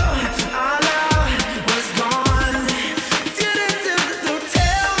know our love was gone?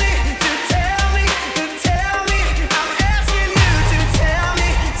 Tell me, I'm asking you to tell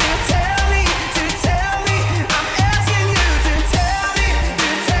me, I'm asking you to tell me,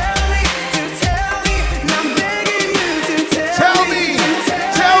 I'm begging you to tell me.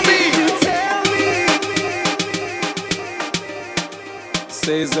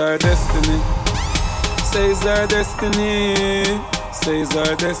 Says our destiny. Says our destiny. Says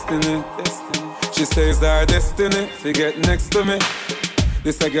our destiny. She says our destiny. Forget next to me.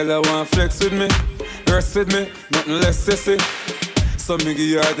 This a girl I want flex with me. Rest with me. Nothing less sissy. So me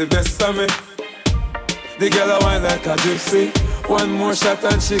give her the best of me. The girl I want like a gypsy. One more shot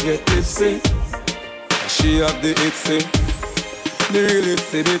and she get tipsy. She have the itsy. The real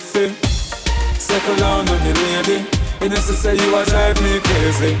itsy bitsy. Settle down on me lady. You know to say you a drive me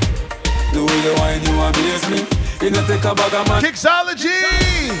crazy. The way you whine, you amaze me. You know take a bag of man. Kixology.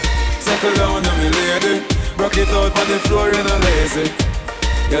 Settle down on me lady. Rock it out on the floor, you know lazy.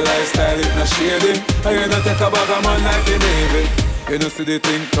 Your lifestyle is not shady. And you know take a bag of man like the Navy. You know see the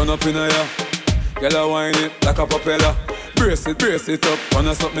thing turn up in a ya. Girl a whine it like a propeller. Brace it up,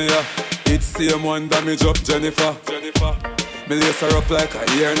 wanna stop me ya. It's same one damage up Jennifer. Me lace her up like a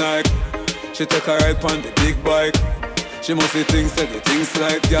ear Nike. She take a ride on the big bike. She must see things, say the things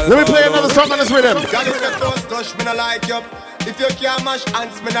like girl. Let me play another song on this rhythm. Girl, you get close, touch, me no like you. If you can't mash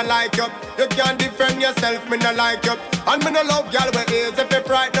hands, me no like you. You can't defend yourself, me no like you. And me no love girl with ears if you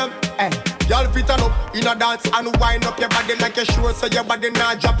frighten them. Girl fit on up in a dance and wind up your body like a sure so your body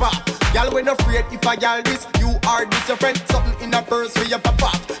not drop off. Girl we no afraid if I girl this, you are this your friend. Something in a purse for your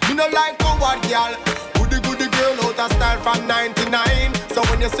papa. Me no like coward girl. Goody girl out of style from 99. So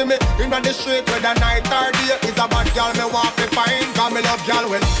when you see me in the street with a night or day, is a bad girl me want to find. Cause me love girl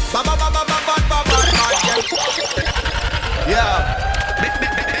when ba ba ba ba ba ba ba ba ba. Yeah.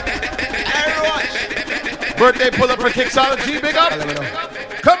 Birthday pull up for Kixology, big up.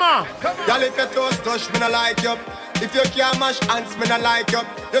 Come on. Girl, if you toast touch, me no like you. If you can't mash hands, me no like you.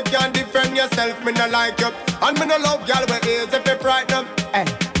 You can't defend yourself, me no like you. And me no love girl with ears if you frighten them.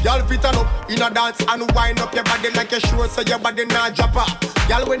 Y'all fit on up in a dance and wind up your body like a sure so your body not drop off.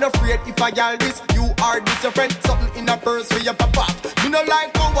 Y'all we no afraid if I y'all this, you are this your friend. Something in a purse for your papa. Me no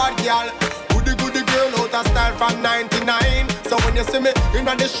like coward girl. Goody girl out of style from 99. So when you see me in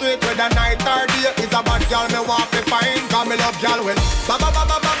the street with a night or day, is a bad girl me want to find. Cause me love girl when ba ba ba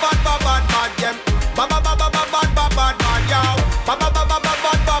ba ba ba ba ba ba them. Ba ba ba ba ba ba ba ba ba yow. Ba ba ba ba ba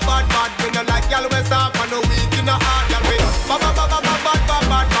ba ba ba ba. Me no like girl we soft and no weak in a heart girl we. Ba ba ba ba ba ba ba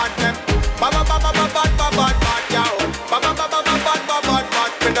ba ba them. Ba ba ba ba ba ba ba ba ba yow. Ba ba ba ba ba ba ba ba ba.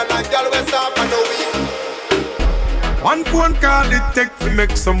 Me no like girl we soft and no weak. One phone call it take to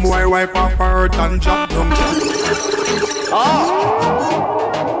make some boy wipe off her hurt and drop down.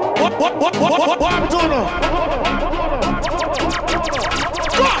 What I'm doing?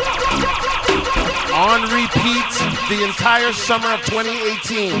 On repeat the entire summer of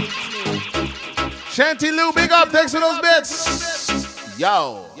 2018. Shanty Lou, big up, thanks for those bits.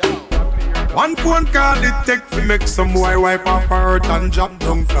 Yo. One phone call it take to make some boy wipe off her hurt and drop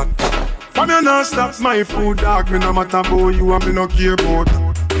down flat. From you not stop my food, dog. Me no matter about you and me no care about.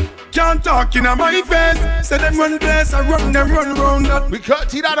 Can't talk in my face. Say them run place, I run them run round that. We cut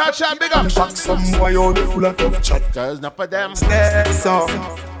T that hot shot, big up. Shock some boy out full of tough chat. Cause enough of them stairs up.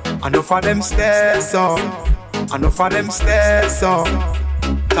 Enough of them stairs up. Enough of them stairs up.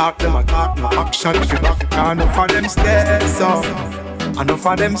 Talk them a talk, no action fi back. Enough of them stairs up. Enough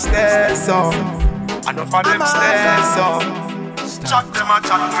of them stairs up. Enough of them stairs up. Chat them a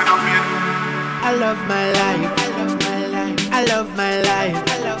chat when I'm in. I love my life. I love my life.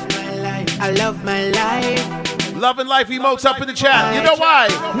 I love my life. I love my life. Love and life emotes up in the chat. You know why?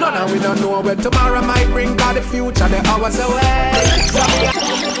 No, we don't know where tomorrow might bring. Got the future, the hours away.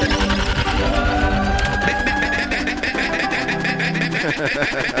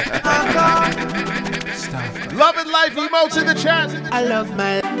 Love and life emotes in the chat. I love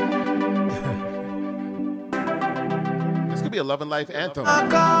my Be a love and life anthem.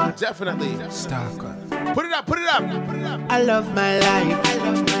 Definitely. Put it up. I love my life. I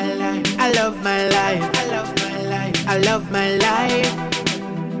love my life. I love my life. I love my life. I love my life.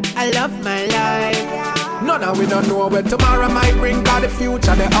 I love my life. No, we don't know where tomorrow might bring. Got the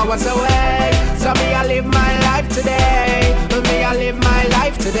future, the hours away. So me, I live my life today. Me, I live my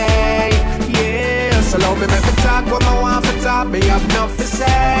life today. Yeah, so love me, make me talk what I want for talk. Me have enough to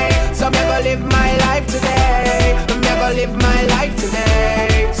say. So me gonna live my life today. Me gonna live my life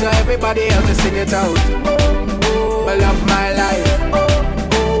today. So everybody else just sing it out. Me love my life.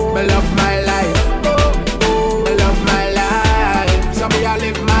 Me love my life. Me love my life. So me I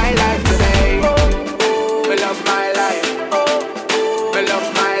live my life today. Me love my life. Me love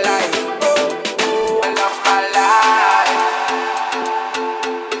my life. Me love my life.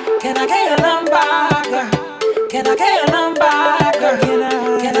 Can I get your number? Can I get your number?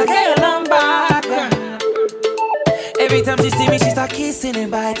 Can I get your number? Every time she see me, she start kissing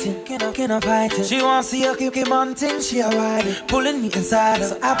and biting. Can I fight it? She wants to see her keep on things, she alright it. Pulling me inside her,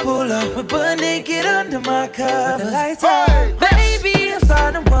 so I pull up. We're butt naked under my cover. The lights on. Baby, I'm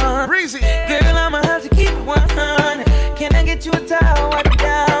starting to run. Breezy. Girl, I'ma have to keep it 100. Can I get you a towel, wipe it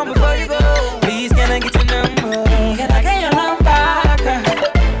down before you go? Please, can I get your number? Can I get your number, girl?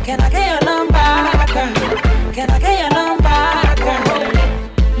 Can I get your number, girl? Can I get your number,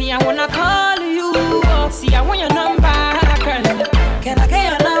 girl? Me, I wanna call you. See, I want your number, girl. Can I get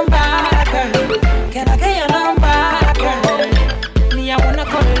your number, girl? Can I get your number, girl? Me, I wanna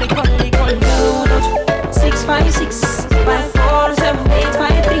call you.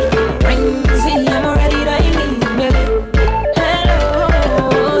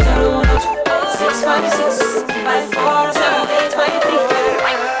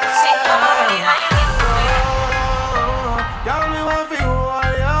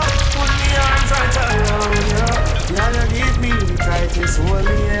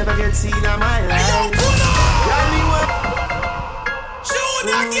 get seen in my life.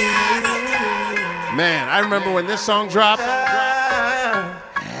 Man, I remember when this song dropped.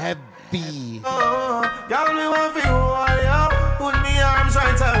 Heavy. Girl, me want to hold you, put me arms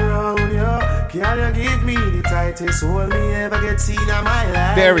right around you. Can you give me the tightest hold me ever get seen in my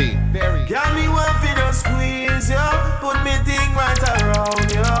life? Very. Girl, me want to just squeeze you, put me thing right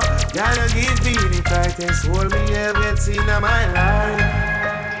around you. Can you give me the tightest hold me ever get seen in my life?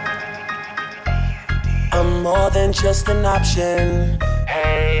 I'm more than just an option.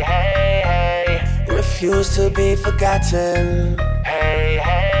 Hey, hey, hey. Refuse to be forgotten. Hey,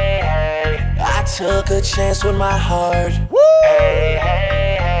 hey, hey. I took a chance with my heart. Woo! Hey,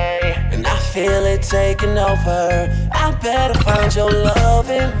 hey, hey. And I feel it taking over. I better find your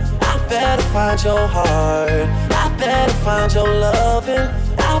loving. I better find your heart. I better find your loving.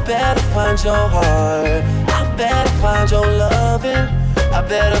 I better find your heart. I better find your loving. I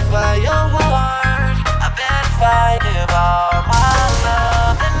better find your heart. If I give all my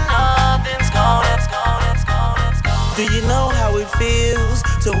love, then nothing's gonna. Do you know how it feels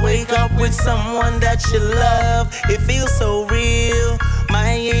to wake up with someone that you love? It feels so real.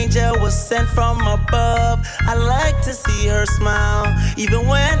 My angel was sent from above. I like to see her smile. Even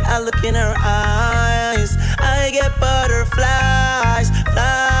when I look in her eyes, I get butterflies.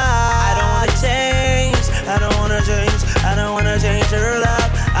 I don't wanna change. I don't wanna change. I don't wanna change her love.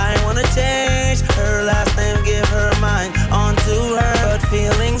 I wanna change her last name, give her mine onto her. But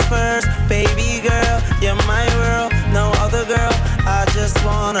feelings first, baby girl, you're my world, no other girl. I just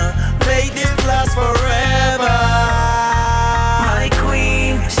wanna make this last forever. My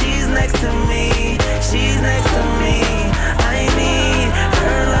queen, she's next to me, she's next to me. I need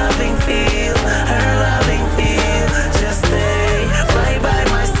her loving feel, her loving feel. Just stay right by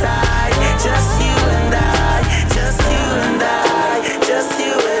my side, just you and I, just you and I, just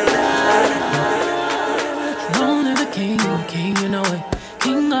you and I. Only the king, you know it.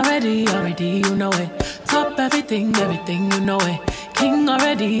 King already, you know it. Top everything, you know it. King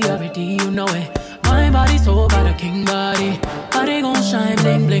already, you know it. My body so got a king body. Body gon' shine,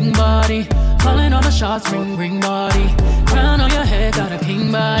 bling, bling body. Calling all the shots, ring, ring body. Crown on your head, got a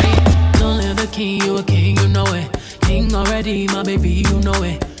king body. Only the king, you know it. King already, my baby, you know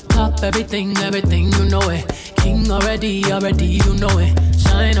it. Top everything, you know it. King already, you know it.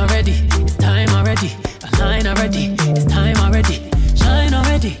 Shine already, it's time already. Align already, it's time already. Shine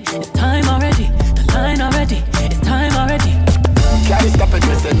already, it's time already. The line already, it's time already. Try to stop it,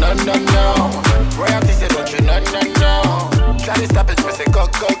 me say no, no, no. Royalty say don't you, no, no, no. Try to stop it, me say go,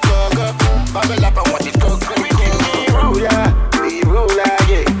 go, go, go. Bubble up, I want it, go, go, go. The ruler,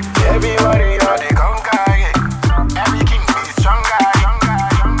 yeah. Everybody know they conquer, yeah. Every king be stronger, younger.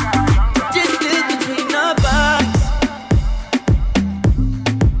 Just live between our bodies.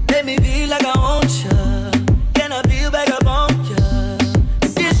 Let me feel like I want you. Can I feel back up on you?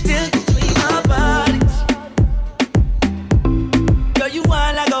 Just live between our bodies. Girl, you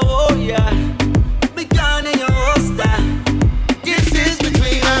want like a warrior. Me gone in your holster. This is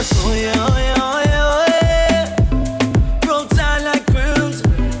between us. Oh yeah, oh yeah, oh yeah, oh yeah. Roll tight like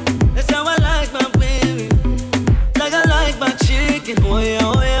crimson. That's how I like my baby. Like I like my chicken. Oh yeah,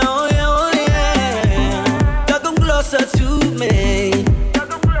 oh yeah, oh yeah, oh yeah. Y'all come closer to me.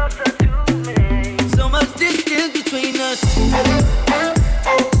 So much distance between us.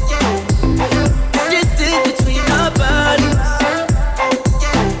 Distance between our bodies.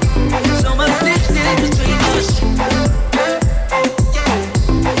 So much distance between us.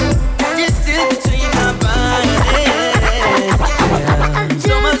 Distance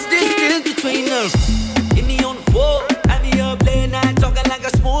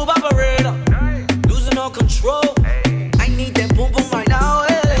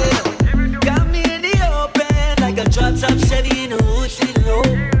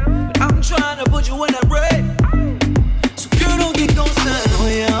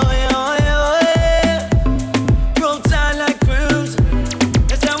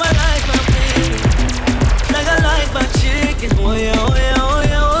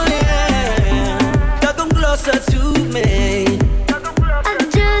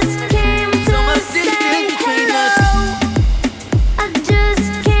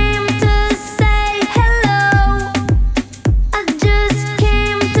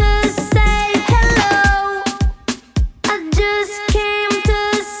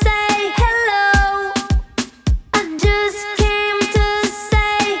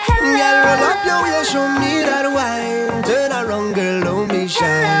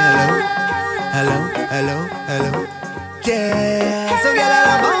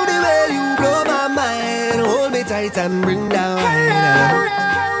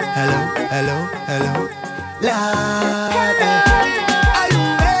hello, Lord. Are you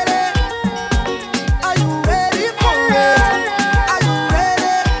ready? Are you ready for it? Are you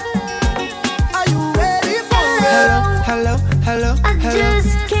ready? Are you ready for it? Hello, hello, hello, hello. I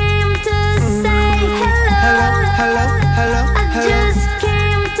just came to say hello. Hello, hello, hello, hello. I just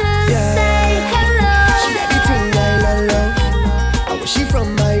came to say hello. She had the thing I love. Where she from,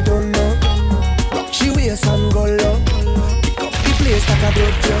 I don't know. Rock she wears and go low. Pick up the place like a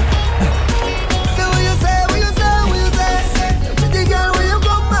dojo. So what you say, what you say, what you say? Pretty girl, when you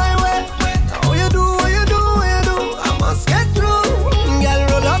come my way. What you do, what you do, what you do? I must get through. Girl,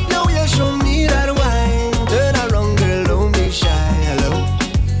 roll up now, you show me that wine. Turn around, girl, don't be shy. Hello,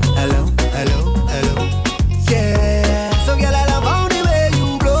 hello, hello, hello. Yeah. So girl, I love how the way you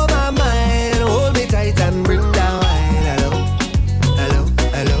blow my mind. Hold me tight and bring that wine. Hello, hello,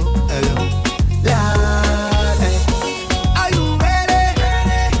 hello, hello. Lord, hey. Are you ready?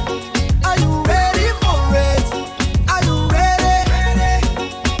 Are you ready for it? Are you ready?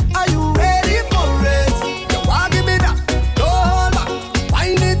 Are you ready for it? You want give me that? No hold back.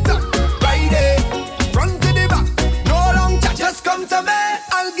 Wind it up, ride it, front to the back. No long chat, just come to me.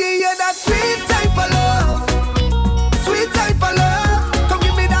 I'll give you that sweet type of love. Sweet type of love. Come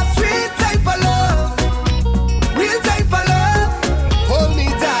give me that sweet type of love. Real type of love. Hold me,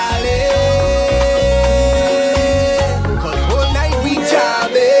 darling. 'Cause whole night we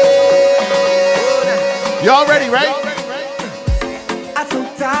jamming. Y'all ready, right? I'm so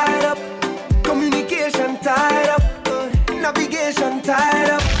tied up. Communication tied up. Navigation tied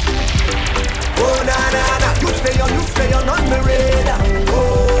up. Oh, na na na. You stay on the radar.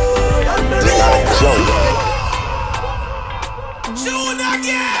 Oh, on the radar.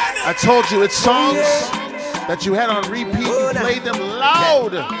 I told you, it's songs that you had on repeat. You played them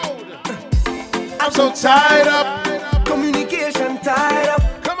loud. I'm so tied up. Communication tied up.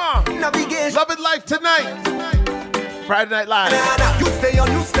 Come on. Navigation. Love it life tonight. Friday Night Live. You stay on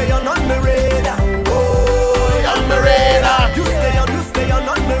the radar. Oh, on the radar. You stay on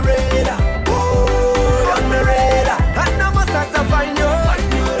the radar. Oh, on the radar. And I must have to find you.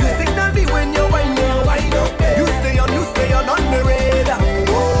 You signal me when you wind up. You stay on the radar.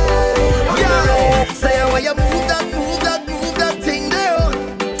 Oh, on the radar. Say how you move that thing there.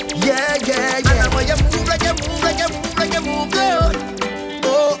 Yeah, yeah, yeah. And how you move like you move there.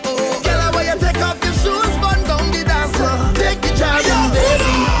 Oh, oh. Girl, how you take off your shoes, bun down the dance floor. Take the job,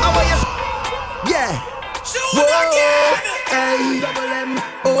 baby. How you yeah. Whoa, hey, double M.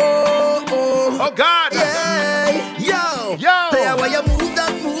 Oh, oh. Oh, God. Yeah, yo. Say how you move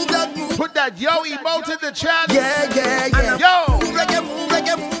that. Put that yo emote in the chat. Yeah, yeah, yeah. Yo. Move like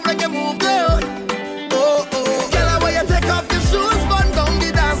you move there. Oh, oh. Girl, how you take off your shoes, bun down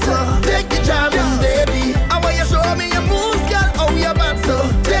the dance floor. Take the jam in, baby. How you show me your moves, girl? Oh, you're bad, so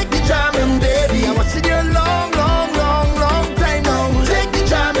take the jam in, baby. I watch it your long time now. Take the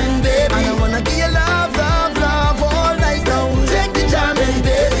jam in, baby. I wanna give you love all night now. Take the jam in,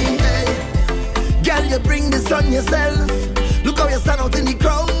 baby. Hey. Girl, you bring this on yourself. Look how you stand out in the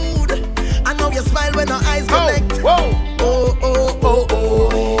crowd. I know you smile when our eyes connect. Whoa. Oh, oh, oh,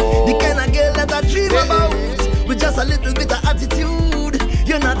 oh. The kind of girl that I dream about. With just a little bit of attitude.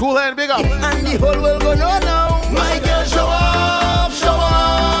 You're not cool and big up. And the whole world go no now. My girl, show off, show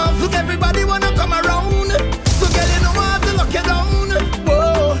off. Look, everybody wanna come around. So girl, you know what to lock you down.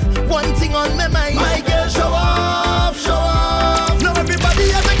 Whoa, one thing on my mind. My girl, show off, show off. Now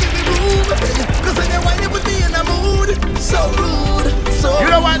everybody has to give me room. Cause when you whine, you put me in a mood. So rude, so you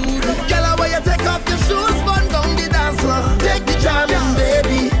know what? Girl, I want you take off your shoes, bun down the dance floor. Take the jam in,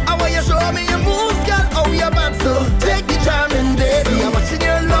 baby. I want you show me your moves, girl. Oh, you're bad, so take the jam in, baby. I'm watching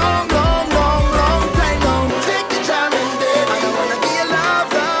your long time now. Take the jam in, baby. I wanna give you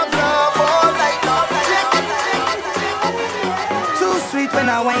love all night long. Too sweet when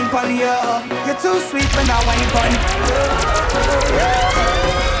I wine pon you. You're too sweet when I wine pon you.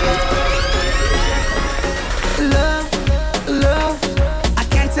 Love, I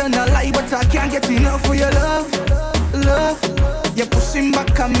can't tell no lie, but I can't get enough for your love. You're pushing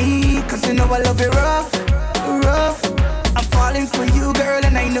back on me, cause you know I love it rough. I'm falling for you, girl,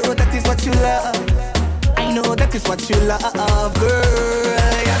 and I know that is what you love. I know that is what you love,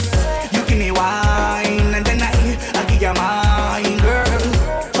 girl. Yes, you give me wine, and then I give you mine, girl.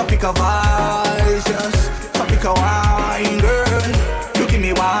 Tropical vibes, just tropical wine, girl. You give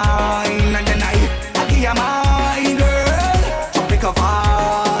me wine, and then I give you mine, girl. Tropical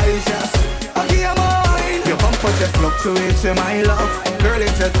vibes, just I give you mine. Your bumper just fluctuates in my love, girl.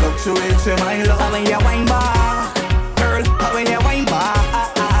 It just fluctuates in my love. When you wine back, girl, when you wine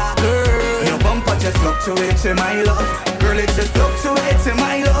back, girl. Your bumper just fluctuates in my love, girl. It just fluctuates in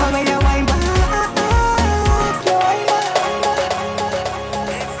my love. When you wine back.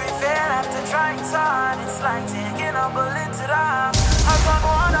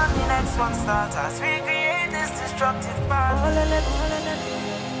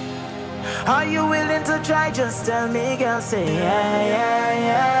 Are you willing to try? Just tell me, girl. Say yeah, yeah,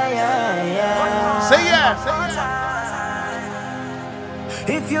 yeah, yeah, yeah. Say yeah.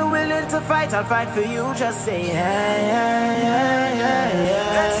 If you're willing to fight, I'll fight for you. Just say yeah, yeah, yeah, yeah,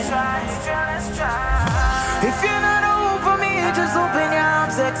 yeah. Let's try, let's try. If you're not home for me, just open your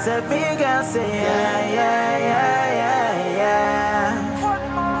arms, accept me, girl. Say yeah, yeah, yeah, yeah, yeah. One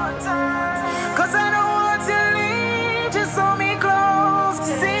more time. 'Cause I don't want to leave, just hold me close.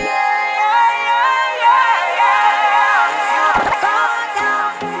 Say yeah, yeah, yeah, yeah, yeah.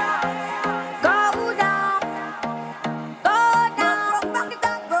 Go down, go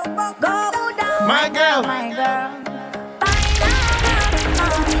down, go down, my girl. my girl.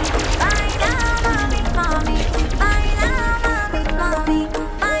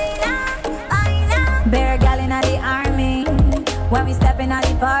 Bear gal in the army. When we step in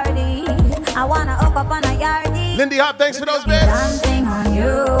the party, I wanna hook up on a yardie. Lindy Hop, thanks for those bits. Dancing on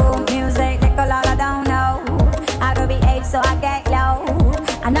you, music like a lot I don't know. I don't behave so I get low.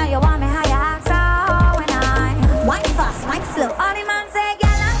 I know you want me how you act so when I wine fast, wine slow. All the man say,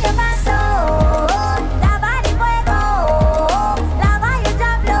 girl, I'm the best. La body fuego, la body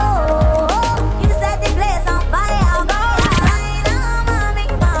drop low. You set the place on fire. I'll go baila, mami,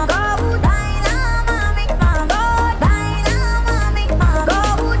 mama, go baila, mami, mama, go baila, mami, mama, go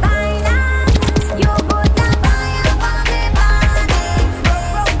baila. You put that fire on me body.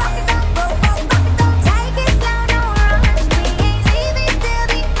 Take it slow, don't rush me. Ain't leave it till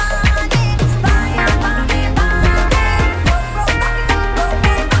the morning. Fire on me body.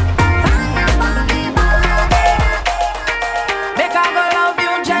 Make I go love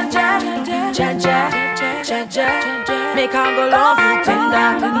you, Jaja, Jaja, Jaja. Make I go love you, tender,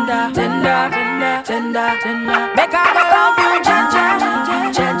 tender, tender, tender, tender. Make I go love you, Jaja,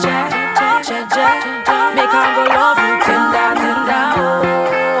 Jaja, Jaja. Make I go love you, tender, tender, oh,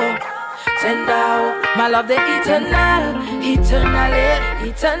 tender. Oh. My love, the eternal, eternally,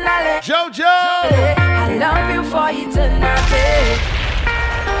 eternally. Jojo, I love you for eternity.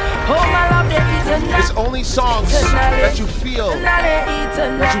 Oh, my love, the eternal. It's only songs that you feel,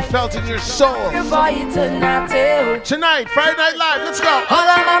 that you felt in your soul. For eternity. Tonight, Friday Night Live, let's go. All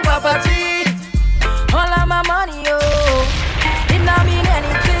of my property, all of my money, oh, it not mean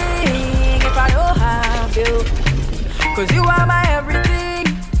anything if I don't have you. 'Cause you are my everything,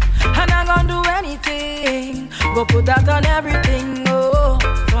 and I'm gonna do anything. Go put that on everything, oh,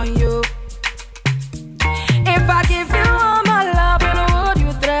 for you. If I give you all my love, and would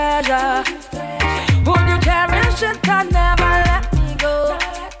you treasure? Would you cherish it and never let me go?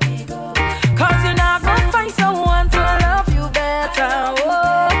 'Cause you're not gonna find someone to love you better.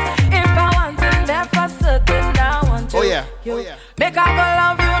 Oh, if I want to live for certain, I want to. Oh yeah, you. Make I go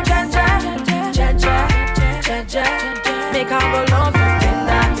love you, Jaja, Jaja, Jaja. Make I go love you,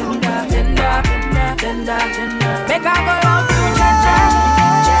 tender, tender, tender, tender, tender. Make I go love you, Jaja,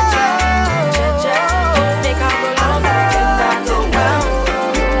 Jaja, Jaja. Make I go love you, tender, tender,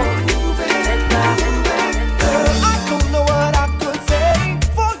 tender, tender. I don't know what I could say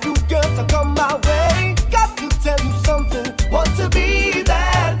for you girls to come my way. Got to tell you something. Want to be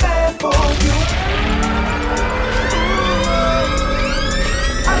that man for you.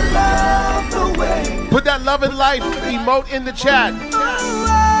 I love the way. Put that love and life emote in the chat.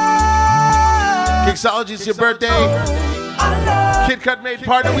 Kixology, it's your birthday. Kid Cut made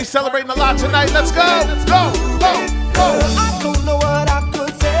partner. We celebrating a lot tonight. Let's go. Let's go. Go. Go. I don't know what I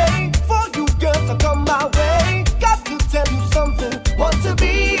could say for you girls to come my way. Got to tell you something. Want to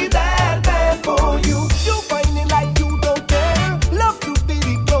be that man for you. You find it like you don't care. Love to be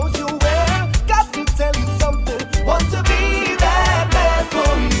the clothes you wear. Got to tell you something. Want to be that man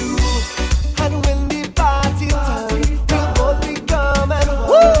for you. And when the party time, we'll both become and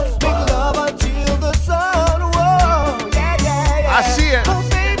one. Make love until the sun. Whoa, yeah, yeah, yeah. I see it. Oh,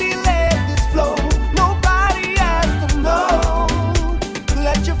 baby, let this flow. Nobody has to know.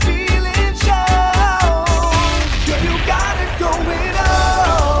 Let your feelings show.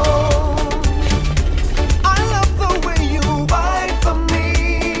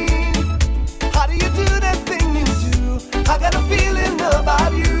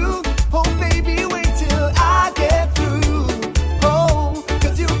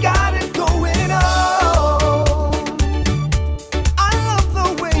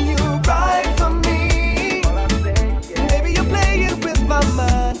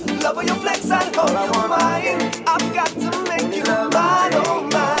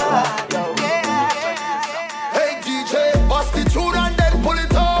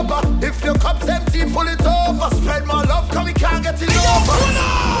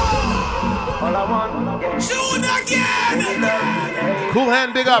 Cool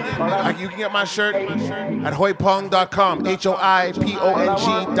Hand, big up. You can get my shirt at hoipong.com. HOIPONG.com.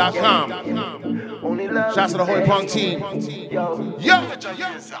 Shouts to the Hoi Pong team. Yo!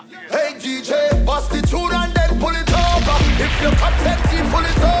 Hey DJ, bust the tune and then pull it over. If you're content, pull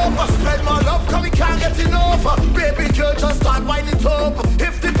it over. Spread my love, cause we can't get enough. Baby girl, just start winding it up.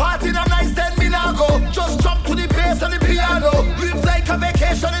 If the party not nice, then me now go. Just jump to the bass and the piano. Live like a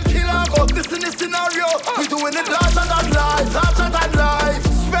vacation in Chicago. Listen this scenario. We doing it larger than life, larger than life.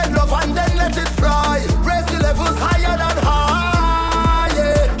 Spread love and then let it fly. Raise the levels higher than high,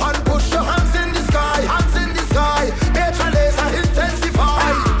 yeah. And push your hands in the sky, hands in the sky. Major laser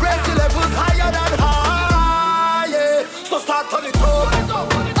intensify. Raise the levels higher than high, yeah. So start turn it up.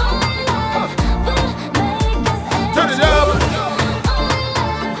 Turn it up.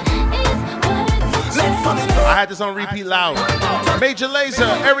 I had this on repeat loud. Major Lazer,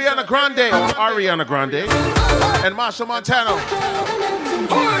 Ariana Grande, and Marsha Montano.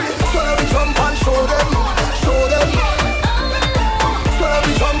 So let me jump and show them, show them. So let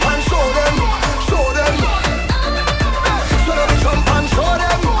me jump and show them, show them. So let me jump and show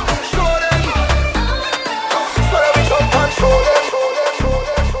them, show them. So let me jump and show them.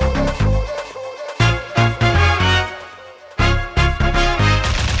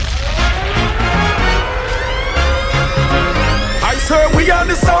 I swear we on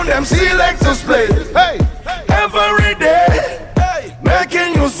the sound, them selectors play. Hey, every day,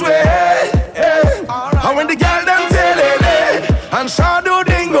 making you sweat. And when the girl them tell it, and shadow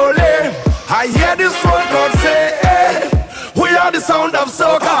dingole, I hear this one God say, we are the sound of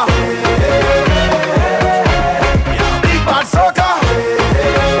soca. Big bad soca.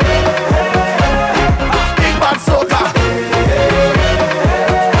 Big bad soca.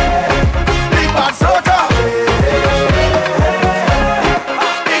 Big bad soca.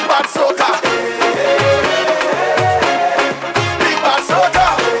 Big bad soca. Big bad soca.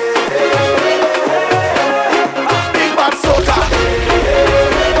 Big bad soca.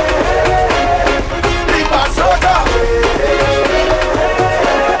 Big bad soca.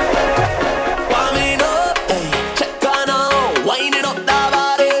 Warm it up, check on out, winding up that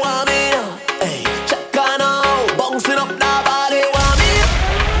body, warm it up, check on out, bouncing up that body, warm it up.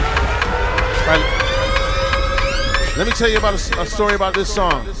 Right. Let me tell you about a story about this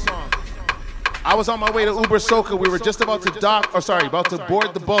song. I was on my way to Uber Soca. We were just about to about to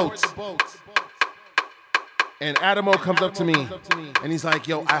board the boat. And Adamo comes up to me and he's like,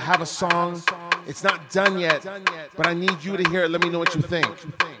 yo, I have a song. It's not done yet, but I need you to hear it. Let me know what you think.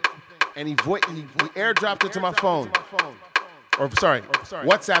 And he airdropped it to my phone.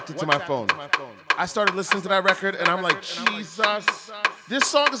 WhatsApped it to my phone. I started listening to that record and I'm like, Jesus, this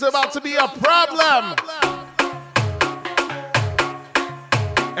song is about to be a problem.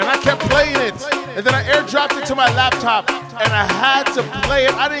 And I kept playing it. And then I airdropped it to my laptop and I had to play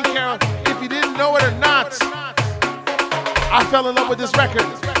it. I didn't care if you didn't know it or not. I fell in love with this record.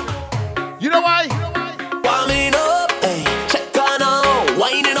 You know why? Warming up, check on out,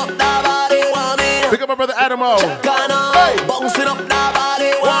 winding up that body, warming up. Pick up my brother Adamo. Check on out, bouncing up that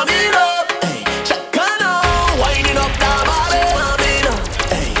body, warming up. Check on out, winding up that body, warming up.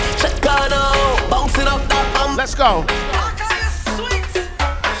 Check on out, bouncing up that bum. Let's go.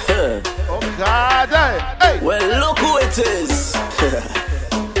 Oh God, hey. Well, look who it is.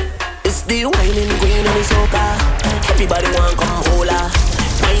 It's the whining queen of the soca. Everybody want come hold her.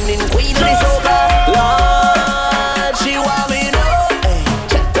 Whining queen of the soca. Lord, she warming up.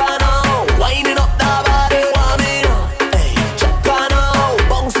 Check on out, winding up that body, warming up. Check on out,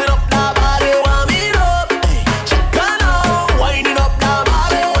 bouncing up that body, warming up. Check on out, winding up that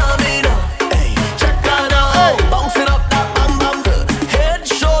body, warming up. Check on out, bouncing up that bam bam. Head,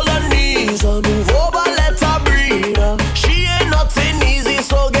 shoulder, knees, move over, let her breathe. She ain't nothing easy,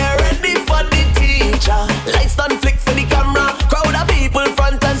 so get ready for the teacher. Lights done flick for the camera, crowd of people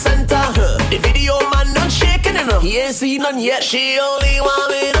front and center. The video man not shaking enough, he ain't seen none yet. She only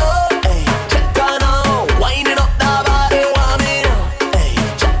warming up, check on out, winding up that body, warming up.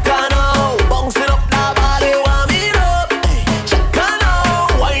 Check on out, bouncing up that body, warming up. Check on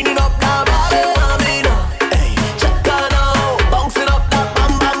out, winding up that body, warming up. Check on out, bouncing up that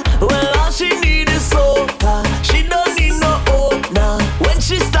bam bam. Well, all she need is soca, she don't need no opener. When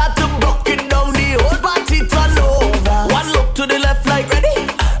she start to broke it down, the whole body turn over. One look to the left like ready,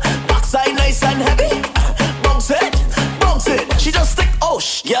 backside nice and heavy. Bounce it, she just stick, oh,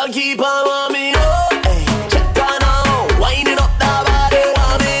 yeah.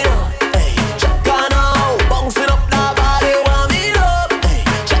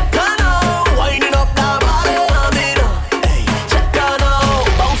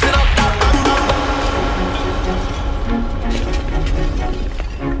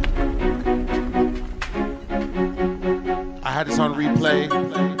 had this on replay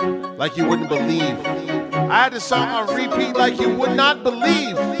like you wouldn't believe. I had this song on repeat like you would not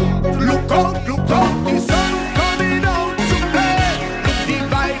believe. Look out, the sun coming out to play. Look, the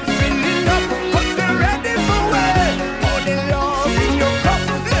vibes filling up, 'cause they're ready for way. All the love in your cup,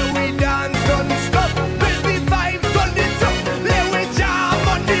 let we dance non-stop. Press the vibes, turn it up, let we jam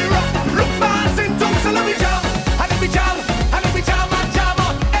on the rock. Look, pass into so let me jam, and let me jam, and let me jam and jam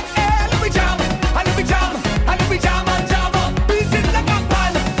on. Let me jam, and let me jam, and let me jam and jam on. Beat it like a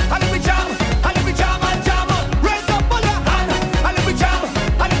pan, and let me jam, and let me jam and jam on. Raise up on your hand, and let me jam,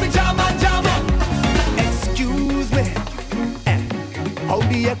 and let me jam and jam on. Excuse me, how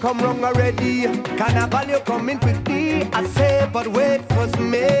do you come wrong already? Carnival you coming quickly, I say, but wait, 'cause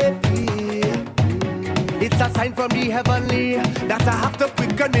maybe it's a sign from the heavenly that I have to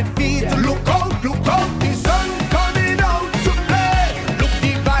quicken it feet. Look out, the sun coming out to play. Look,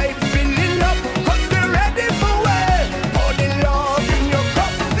 the vibes filling up, 'cause they're ready for way. All the love in your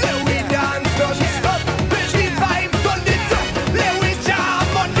cup, let we dance, don't stop. Bitch, the vibes turn it up, let we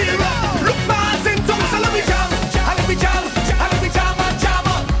jam on the rock. Look, pass in tongues, so let me jam, and let me jam, and let me jam and jam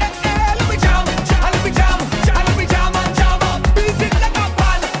on. Let me jam, and let me jam, and let me jam and jam on. Beat it like a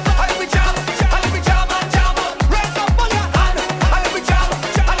pan, and let me jam, and let me jam and jam on. Raise up on your hand, and let me jam,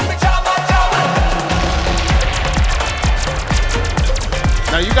 and let me jam and jam on.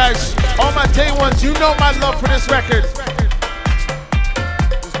 Now you guys, all my day ones, you know my love for this record.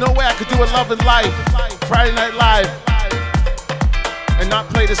 There's no way I could do a Love and Life, Friday Night Live, and not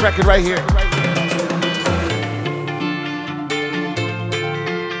play this record right here.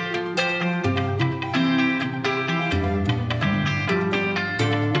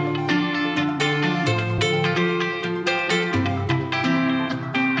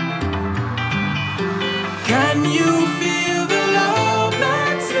 Can you feel the love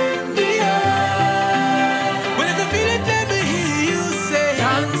that's in the air? When it's a feeling, let me hear you say,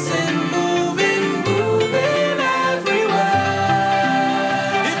 dancing, moving, grooving everywhere.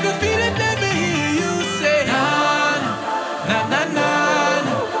 If you feel it, let me hear you say, na na na na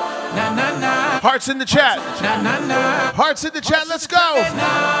na na na. Hearts in the chat. Na na na. Hearts in the chat. Let's go.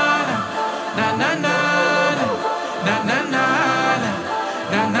 Na na na na na na na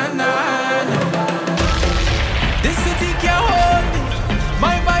na na na. This city can't hold me,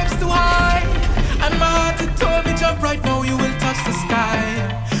 my vibe's too high, and my heart it told me jump right now, you will touch the sky.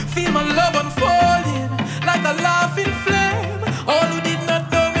 Feel my love unfolding like a laughing flame. All who did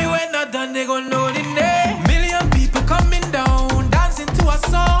not know me when not done, they gon' know the name. Million people coming down, dancing to a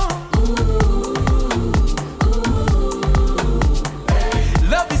song.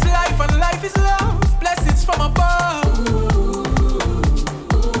 Love is life and life is love, blessings from above.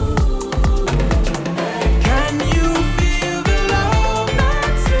 Can you feel the love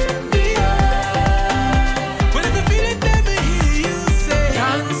that's in the air? Well, if you feel it, let me hear you say,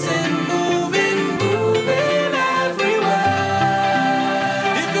 dancing, moving, grooving everywhere.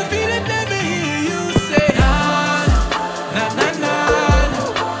 If you feel it, let me hear you say, na na na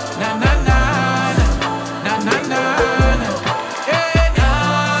na na na na na na na. Yeah, na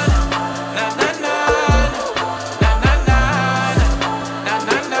na na na na na na na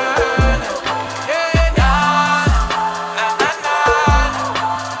na na. Yeah, na na na na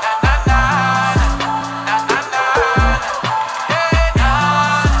na na na na na. Yeah, na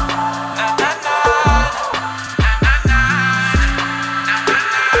na na na.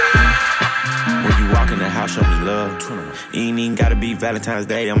 When you walk in the house, show me love. You ain't even gotta be Valentine's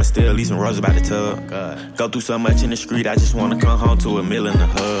Day, I'ma still leave some roses by the tub. Go through so much in the street, I just wanna come home to a meal in the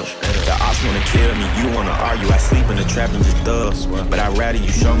hub. The ops wanna kill me, you wanna argue, I sleep in the trap and just thug. But I'd rather you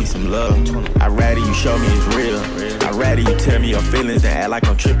show me some love, I'd rather you show me it's real. I'd rather you tell me your feelings than act like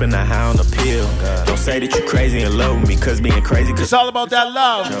I'm tripping or high on a pill. Don't say that you crazy and love with me, cause being crazy, It's all about that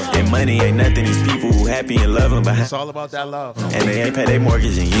love. and money ain't nothing, these people who happy and loving behind. It's all about that love. And they ain't pay their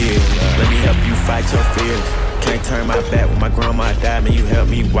mortgage in years. Let me help you fight your fears. Can't turn my back when my grandma died, man, you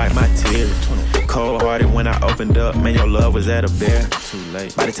helped me wipe my tears. Cold hearted when I opened up, man, your love was at a bear. Too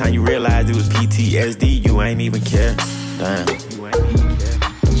late. By the time you realized it was PTSD, you ain't even care. Damn.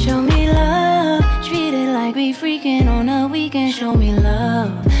 Show me love, treat it like we freaking on a weekend. Show me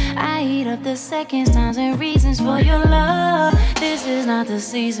love. I eat up the seconds, times, and reasons for your love. This is not the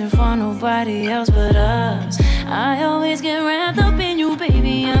season for nobody else but us. I always get wrapped up in you,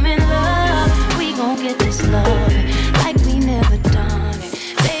 baby. I'm in love. We gon' get this love like we never done it.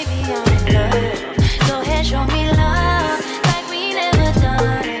 Baby, I'm in love. Go ahead, show me love like we never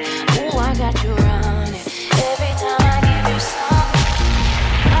done it. Ooh, I got you running every time I give you some.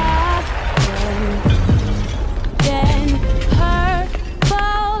 I've been purple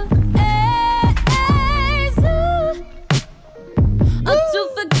eyes.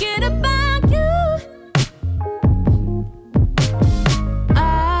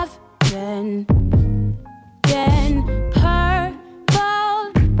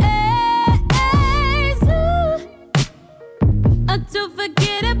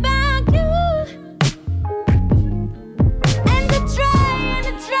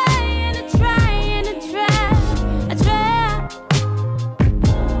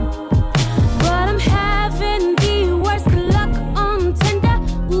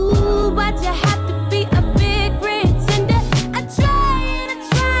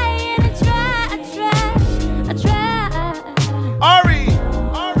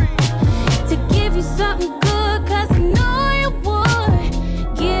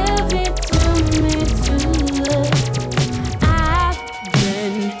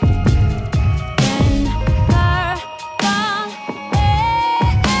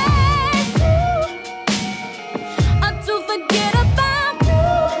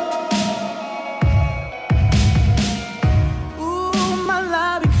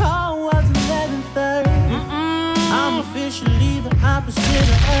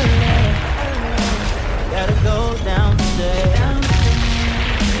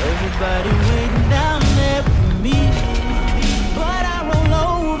 everybody waiting down there for me. But I roll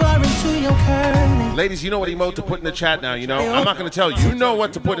over into your curtain. Ladies, you know what emote to put in the chat now, you know? I'm not going to tell you. You know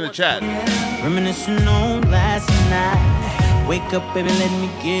what to put in the chat. Reminiscing on last night. Wake up, baby, let me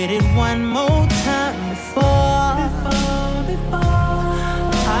get it one more time before.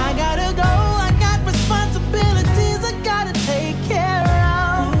 I gotta go, I got responsibilities I gotta take care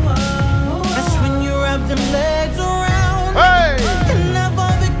of. That's when you wrap them legs around. Hey! And I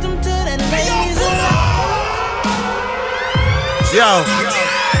fall victim to that lazy. Yo.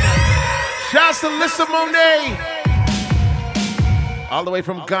 Shouts to Lissa Monet. All the way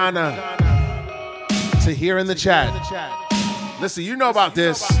from Ghana to here in the chat. Listen, you know about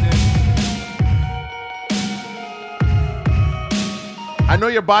this. I know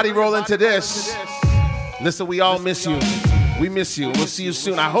your body rolling to this. Listen, we all miss you. We miss you. We'll see you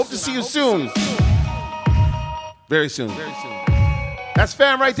soon. I hope to see you soon. Very soon. That's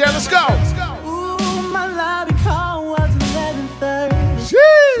fam right there. Let's go. Ooh, my lobby call was 11:30.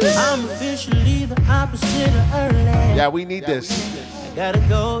 Jeez. I'm officially the opposite of early. Yeah, we need this. I gotta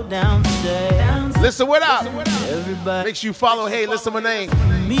go downstairs. Listen, what up? Everybody. Make sure you follow Hey, Listen, my name.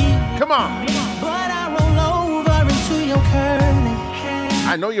 Come on. But I roll over into your curtain.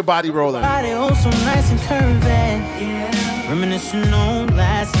 I know your body rolling. Body oh so nice and curvy. Reminiscing on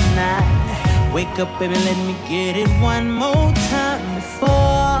last night. Wake up, baby, let me get it one more time before.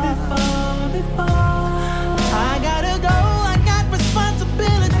 I gotta go, I got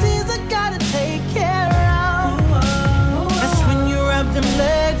responsibilities I gotta take care of. That's when you wrap them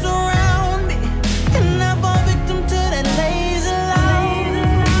legs around me. And I fall victim to that lazy line.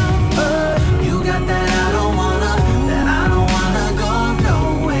 You got that I don't wanna go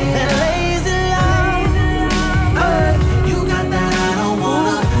nowhere. That lazy line. You got that I don't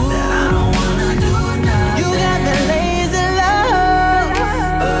wanna do nothing. You got that lazy love.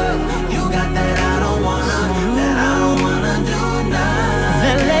 You got that I don't wanna do nothing.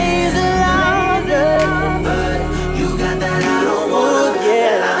 That lazy love. You got that I don't wanna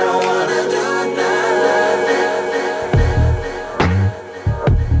do nothing.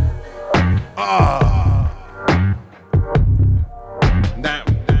 Now,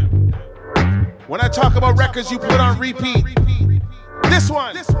 when I talk about records you put on repeat, this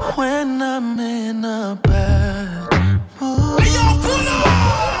one. When I'm in a bad mood.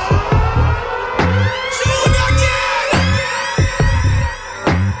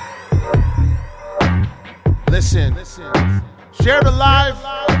 Listen, share the live,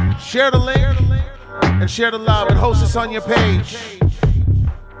 share the link, and share the love, and host us on your page.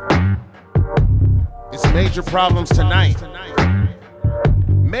 It's major problems tonight.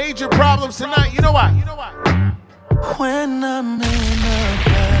 Major problems tonight. You know why? When I'm in a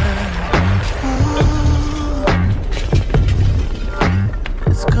bad mood,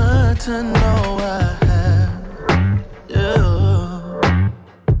 it's good to know I have you.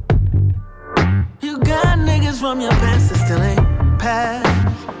 You got niggas from your past that still ain't past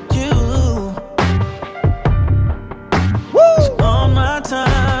you. It's on my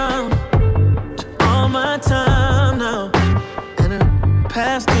time, on my time now, and it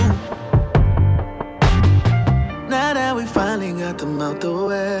past due. Now that we finally got them out the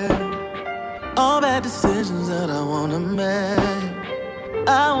way, all bad decisions that I wanna make.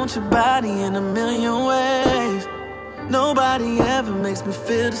 I want your body in a million ways. Nobody ever makes me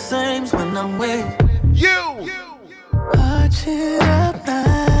feel the same as when I'm with you. Arch it up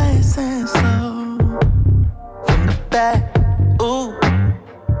nice and slow from the back. Ooh,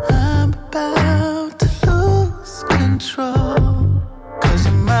 I'm about to lose control. 'Cause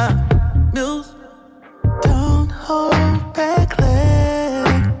you're my muse. Don't hold back, let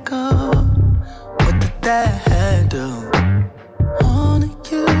it go. What did that do? Only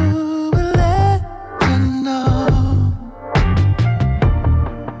you will let me know.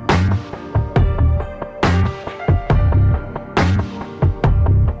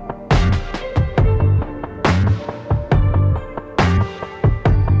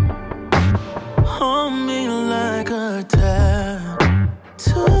 Hold me like a tattoo.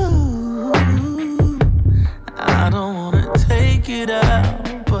 I don't wanna take it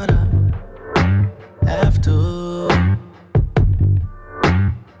out, but I have to.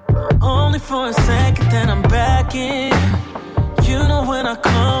 But only for a second, then I'm back in. You know when I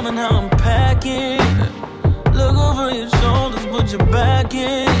come and how I'm packing. Look over your shoulders, put your back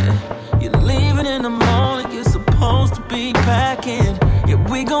in. You're leaving in the morning, you're supposed to be packing. Yeah,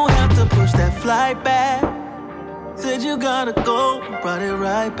 we gon' have to push that flight back. Said you gotta go, brought it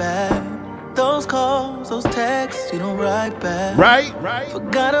right back. Those calls, those texts, you don't write back. Right.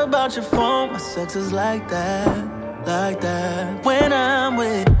 Forgot about your phone, my sex is like that. like that. When I'm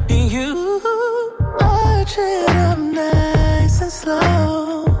with you, I treat them nice and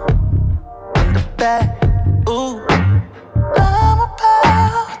slow. In the back, ooh, I'm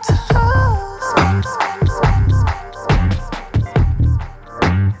about to lose.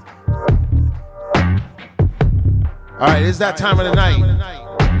 All right, it's that time of the night.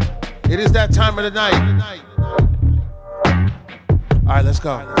 It is that time of the night. All right, let's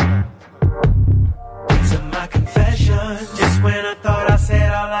go. These are my confessions. Just when I thought I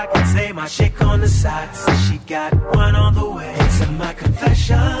said all I could say, my chick on the side said she got one on the way. These are my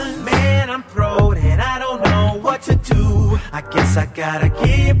confessions. Man, I'm throwed and I don't know what to do. I guess I gotta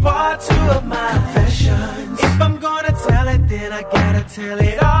give part 2 of my confessions. If I'm gonna tell it, then I gotta tell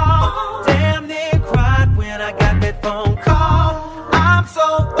it all. Damn near cried when I got that phone call. I'm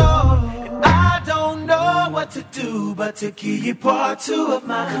so thrown, I don't know what to do but to give you part 2 of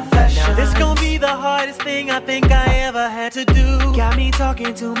my confession. Now this gon' be the hardest thing I think I ever had to do. Got me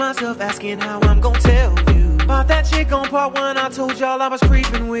talking to myself, asking how I'm gon' tell you about that chick on part 1 I told y'all I was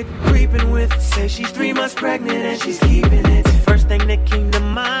creeping with. Say she's 3 months pregnant and she's keeping it. First thing that came to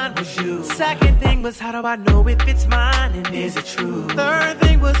mind was you. Second thing was, how do I know if it's mine and is it true? Third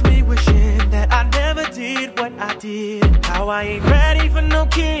thing was me wishing that I never did what I did. How I ain't ready for no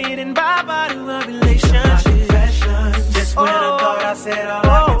kid and bye-bye to a relationship. Just when I thought I said all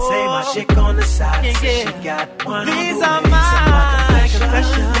I could say, my chick on the side said she got one. These are my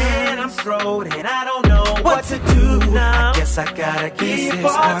confessions. Man, I'm throwed and I don't know what to do now. I guess I gotta guess this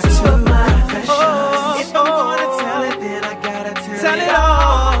part 2 of my confession. If I'm gonna tell it, then I gotta tell it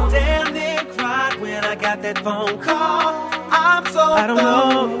all. Damn near cried when I got that phone call. I'm so I don't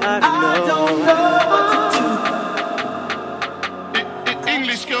know what to do.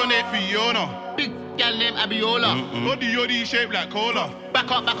 English girl named Fiona. Big gal named Abiola. Body yoddy shaped like cola.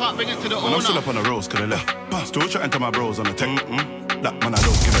 Back up, bring it to the owner. I'm still up on the roads, could I left. Still chatting to my bros on the tech. That man, I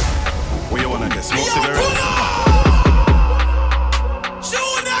don't give it. Where you wanna get smoke cigarette?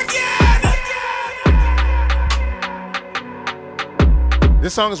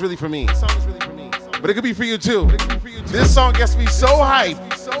 This song is really for me. But it could be for you too. This song gets me so hyped.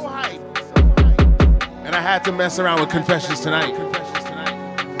 And I had to mess around with confessions tonight.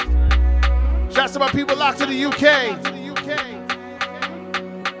 Shouts to my people locked to the UK.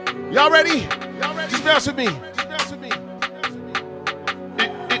 Y'all ready? Just bounce with me.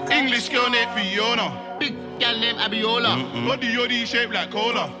 English girl named Fiona. Big gal named Abiola. Body yoddy shaped like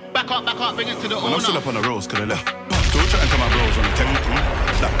cola. Back up, bring it to the owner. I'm still up on the roads, could I left. Still chatting to my bros on the tech.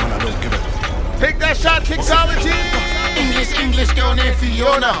 That man, I don't give it. Take that shot, Kixology. English girl named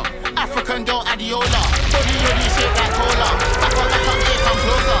Fiona. African doll Adiola. Body yoddy shaped like cola. Back up, here come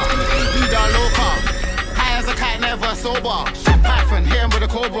closer. Vida loca. High as a kite, never sober. Python, hit him with a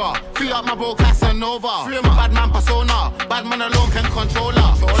cobra. Free up my bro Casanova. Free my bad man persona. Bad man alone can control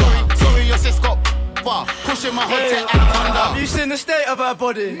her. Sorry, your sis got pushing my hot tech anaconda. Have you seen the state of her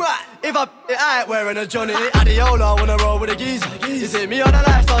body? If I ain't wearing a Johnny Adiola when I roll with a geezer. Is it me or the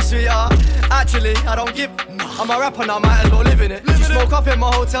lifestyle, sweetheart? Actually, I don't give. I'm a rapper now, might as well live in it. You smoke up in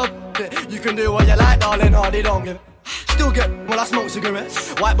my hotel. You can do what you like, darling, hardly don't give. Still get when I smoke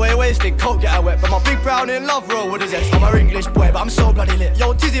cigarettes. White boy wasted, coke get wet. But my big brown in love roll with a zest. I'm a English boy, but I'm so bloody lit.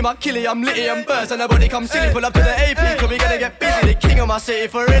 Yo, Tizzy, my killie, I'm litty and burst. And nobody come silly, pull up to the AP, cause we gonna get busy. The king of my city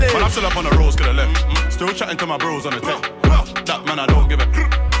for really. Man, I'm still up on the roads, could I left. Still chatting to my bros on the tech. That man, I don't give it.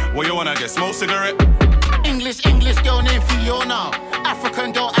 What you wanna get, smoke cigarette? English girl named Fiona.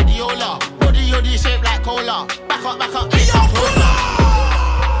 African doll Adiola. Body yoddy shaped like cola. Back up, here come closer.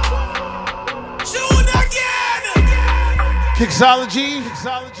 Kixology.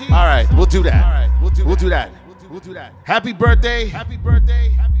 All right, we'll do that. We'll do that. Happy birthday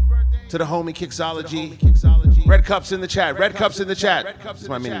to the homie Kixology. Red cups in the chat. It's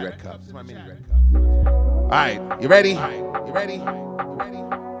my mini red cup. All right, you ready?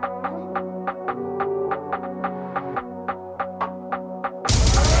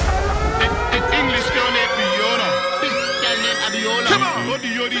 English girl named Fiona. Big gal named Abiola. Come on. Body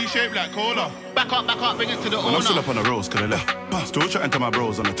yoddy shaped like cola. Back up, bring it to the owner. I'm still up on the roads, could I left. Still chatting to my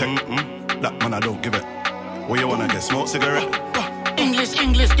bros on the tech. That man, I don't give it. What you wanna get, smoke cigarette? English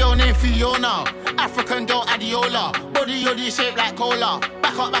girl named Fiona. African doll Adiola. Body yoddy shaped like cola.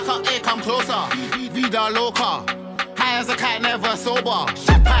 Back up, here come closer. Vida loca. High as a kite, never sober.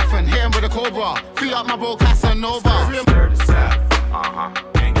 Python, hit him with a cobra. Free up my bro Casanova.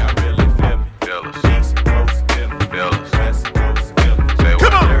 Ain't got really feel me. Feel us. East Coast, feel us. West Coast, feel me. Say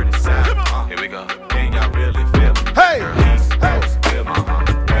Come on. Dirty side. Here we go. Ain't got really feel me. Hey. East Coast, feel me.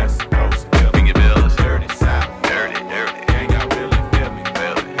 West Coast, feel me. We can feel us. Dirty side. Dirty. Ain't got really feel me.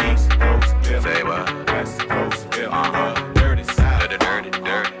 Feel it. East Coast, feel me. Say what? West Coast, feel me.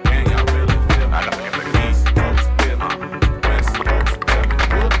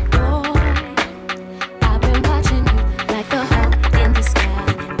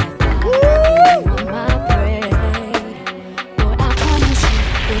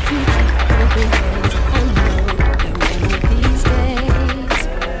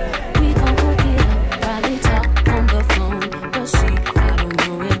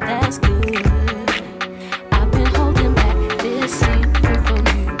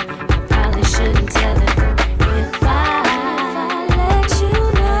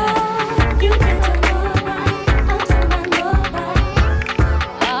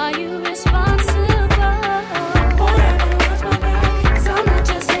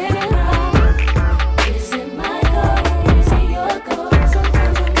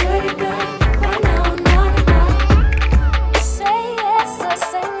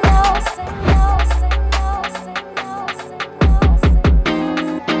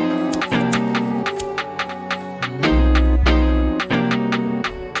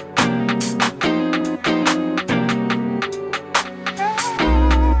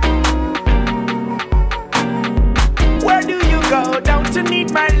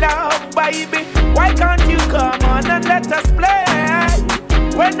 come on and let us play.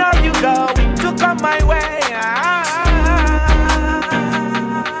 When are you going to come my way?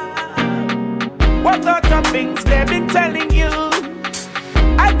 What sort of things they've been telling you?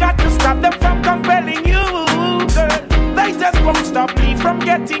 I got to stop them from compelling you, girl. They just won't stop me from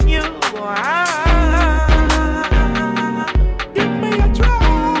getting you. Give me a try,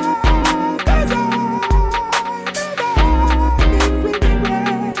 'cause I never been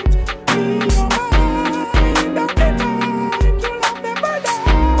regret. Me your mind, don't deny, you love never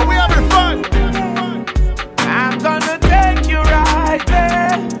die. Are we having fun? I'm gonna take you right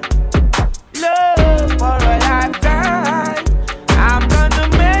there. Love for a lifetime. I'm gonna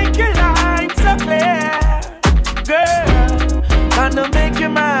make your life so clear. Girl, gonna make you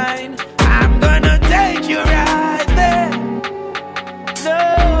mine. I'm gonna take you right there.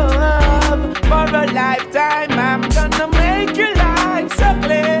 Love for a lifetime. I'm gonna make your life so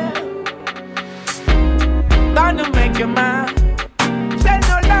clear. Gonna make you mine. Say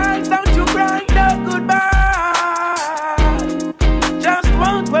no lies, don't you cry, no goodbye. Just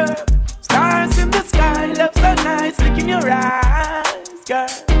won't work. Stars in the sky, love so nice, look in your eyes, girl.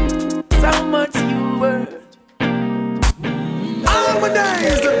 So much you worth. All my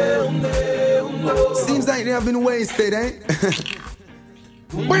days. Seems like they have been wasted, eh?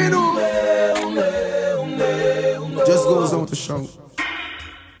 Bueno. Just goes on to show.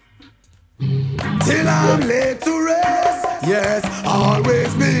 Till I'm laid to rest. Yes,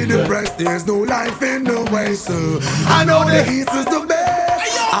 always be depressed. There's no life in the way, so I know the East is the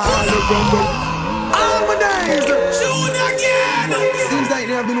best. All the rumble, all my days. Shoot again. Seems like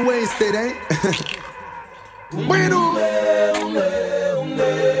they have been wasted, eh? Bueno.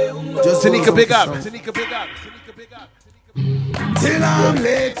 Just Tanika, big up. Till I'm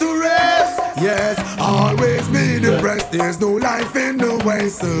laid to rest. Yes, always be depressed. There's no life in the way,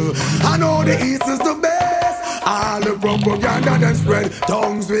 so I know the East is the best. All the propaganda that spread,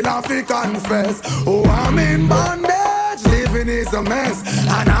 tongues will have to confess. Oh, I'm in bondage, living is a mess,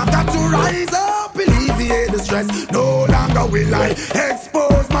 and I've got to rise up, alleviate the stress. No longer will I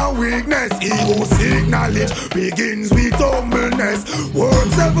expose my weakness. Ego seek knowledge begins with humbleness.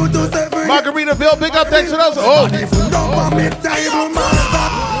 Word 7 to 7. Margaritaville, big up, thanks for those. Oh, the food up on me table, master.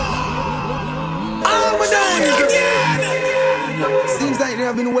 All my days. Seems like they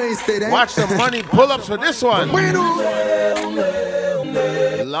have been wasted, eh? Watch the money pull-ups for this one.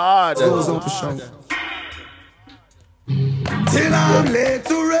 Lord. Goes on to show. Till I'm laid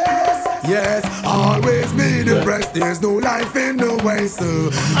to rest. Yes, always be depressed. There's no life in the way,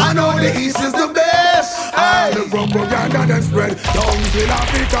 so I know the East is the best. All the propaganda that spread, tongues will have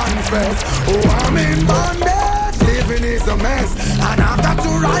to confess. Oh, I'm in bondage, living is a mess, and I've got to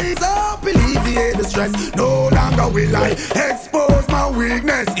rise up, alleviate the stress. No longer will I expose my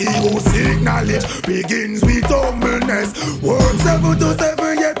weakness. Ego seek knowledge begins with humbleness. Work 7 to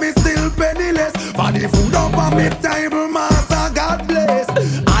 7, yet me still penniless. For the food up on me table, master, God bless.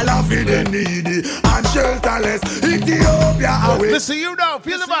 All of the needy and shelterless. Ethiopia away. Listen, you know,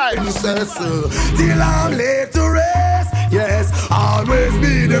 feel the vibes. Till I'm laid to rest. Yes, always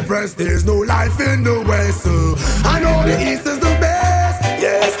be depressed. There's no life in the West, so I know the East is the best.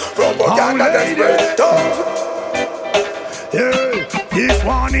 Yes, propaganda that's spread. Yeah, this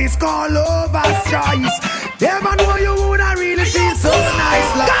one is called Lover's Choice. Never know you would I really feel so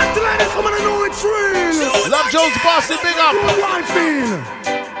nice. Like, got to let this woman know it's real. Love Jones Boston, big up.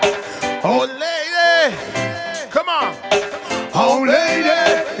 Oh lady, come on. Oh lady,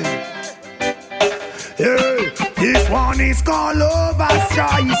 yeah, this one is called Lover's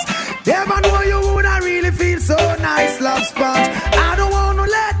Choice. Never know you would I really feel so nice, love sponge. I don't wanna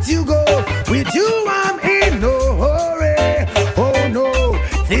let you go. With you I'm in no hurry. Oh no,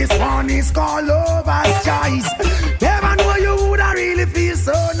 this one is called Lover's Choice. Never know you would I really feel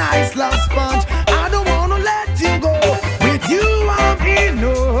so nice, love sponge. I don't wanna let you go. With you I'm in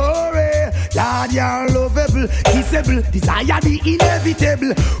no hurry. Lord, you're lovable, kissable, desire the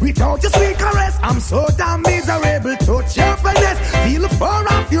inevitable. Without your sweet caress, I'm so damn miserable. Touch your finesse, feel the fur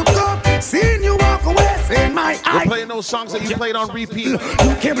off your cup. Seeing you walk away, in my eye. We're playing those songs that you played on repeat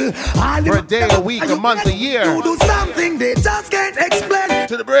for a day, a week, a month, a year. You do something they just can't explain.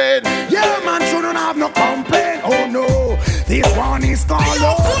 To the bread. Yeah, man, shouldn't have no complaint. Oh no, this one is called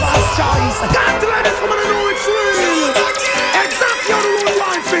Lover's Choice. I got to let this woman know it's real. Exactly how the road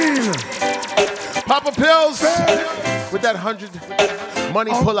life feel. Papa Pills with that 100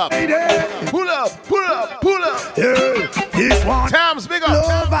 money pull up. Pull up, pull up, pull up. Yeah, this one. Tams, big up.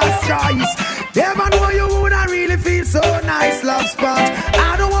 Lover's Choice. Never know you would I really feel so nice, love sponge.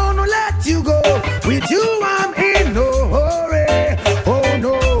 I don't wanna let you go. With you I'm in no hurry. Oh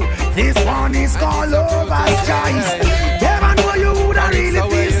no, this one is called Lover's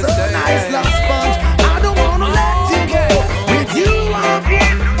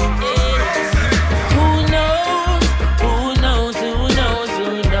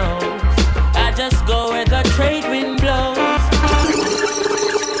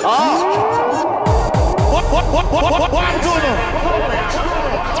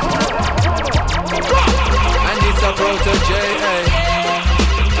And it's a protege, eh?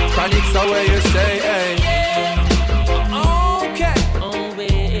 Chronic's are where you say, eh? Okay.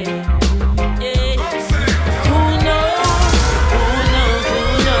 Who knows?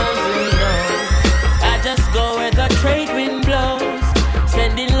 I just go where the trade wind blows,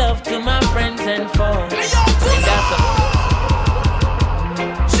 sending love to my friends and foes.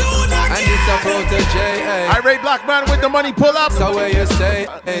 And it's a protege, eh? Irate black man with the money, pull up. So where you say,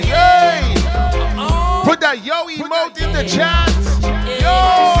 eh? Yay! Put that yo emote in the chat.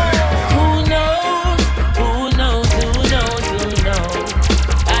 Yo! Who knows?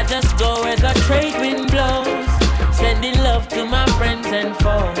 I just go where the trade wind blows, sending love to my friends and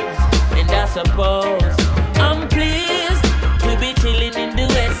foes. And I suppose I'm pleased to be chilling in the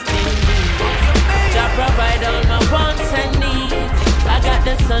West Indies. I provide all my wants and needs. I got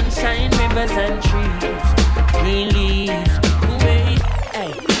the sunshine, rivers and trees, green leaves.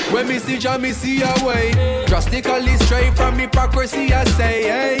 Hey. When me see Jah, me see a way. Drastically straight from hypocrisy, I say,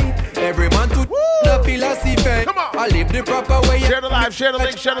 hey. Every man to the philosophy. Come on. I live the proper way. Share the live, share the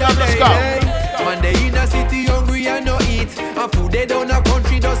link, share the live, let's go. Man, they in a city hungry and no eat. And food they down a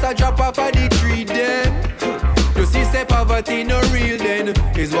country, just a drop off of the tree, then. You see, say poverty no real, then.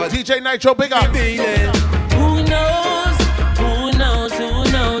 Is what DJ Nitro, big up. Who knows?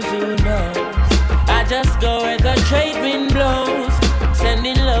 I just go where the trade wind blows,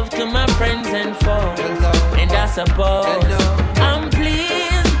 sending love to my friends and foes. And I suppose I'm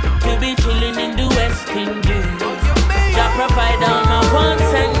pleased to be chilling in the West Indies. I provide all my wants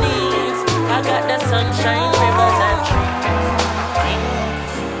and needs. I got the sunshine, rivers and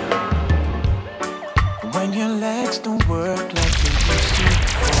trees. When your legs don't work like they used to.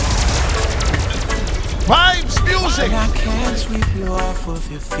 Vybz music. And I can't sweep you off of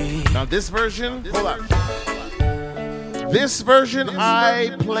your feet. Now this version, hold on. This version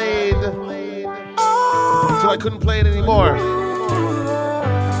I played until I couldn't play it anymore.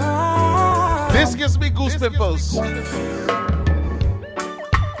 This gives me goose pimples.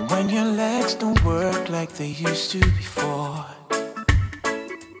 When your legs don't work like they used to before.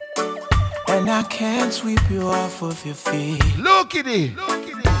 And I can't sweep you off of your feet. Look at it.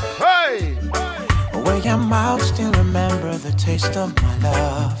 Hey. Where your mouth still remember the taste of my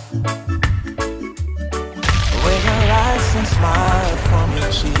love. Where your eyes and smile from your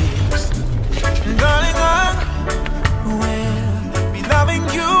cheeks. Darling, I will be loving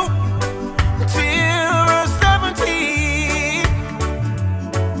you till we're 17.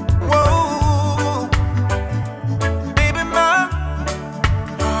 Whoa, baby, my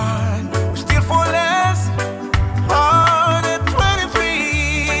heart will still fall less hard at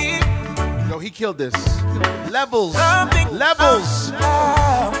 23. Yo, he killed this. Levels. Levels.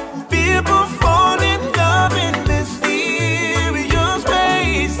 People fall in love in mysterious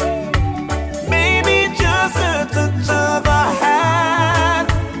ways. Maybe just a touch of a hand.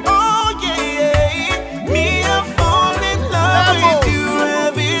 Oh yeah, me I fall in love with you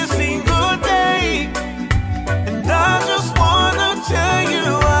every single day. And I just wanna tell you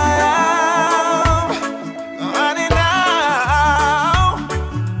I am running out.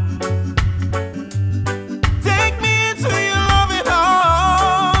 Take me into your loving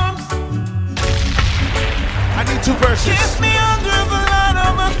arms. I need two verses. Kiss me under the light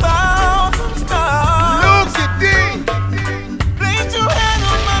of 1,000 stars. Look at this. Place your hand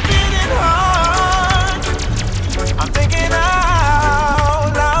on my beating heart. I'm thinking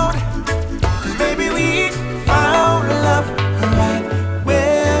out loud. 'Cause baby, we found love right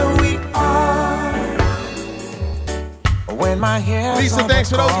where we are. When my hair Lisa, thanks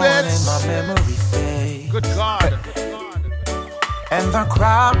for those bits. my memory fades. Good God. And the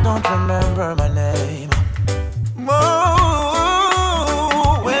crowd don't remember my name.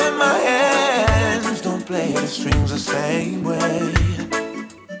 Whoa, when my hands don't play the strings the same way.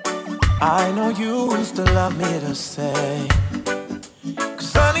 I know you used to love me to say.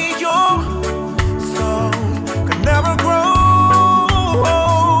 'Cause honey, your soul could never grow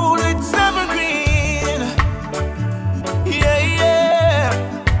old. It's evergreen. Yeah, yeah.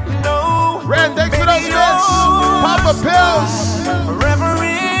 No. Rand, thanks for those bits. Papa Pills. Forever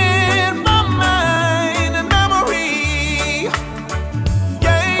in my mind and memory.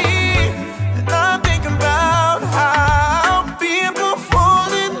 Yeah. And I'm thinking about how people fall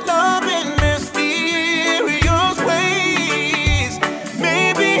in love in mysterious ways.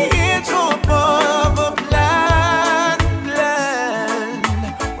 Maybe it's above a blind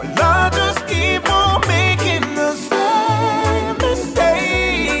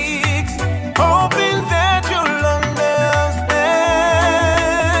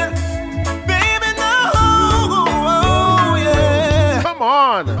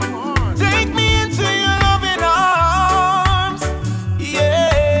on. Take me into your loving arms,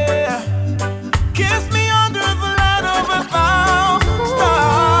 yeah. Kiss me under the light of 1,000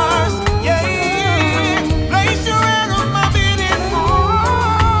 stars, yeah. Place your hand on my beating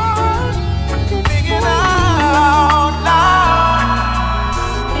heart, thinking out loud.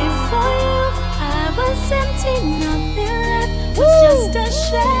 Before you, I was empty, nothing left was just a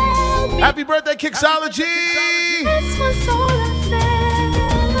shell. Happy birthday, Kixology! This was all I felt.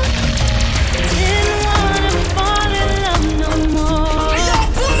 Didn't wanna fall in love no more.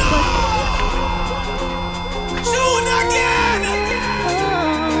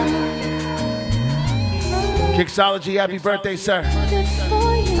 Kixology, happy birthday, sir.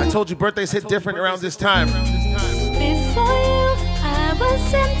 I told you birthdays hit different around this time. Before you, I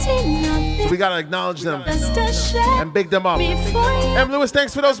was empty, nothing. So we gotta acknowledge them Just a shell. and big them up. Before you, M. Lewis,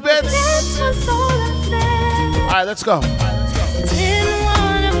 thanks for those bits. this was all I felt. All right, let's go. Didn't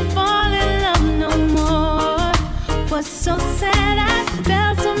wanna fall in love no more. Was so sad, I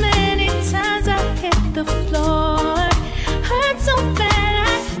fell so many times I hit the floor. Hurt so bad,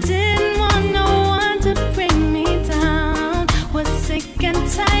 I didn't want no one to bring me down. Was sick and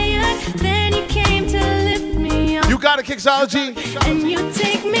tired, then you came to lift me up. You got it, Kixology. And you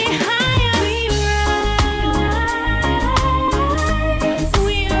take me higher.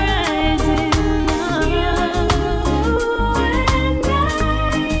 We rising up. And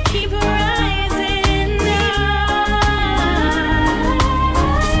I keep rising up.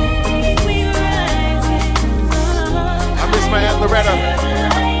 We rising up. I miss my Aunt Loretta,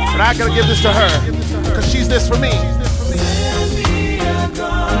 but I gotta give this to her, because she's this for me.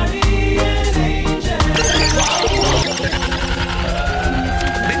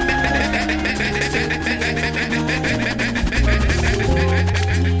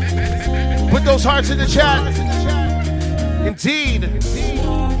 Put those hearts in the chat. Indeed.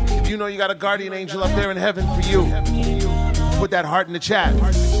 If you know you got a guardian angel up there in heaven for you, put that heart in the chat.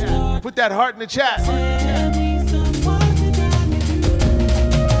 Put that heart in the chat.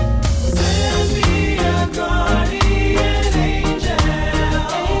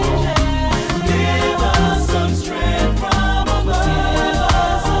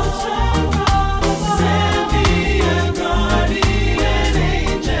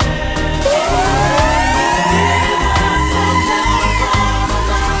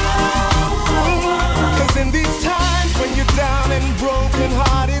 Cause in these times when you're down and broken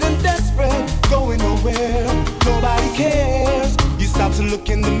hearted and desperate, going nowhere, nobody cares. You stop to look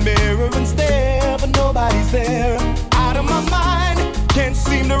in the mirror and stare, but nobody's there. Out of my mind, can't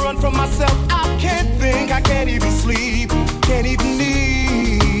seem to run from myself. I can't think, I can't even sleep, can't even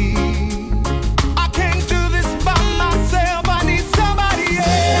eat. I can't do this by myself, I need somebody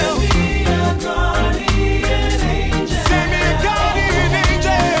else. Send me a guardian angel. Send me a guardian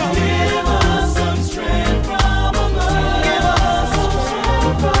angel. Give us some strength from above. Give us some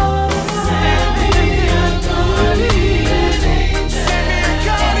strength from above. Send me a guardian angel. Send me a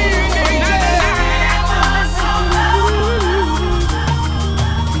guardian angel.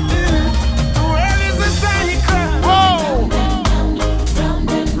 The world is a cycle. Whoa!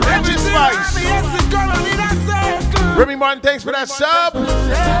 Richie Spice. Remy Martin, thanks for that sub. The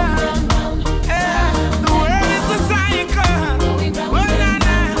world is a cycle.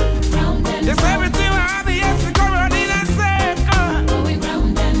 It's everything we have, yes, we go round in a circle.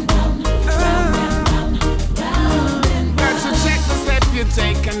 Got to check the step you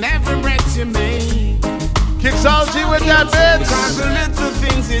take and every breath you make. Kixology with that bitch. Cause the little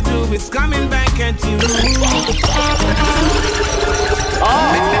things you do is coming back at you.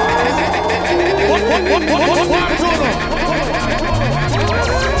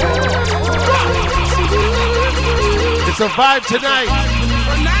 It's a vibe tonight.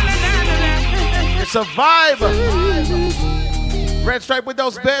 It's a vibe. Red Stripe with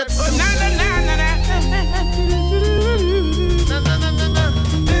those bits.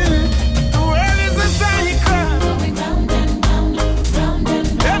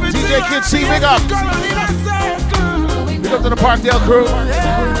 DJ Kid C, big up. Big up to the Parkdale crew.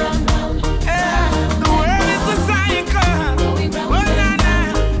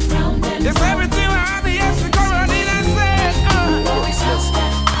 It's everything we have, yes, we go round in a circle.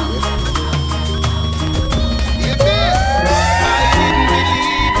 I didn't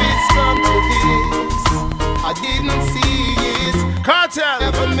believe it's come to this. I didn't see it. Kartel.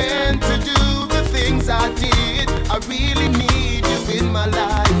 Never meant to do the things I did. I really need you in my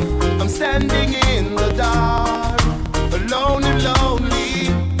life. I'm standing in the dark, alone and lonely.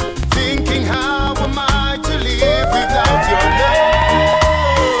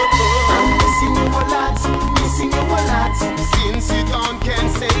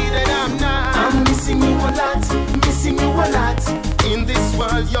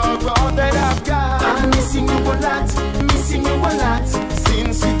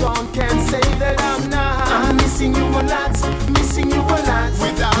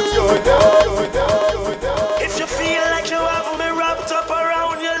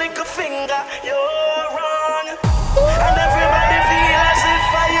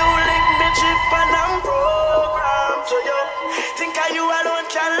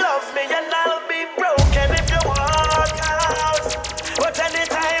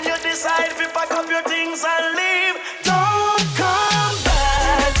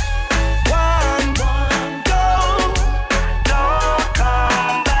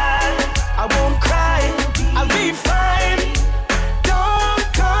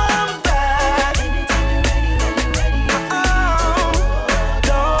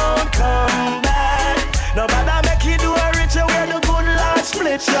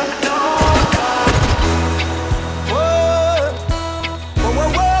 let you know. Whoa, whoa, whoa,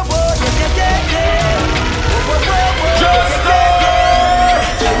 whoa, whoa, yeah, yeah, yeah. Whoa, whoa, whoa, whoa, just yeah,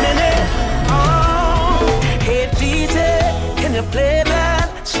 yeah, yeah. Minute, oh, hey DJ, can you play that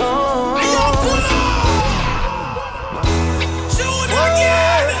song?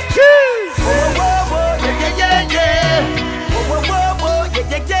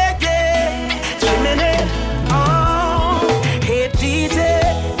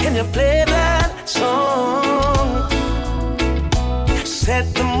 Play that song. Set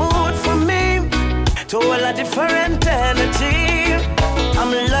the mood for me to all a different energy.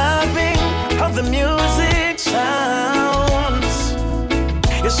 I'm loving how the music sounds.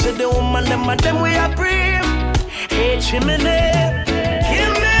 You see the woman, them we are breathe. Hey, chimney,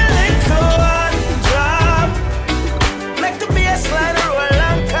 give me a little one drop. Make the bass line roll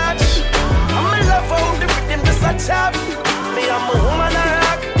and catch. I'm in love how the rhythm just a tap. Me, I'm a woman, I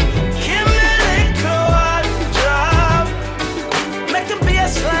rock.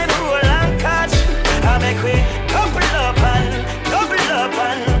 Line roll and catch. I make we couple up and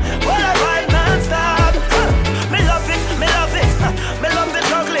what I ride non-stop. Me love it, me love the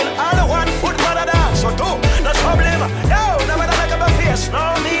juggling. All I want food, but I dance. So do, no problem. Yo, never make up a face.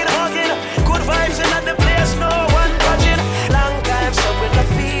 No need hugging. Good vibes in the place, no one watching. Long time, so when I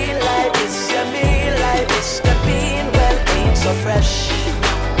feel like this, yeah, me like this. The bean well clean, so fresh.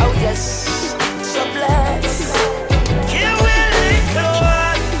 Oh yes, so blessed. Give me a little.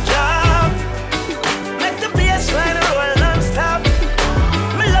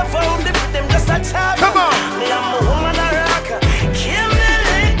 Come on! Me, I'm a woman, I rock. Give me a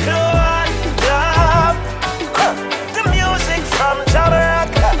little job. The music from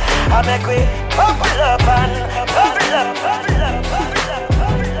Jamaica. I make we couple up and couple up, couple up, couple up,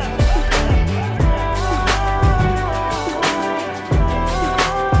 couple up.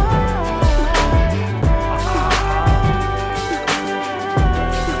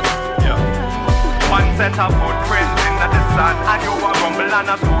 Yeah. One set of footprints in the sun, and you are rumble and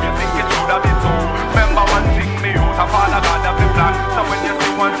a screw. You think it should have been two. Remember one thing, me out of all I got the plan. So when you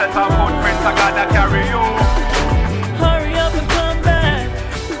see one set of footprints, I gotta carry you. Hurry up and come back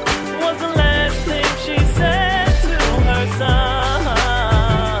was the last thing she said to her son.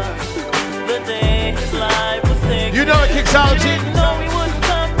 The day his life was taken. You know it kicks out, G. No, he wouldn't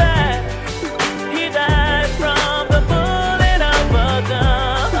come back. He died from the bullet of a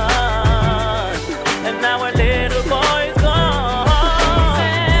gun. And now our little boy's gone.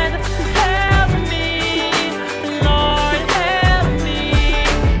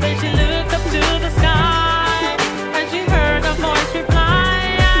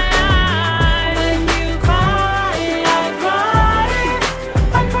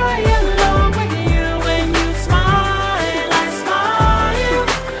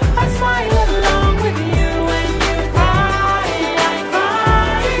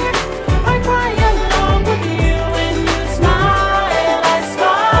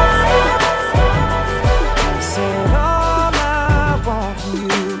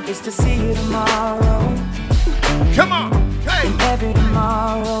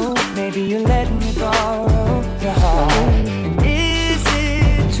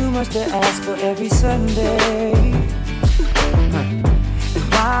 To ask for every Sunday, and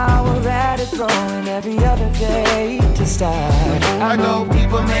while we're at it, throwing every other day to start. I know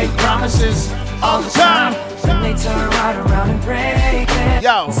people make promises all the time, and they turn right around and break it.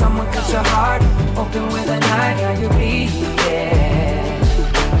 Yo, someone cut your heart open with a knife, now you're bleeding.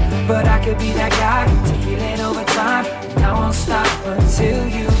 But I could be that guy to heal it over time, and I won't stop until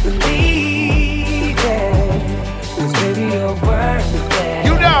you believe it. 'Cause baby, you're worth it.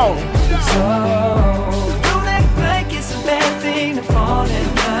 You know. So don't act like it's a bad thing to fall in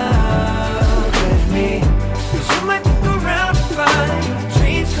love with me. 'Cause you might look around and find your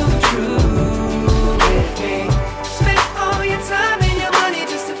dreams come true with me. Spend all your time and your money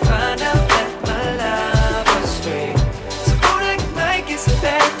just to find out that my love was free. So don't act like it's a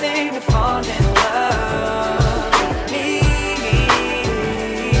bad thing to fall in love with me.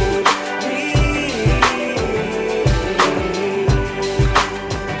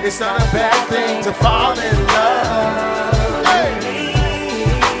 It's not a bad thing to fall in love. Hey.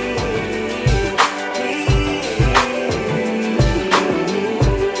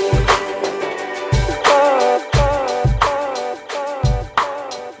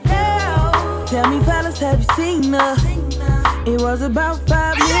 Tell me, fellas, have you seen her? It was about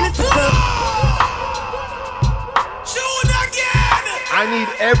 5 minutes ago. I need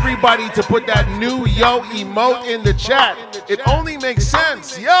everybody to put that new yo emote in the chat. It only makes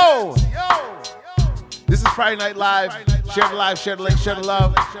sense. Yo! This is Friday Night Live, Share the live, share the link, share the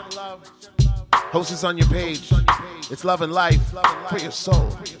love. Post this on your page. It's love and life for your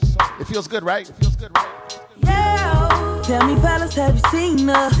soul. It feels good, right? Yeah. Tell me, fellas, have you seen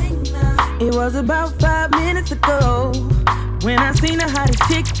her? It was about 5 minutes ago when I seen the hottest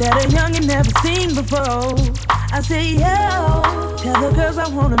chick that a youngin' never seen before. I say, yo, tell the girls I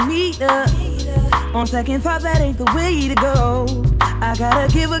wanna meet her. On second thought, that ain't the way to go. I gotta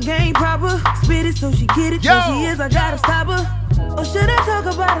give her game proper, spit it so she get it. Where she is, I gotta stop her. Or should I talk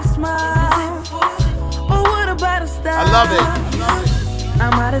about a smile? Or what about a style? I love it.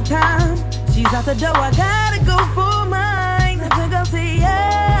 I'm out of time. She's out the door. I gotta go for mine. The girl say,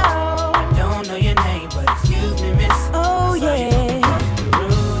 yeah. I don't know your name, but excuse me, miss. Oh yeah.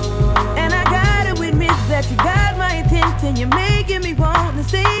 And I gotta admit that you got my attention. You're making me want to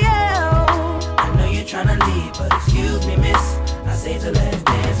say, yeah. I know you're trying to leave, but excuse me, miss. I saved the last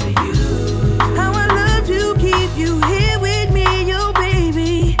dance for you. How I love to keep you here with me, yo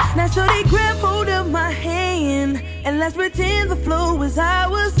baby. Now so they grab hold of my hand and let's pretend the flow is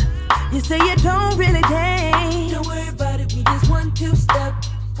ours. You say you don't really dance. Don't worry about it, we just 1, 2 step,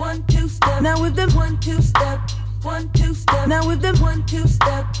 1, 2 step. Now with the 1, 2 step, 1, 2 step. Now with the 1, 2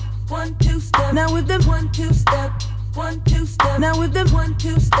 step, 1, 2 step. Now with the 1, 2 step, 1, 2 step. Now with the 1,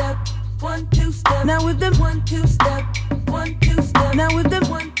 2 step, 1, 2 step. Now with the 1, 2 step, 1, 2 step. Now with the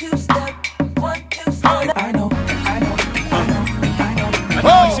 1, 2 step, 1, 2 step. I know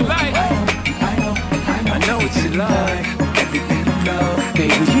what you like. I know what you like. Everything you love,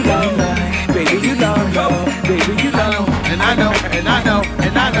 baby, you love. Baby, you love love. Baby, you love. And I know, and I know,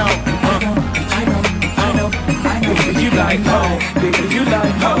 and I know. Baby, you like love. Baby, you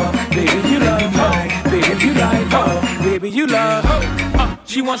like love. Baby, you love love. Baby, you like love. Baby, you love.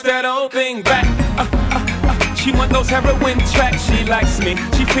 She wants that old thing back. She want those heroin tracks, she likes me.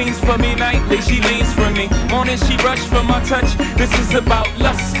 She fiends for me nightly, she leans for me. Morning she rush for my touch, this is about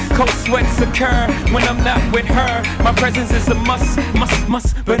lust. Cold sweats occur when I'm not with her. My presence is a must.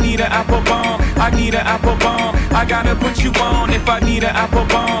 But need an apple bomb, I need an apple bomb. I gotta put you on if I need an apple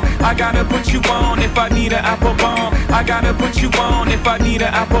bomb. I gotta put you on if I need an apple bomb. I gotta put you on if I need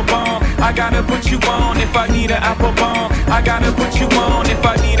an apple bomb. I gotta put you on if I need an apple bomb. I gotta put you on if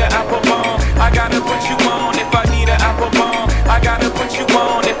I need an apple bomb. I gotta put you on if I need an apple bomb. I gotta put you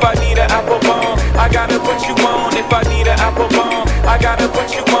on if I need an apple bomb. I gotta put you on if I need an apple bomb. I gotta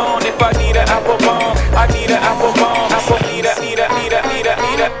put you on if I need an apple bomb. I need an apple bomb. Apple need a apple bomb.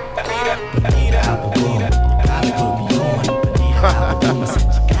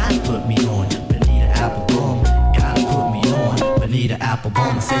 Gotta put me on. Gotta put me on. Need an apple bomb. Gotta put me on. But need an apple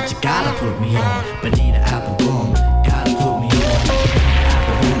bomb. I said you gotta put me on. But need an apple bomb. Gotta put me on.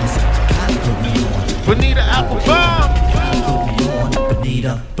 Apple bomb. I said you gotta put me on. Bonita apple bomb.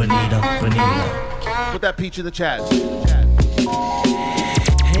 Bonita. Put that peach in the chat.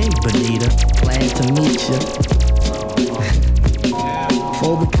 Hey, Bonita, glad to meet you.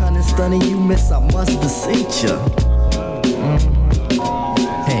 For the kind of stunning you miss, I must beseech you.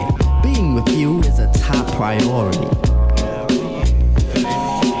 Hey, being with you is a top priority.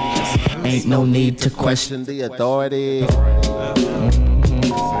 Ain't no need to question the authority.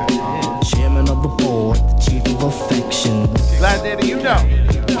 Chairman of the board, the chief of affections. Glad that you know.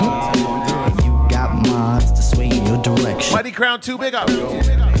 You got minds to sway in your direction. Mighty Crown 2, big up.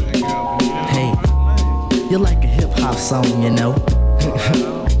 Hey, you're like a hip hop song, you know.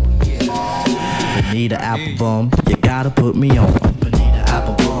 Bonita apple bomb, you gotta put me on. Bonita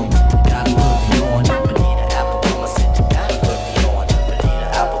apple bomb, you gotta put me on. Bonita apple bomb, I said you gotta put me on. Bonita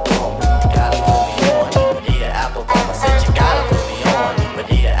apple bomb, you gotta put me on. Bonita apple bomb, I said you gotta put me on.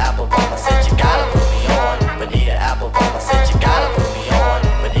 Bonita apple bomb, I said you gotta put me on. Bonita apple bomb, I said you gotta put me on.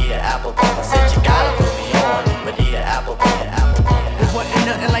 Bonita apple bomb, I said you gotta put me on. Bonita apple bomb, apple bomb. It wasn't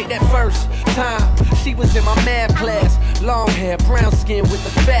nothing like that first time. She was in my math class. Long hair, brown skin with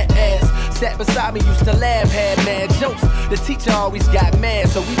the fat ass. Sat beside me, used to laugh, had mad jokes. The teacher always got mad,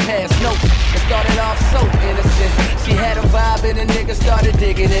 so we passed notes. It started off so innocent. She had a vibe and a nigga started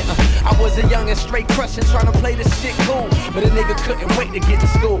digging it. I was a young and straight crushing, trying to play this shit cool. But a nigga couldn't wait to get to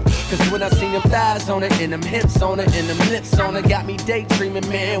school. Cause when I seen them thighs on it, and them hips on it, and them lips on it, got me daydreaming,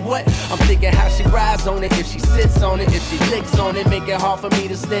 man, what? I'm thinking how she rides on it, if she sits on it, if she licks on it, make it hard for me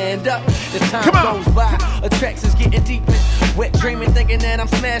to stand up. The time goes by, attractions getting deeper. Wet dreaming, thinking that I'm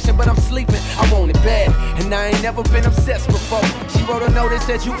smashing, but I'm sleeping. I want it bad, and I ain't never been obsessed before. She wrote a note that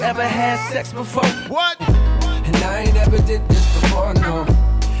said, you ever had sex before? What? And I ain't never did this before, no.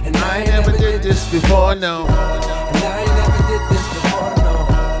 And I ain't never did this before, no. And I ain't never did this before, no.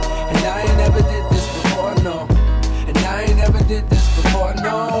 And I ain't never did this before, no. And I ain't never did this before,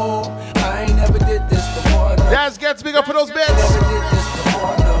 no. I ain't never did this before, no. Let's get bets, big up for those bets. And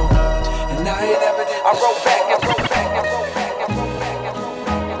I ain't never did. I wrote back and wrote back and wrote back and wrote back and wrote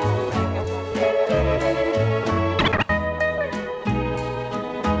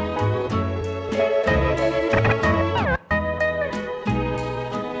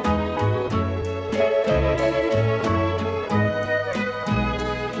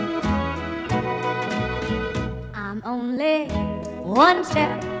I'm only one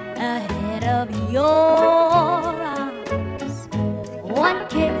step ahead of your arms, one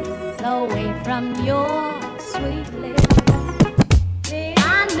kiss away from your sweet lips.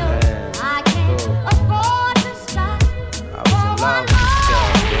 I know I can't afford to stop for one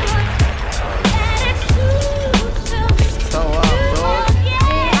more. And it's too soon. So up, dog.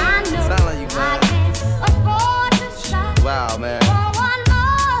 Yeah, I know Sound like you, I man. can't afford to stop Wow, man. for one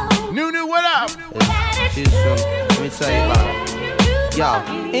more. Nunu, what up? She's from, let me tell you about it. Yo,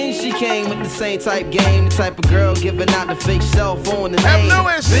 and she came with the same type game, the type of girl giving out the fake cell phone and name.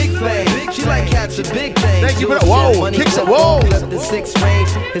 Big fame, she like catching big things. Thank you for that. Whoa, kicks it, whoa. Left the 6 range,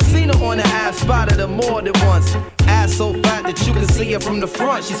 and seen her on the ass, spotted her more than once. Ass so fat that you can see her from the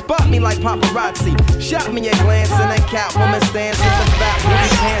front. She spot me like paparazzi, shot me a glance, and that cat woman stands with the fat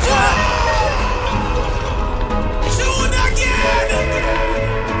woman's hands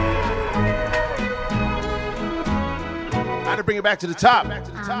How to bring it back to the top.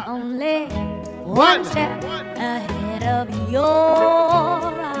 I'm only one step ahead of your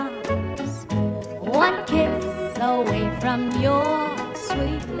arms, one kiss away from your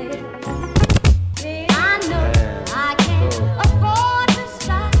sweet lips. I know I can't afford to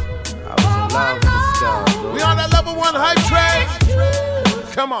stop for one more. We on that level 1 hype train.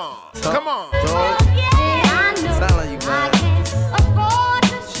 Come on, come on. I know Sound like you, I man. can't afford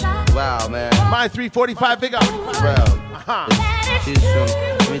to stop. Wow, man. My 345, big up. She's from,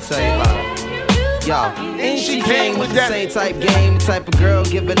 let me tell you about it. Yo, and she came with the same type game, the type of girl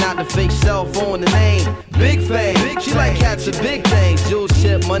giving out the fake cell phone and name. Big fame, she like catching big things. Jewel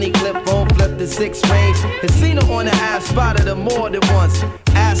chip, money clip, phone flip the 6 range. And seen her on the ass, spotted her more than once.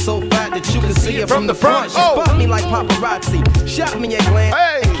 Ass so fat that you can see her from the front. She spot me like paparazzi, shot me a glance.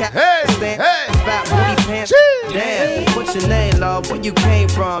 Fat booty pants. Damn, what's your name, love? Where you came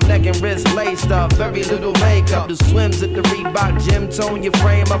from? Neck and wrist laced up, very little makeup. The swims at the Reebok gym, tone your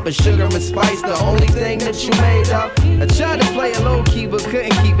frame up, and sugar and spice, the only thing that you made up. I tried to play it low key, but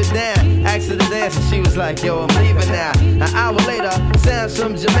couldn't keep it down. Asked her to dance, and she was like, yo, I'm leaving now. An hour later, sounds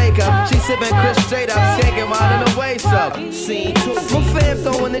from Jamaica. She sipping Chris straight up, shaking while in the waist up. Scene 2, my fam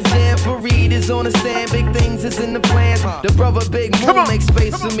throwing the jam. Fareed is on the stand, big things is in the plans. The brother Big Move makes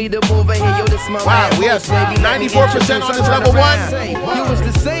space for me to move in here. Yo, this my man. We have 94% on this level 1. You was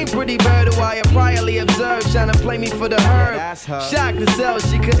the same pretty bird who I had priorly observed, trying to play me for the herb. Shocked to sell,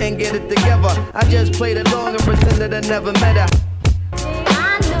 she couldn't get it together. I just played along and pretended I never met her.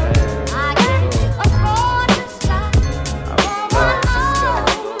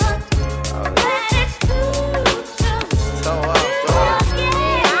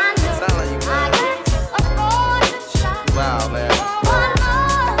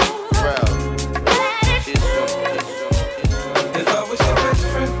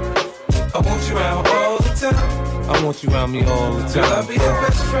 I want you around me all the time. Girl, I'll be your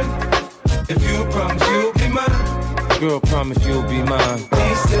best friend. If you promise you'll be mine. Girl, promise you'll be mine.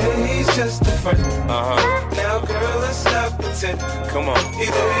 He said he's just a friend. Now, girl, let's not pretend. Come on.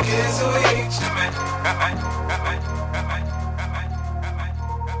 Either he is or he ain't your man.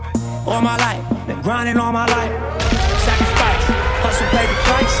 All my life, been grinding all my life. Sacrifice, hustle, pay the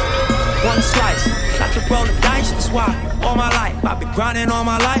price. One slice, got to roll the dice. That's why all my life, I've been grinding all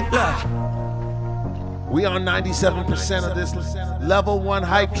my life. Look. We on 97% of this level 1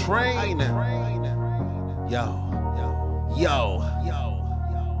 hype train. Yo.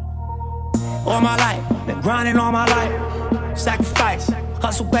 All my life, been grinding all my life. Sacrifice,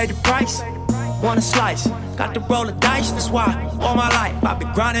 hustle, pay the price. Want a slice, got to roll the dice. That's why all my life, I've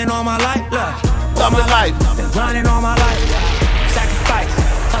been grinding all my life. Look, all my life, been grinding all my life. Sacrifice,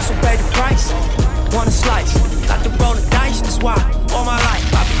 hustle, pay the price. Want a slice, got to roll the dice. That's why all my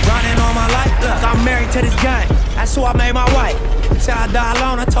life, I've been grinding all my life. Look, I'm married to this game, that's who I made my wife. Said I die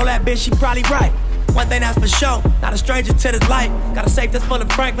alone, I told that bitch she probably right. One thing that's for sure, not a stranger to this life. Got a safe that's full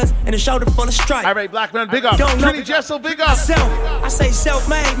of Franklins and a shoulder full of stripes. All right, black man, big up. Pretty Jessel, big up. Myself, I say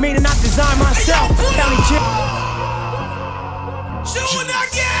self-made, meaning I design myself. County Jim.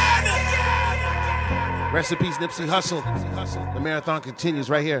 Rest in peace, Nipsey Hussle. The marathon continues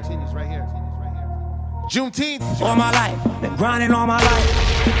right here. Juneteenth. All my life, been grinding all my life.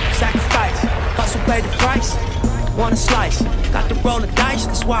 Sacrifice, hustle, pay the price. want a slice. Got to roll the dice,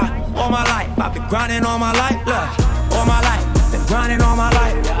 that's why all my life I've been grinding all my life. Look, all my life, been grinding all my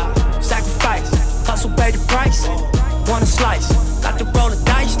life. Sacrifice, hustle, pay the price. Want a slice, got to roll the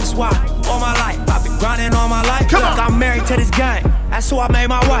dice, that's why all my life I've been grinding all my life. Look, I'm married to this game, that's who I made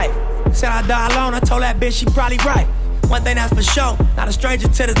my wife. Said I die alone, I told that bitch she probably right. One thing that's for sure, not a stranger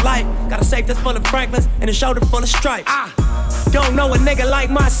to this life. Got a safe that's full of Franklins and a shoulder full of stripes. Don't know a nigga like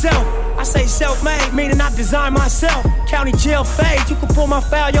myself. I say self-made, meaning I design myself. County jail fade, you can pull my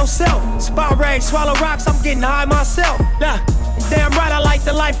foul yourself. Spot raid, swallow rocks, I'm getting high myself. Nah, damn right I like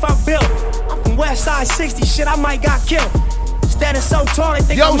the life I built. I'm from West Side 60, shit I might got killed. Standing so tall, they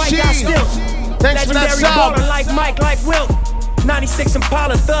think I might got stills. Thanks for that Legendary sub. baller like Mike, like Wilt. 96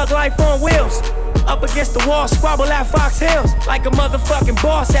 Impala, thug life on wheels. Up against the wall, squabble at Fox Hills. Like a motherfucking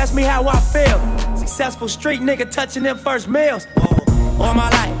boss, ask me how I feel. Successful street nigga touching them first meals. All my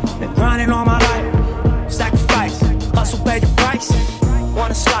life, been grinding all my life. Sacrifice, hustle, pay the price.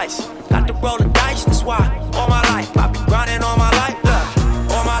 Want a slice, got to roll the dice, that's why all my life I've been grinding all my life.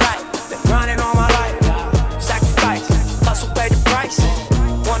 Look, all my life, been grinding all my life. Sacrifice, hustle, pay the price.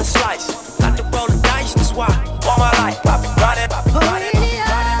 Want a slice, got to roll the dice, that's why all my life I've been grinding.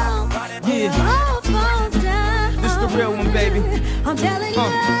 This the real one, baby. I'm telling you.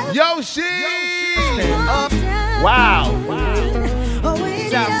 Yoshi! Wow.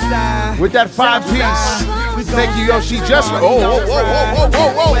 Southside. With that 5-piece. Thank you, Yoshi. Just whoa.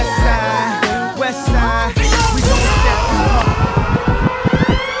 West side. We gon' step.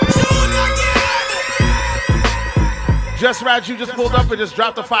 Just Raju just pulled up and just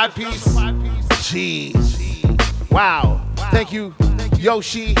dropped a 5-piece. Jeez. Wow. Thank you,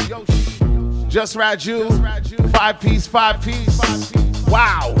 Yoshi. Just Raju. 5-piece.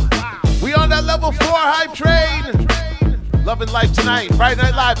 Wow. We on that level 4 hype train. Loving life tonight. Friday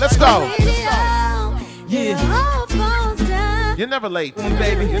Night Live. Let's go. Yeah. You're never late,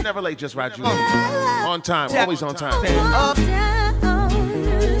 baby. You're never late, Just Raju. On time. Always on time.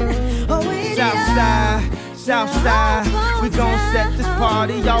 Southside, we gon' set this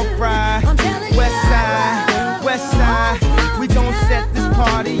party off right. West side, we gon' set this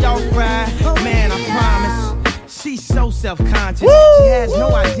party off right. Man, I promise. She's so self-conscious. She has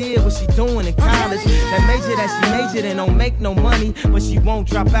no idea what she doing in college. That major that she majored in don't make no money, but she won't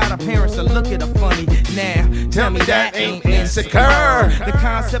drop out. Her parents will look at her funny. Now, tell me that ain't insecure. The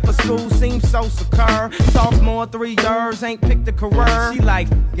concept of school seems so secure. Sophomore 3 years, ain't picked a career. She like,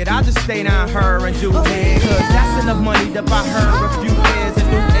 I'll just stay down her and do it. Cause that's enough money to buy her a few pairs and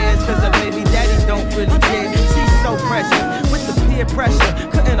new airs. Cause her baby daddy don't really care. She's so precious with the peer pressure.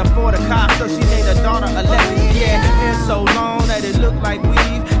 Couldn't afford a car, so she made her daughter a lesbian. Yeah, hair so long that it looked like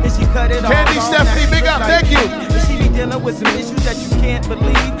weave. And she cut it off. Candy Stephanie, big up, thank you. And she be dealing with some issues that you can't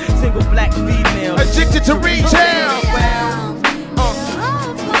believe. Single black female. Addicted to retail.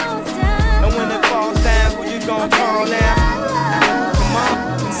 And when it falls down, who you gon' call now? Come on.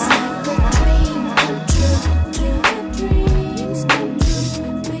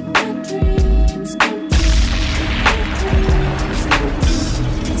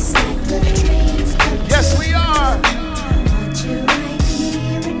 Yes, we are.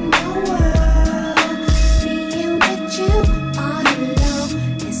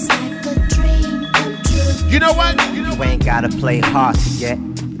 You know what? You ain't gotta play hard to get.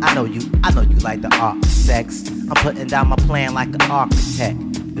 I know you like the art of sex. I'm putting down my plan like an architect.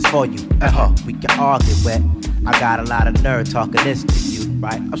 It's for you and her, we can argue with. I got a lot of nerve talking this to you,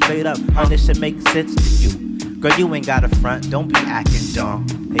 right? I'm straight up, this should make sense to you. Girl, you ain't got a front, don't be acting dumb.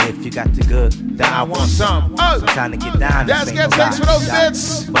 Hey, if you got the good, then I want some. Oh, I'm trying to get down. That's get thanks for those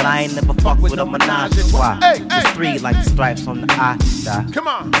bits. But I ain't never fucked with a menage a trois. It's 3 like the stripes on the eye. Come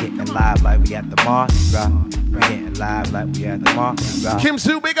on. Getting live like we at the Mardi Gras. We getting live like we at the Mardi Gras. Kim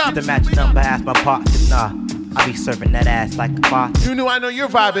Sue, big up. The match number, ask my partner, nah. I be serving that ass like a bar. You knew I know you're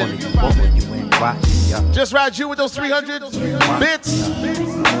vibing. Just Raju with those 300 bits.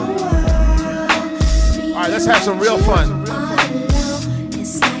 All right, let's have some real fun.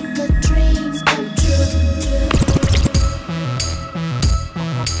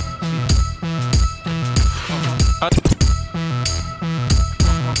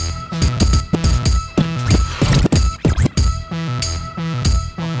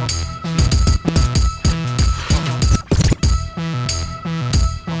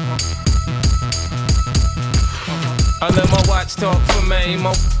 I let my watch talk for me,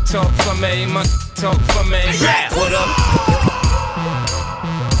 my talk for me, my talk for me. Yeah, what up?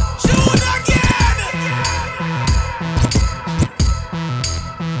 Shoot again!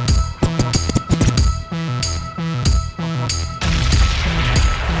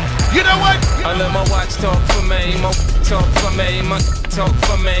 You know what? I I let my watch talk for me, my talk for me, my talk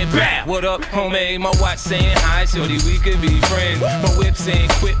for me. Bah! What up, homie? My watch saying hi, shorty, we could be friends. My whip saying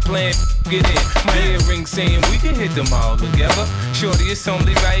quit playing, get in. My earring saying we can hit them all together. Shorty, it's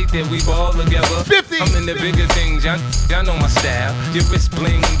only right that we ball together. 50. I'm in the bigger things, y'all know my style. Your wrist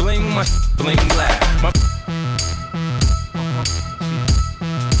bling bling, my bling black.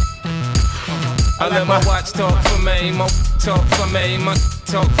 I let my watch talk for me, my talk for me, my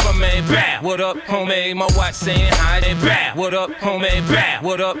talk for me. Bah! What up, homie? My watch saying hi. Bah! What up, homie? Bah!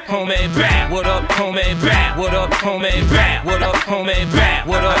 What up, homie? Bah! What up, homie? Bah! What up, homie? Bah! What up, homie? Bah!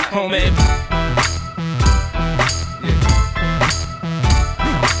 What up, homie?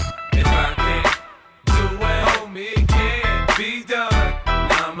 If I can't do it, homie, it can't be done.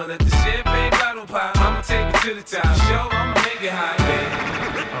 Now I'ma let the champagne bottle pop. I'ma take it to the top. Show I'ma make it hot, baby.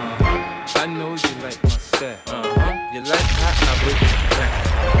 I know you like my style. You like how I break it down.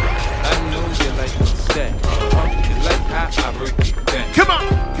 I know you like my style. You like how I break it down. Come on,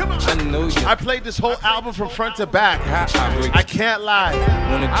 come on. I know you. I played this whole album from front to back. I can't lie.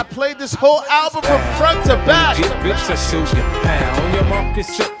 I played this whole album from front to back. Get bitch, I show you how. On your mark,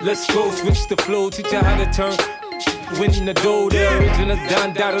 it's up. Let's go. Switch the flow. Teach you how to turn. Win the dough. The original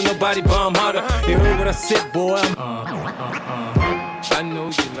Don Dada. Nobody bomb harder. You heard what I said, boy. I know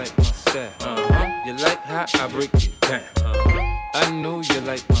you like my style. You like how I break it down. I know you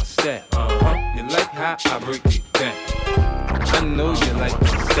like my style. You like how I break it down. I know you like my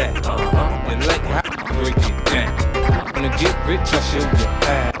style. You like how I break it down. Wanna get rich, I'll show you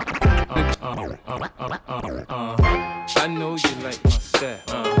how. I know you like my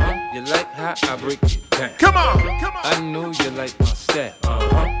style. You like how I break it down. Come on, come on. I know you like my style.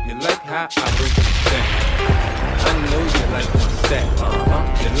 You like how I break it down. I know you like my style.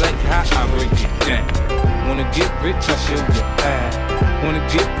 You like how I break it down. Wanna get rich, I'll show you how. Wanna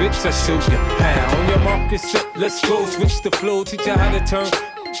get rich, I'll show you how. On your mark, it's up, let's go. Switch the flow, teach you how to turn.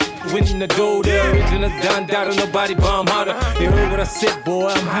 Win the dough, the original Don Dada, nobody bomb harder. You heard what I said, boy,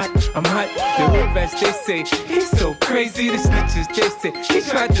 I'm hot, I'm hot. The real rats, they say, he's so crazy. The snitches, they say, he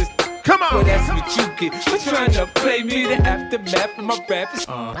tried to. Come on. Well, that's what you get for trying to play me. The aftermath of my rap is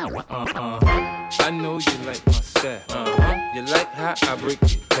I know you like my style. You like how I break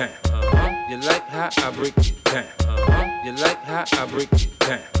it down. You like how I break it down. You like how I break it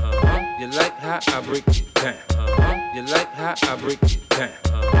down. You like how I break it down. You like how I break it down.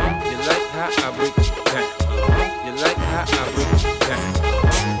 You like how I break it down. You like how I break it down.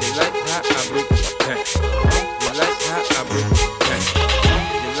 You like how I break it down. You like how I break it down. You like how I break it down.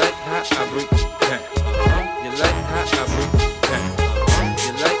 You like how I break it down. You like how I break it down. You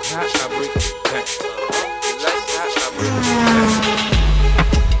like how I break it down.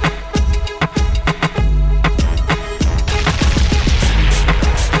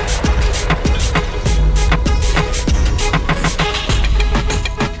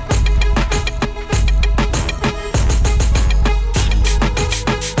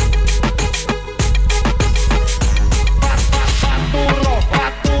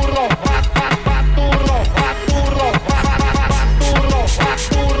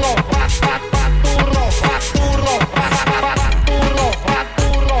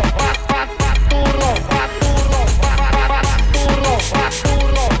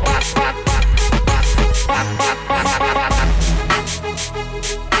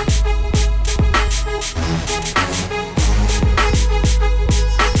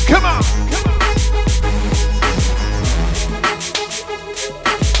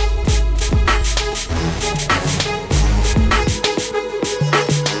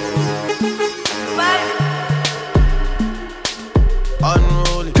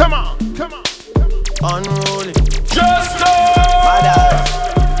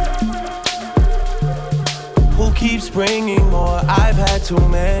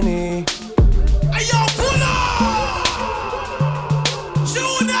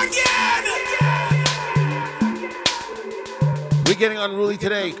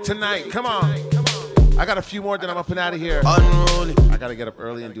 Tonight, come on. I got a few more, then I'm up and out of here. Unruly. I gotta get up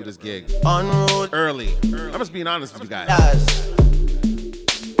early and do this gig. Unruly. Early. I'm just being honest with you guys.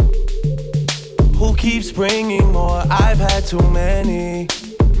 Who keeps bringing more? I've had too many.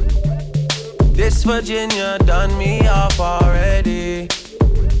 This Virginia done me off already.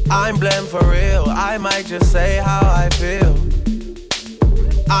 I'm blamed for real. I might just say how I feel.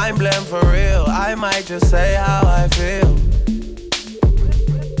 I'm blamed for real. I might just say how I feel.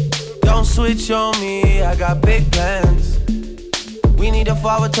 Don't switch on me, I got big plans. We need to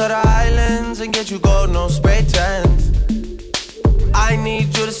forward to the islands and get you gold, no spray tans. I need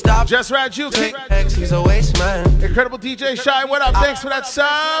you to stop. Just Raju, He's a waste man. Incredible DJ Shy, what up? Thanks for that sub.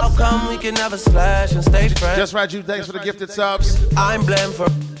 How come we can never slash and stay friends? Just Raju, thanks for the gifted subs. I'm blamed for.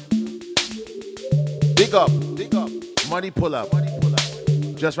 Big up. Money pull up.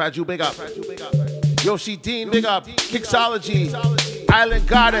 Just Raju, big up. Yoshi Dean, big up. Kixology, Island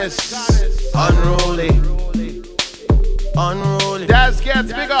Goddess, Unruly. Daz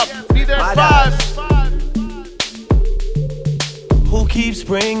Gets, big up. Be there at 5. Who keeps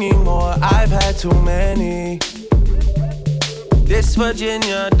bringing more? I've had too many. This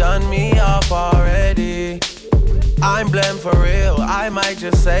Virginia done me off already. I'm blamed for real. I might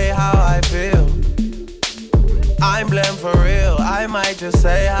just say how I feel. I'm blamed for real. I might just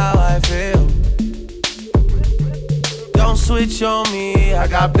say how I feel. Don't switch on me. I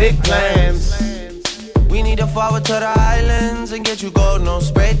got big plans. We need to forward to the islands and get you gold, no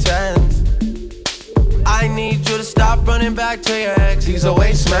spray tans. I need you to stop running back to your ex. He's a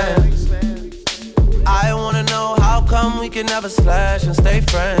waste man. I wanna know how come we can never slash and stay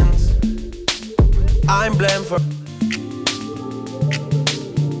friends. I'm blamed for.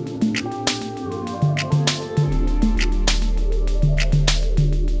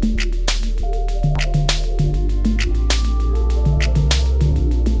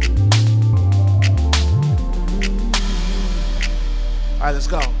 Alright, let's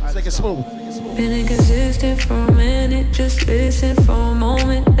go. Let's take it smooth. Been inconsistent for a minute, just listen for a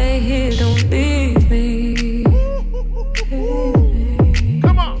moment. They here, don't leave me.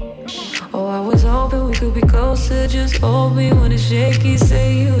 Come on. Oh, I was hoping we could be closer. Just hold me when it's shaky.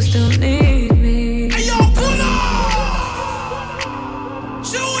 Say you still need me. Hey, yo, pull up!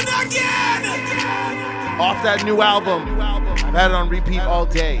 Shoot again! Off that new album. I've had it on repeat all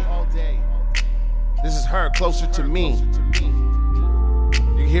day. This is H.E.R, Closer to Me.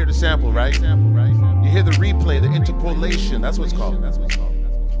 You hear the sample, right? You hear the replay, the interpolation. That's what it's called.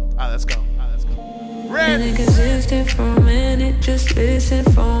 Alright, let's go. Been inconsistent for a minute, just listen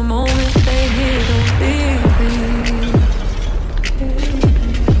for a moment. They here, don't leave me.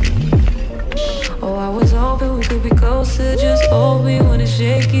 Oh, I was hoping we could be closer. Just hold me when it's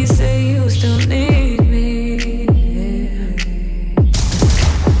shaky. Say you still need me.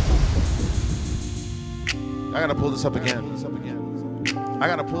 I gotta pull this up again.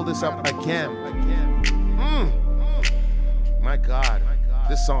 My God.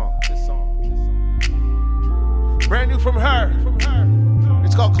 This song. Brand new from H.E.R.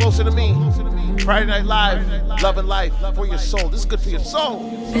 It's called Closer to Me. Friday Night Live, Love and Life for your soul. This is good for your soul.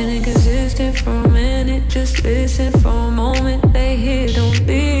 Been inconsistent for a minute, just listen for a moment. They here, don't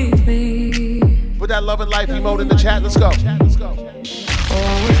leave me. Put that Love and Life emote in the chat. Let's go. Oh,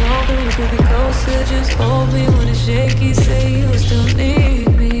 I was hoping we could be closer. Just hold me when it's shaky. Say you still need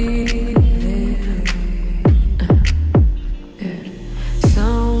me.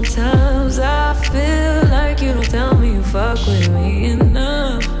 Sometimes I feel like you don't tell me you fuck with me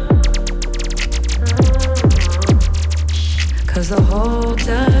enough. Cause the whole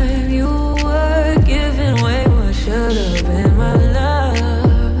time you were giving away what should have been my love.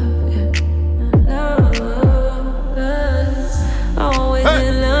 Always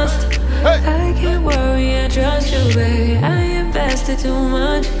in lust. I can't worry and trust you, babe. I invested too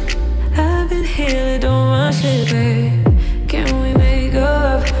much. I've been healing, don't rush it, babe. Can we make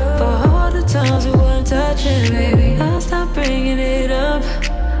up for all the times we weren't touching, baby? I'll stop bringing it up.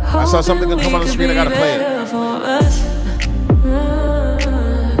 I saw something that come on the screen, I gotta play it.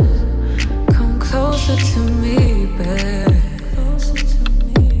 Come closer to me, babe.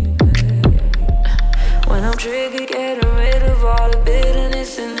 When I'm triggered, getting rid of all the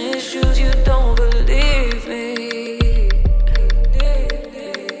bitterness and issues, you don't believe me.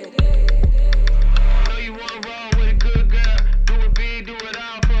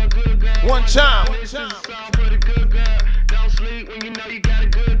 One time.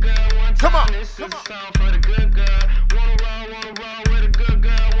 Come on.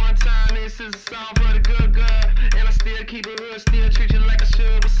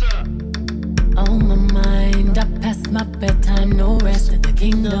 On my mind, I pass my bedtime, no rest at the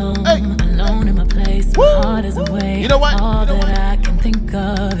kingdom. Alone in my place, my heart is away. You know what? All that I can think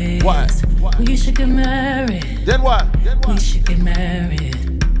of is we should get married. Then what? We should get married.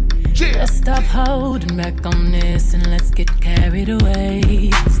 Let's stop holding back on this and let's get carried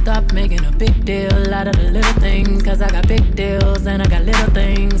away. Stop making a big deal out of the little things. Cause I got big deals and I got little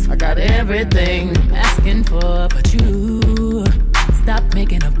things. I got everything I'm asking for but you. Stop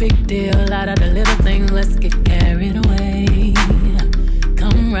making a big deal out of the little things. Let's get carried away.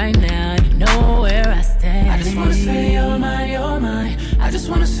 Come right now, you know where I stand. I just wanna say you're mine, you're mine. I just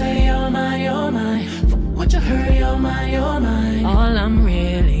wanna say you're mine, you're mine. would you hurry on my, you're mine? All I'm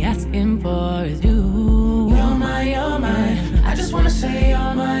really asking for is you. You're mine. I just wanna say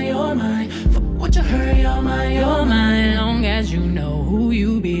you're mine. Would you hurry on my, you're mine? Long as you know who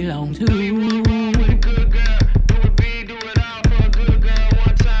you belong to.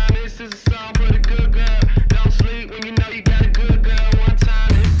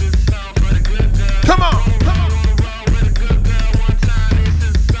 Come on.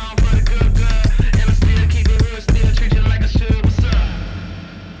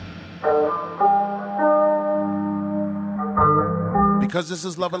 Because this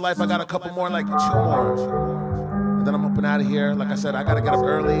is Love and Life, I got a couple more, like 2 more. And then I'm up and out of here. Like I said, I gotta get up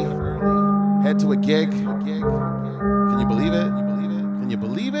early, head to a gig. Can you believe it? Can you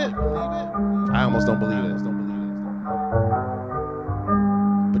believe it? I almost don't believe it.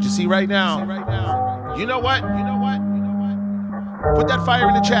 But you see right now, you know what? Put that fire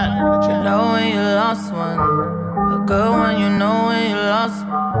in the chat. You know when you lost one, a good one, you know when you lost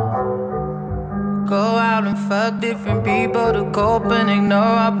one. Go out and fuck different people to cope and ignore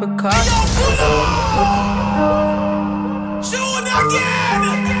our precautions.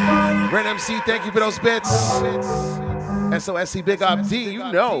 Ren MC, thank you for those bits. SOSC Big Up D, you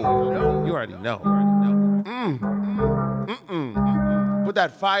know. You already know. Put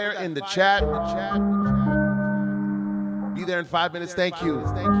that fire in the chat. Be there in 5 minutes. Thank you.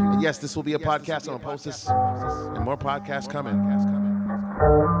 And yes, this will be a podcast. I'm gonna post this, and more podcasts coming.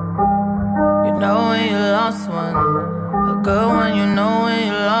 You know when you lost one, a good one, you know when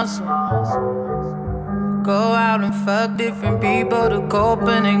you lost one. Go out and fuck different people to cope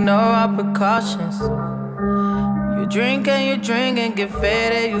and ignore our precautions. You drink and get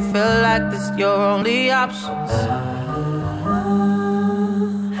faded, you feel like this your only options.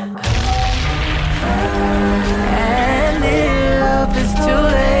 And if it's too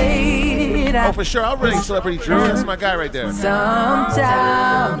late, Oh, for sure, I'll bring Celebrity Drew. That's my guy right there.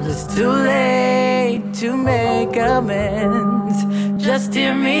 sometimes it's too late to make amends. Just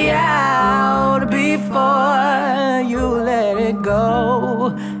hear me out before you let it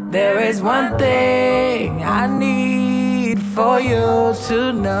go. There is one thing I need for you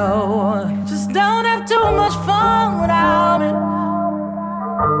to know. Just don't have too much fun without me.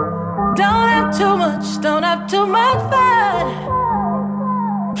 Don't have too much fun.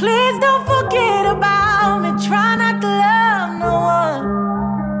 Please don't forget about me. Try not to love no one.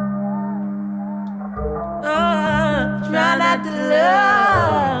 Try not to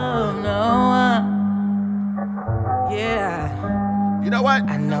love no one. Yeah. You know what?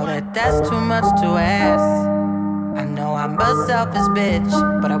 I know that that's too much to ask. I know I'm a selfish bitch,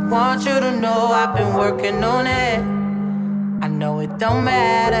 but I want you to know I've been working on it. I know it don't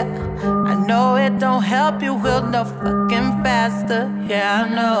matter. I know it don't help you heal no fucking faster. Yeah, I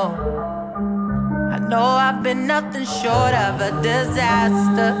know. I know I've been nothing short of a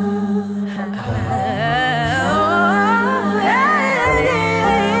disaster.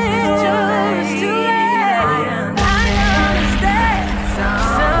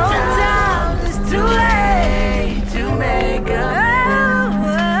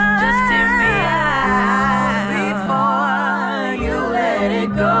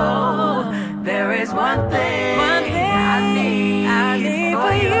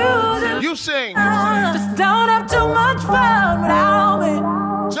 Sing. Just don't have too much fun without me.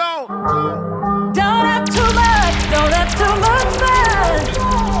 Don't have too much fun.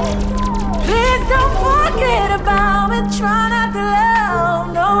 Please don't forget about me. Try not to love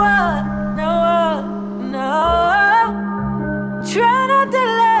no one. Try not to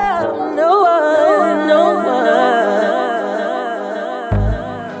love no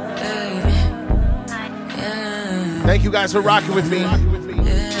one. Thank you guys for rocking with me.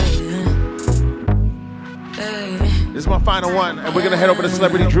 This is my final one, and we're gonna head over to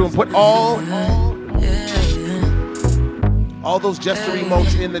Celebrity Drew and put all those Jester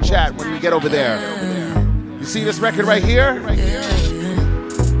emotes in the chat when we get over there. You see this record right here?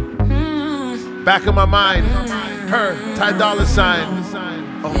 Back of my mind, her, Ty Dolla $ign.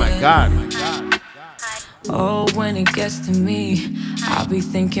 Oh my God. Oh, when it gets to me, I'll be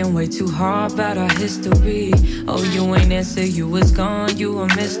thinking way too hard about our history. Oh, you ain't answer, you was gone, you a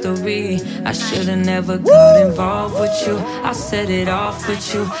mystery. I should've never got involved with you. I set it off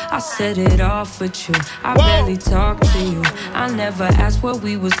with you, I barely talked to you. I never asked where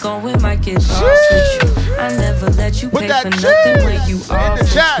we was going, might get lost with you. I never let you pay for nothing when you off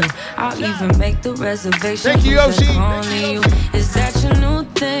with you. I'll even make the reservation. Thank you, Yoshi. Is that your new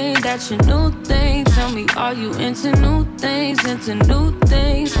thing, Tell me me, are you into new things, into new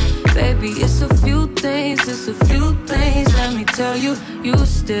things? Baby, it's a few things, it's a few things. Let me tell you, you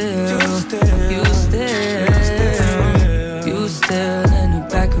still in the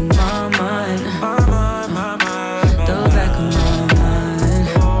back of my mind. The back of my mind.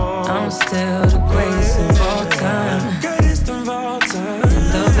 I'm still the greatest of all time. In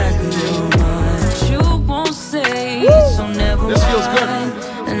the back of your mind. You won't say, so never This feels good. mind.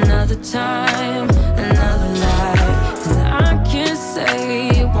 Another time, another life. And I can't say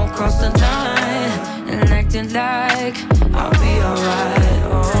it won't cross the line. And acting like I'll be alright.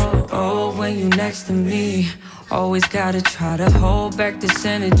 Oh, when you next to me. Always gotta try to hold back this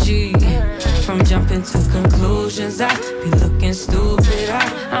energy from jumping to conclusions. I be looking stupid.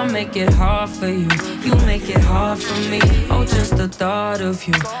 I make it hard for you. You make it hard for me. Oh, just the thought of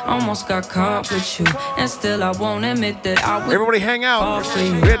you almost got caught with you, and still I won't admit that I would. Everybody hang out.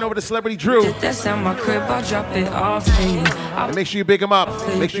 We're heading over to Celebrity Drew. That's at my crib. I'll drop it off for you. And make sure you big him up.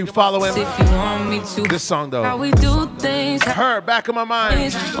 Make sure you follow him. If you want me to. This song though. How we do things. H.E.R, Back of My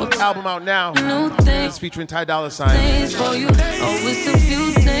Mind. Album out now. It's featuring Ty Dolla $ign. For you. Oh, it's a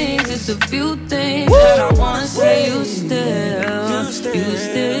few things, it's a few things that I wanna say. You still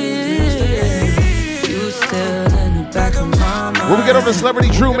in the back of my mind. When we get over to Celebrity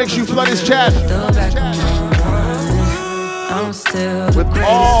Drew, make sure you flood his chat with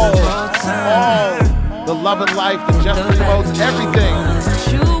all the love and life, the Jasmine emotes, everything.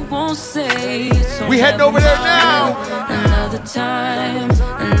 We heading over there now. Another time,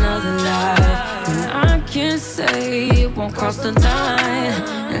 another life. And I can't say it won't cross the line.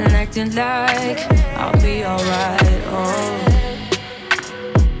 And acting like I'll be alright.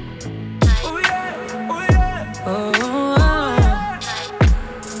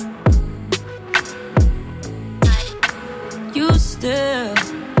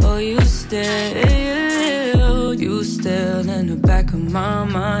 You still in the back of my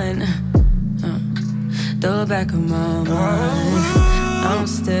mind. The back of my mind. I'm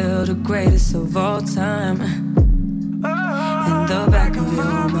still the greatest of all time. In the back of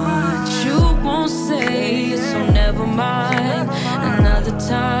your mind. You won't say it, so never mind. Another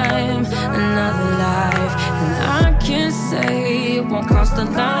time, another life. And I can't say it won't cross the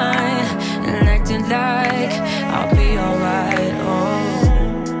line. And acting like I'll be alright.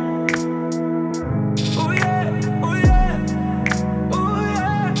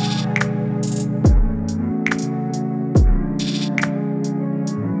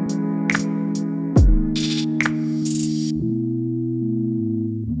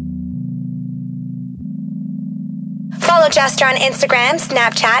 Follow H.E.R on Instagram,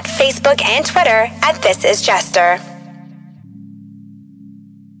 Snapchat, Facebook, and Twitter at This Is H.E.R.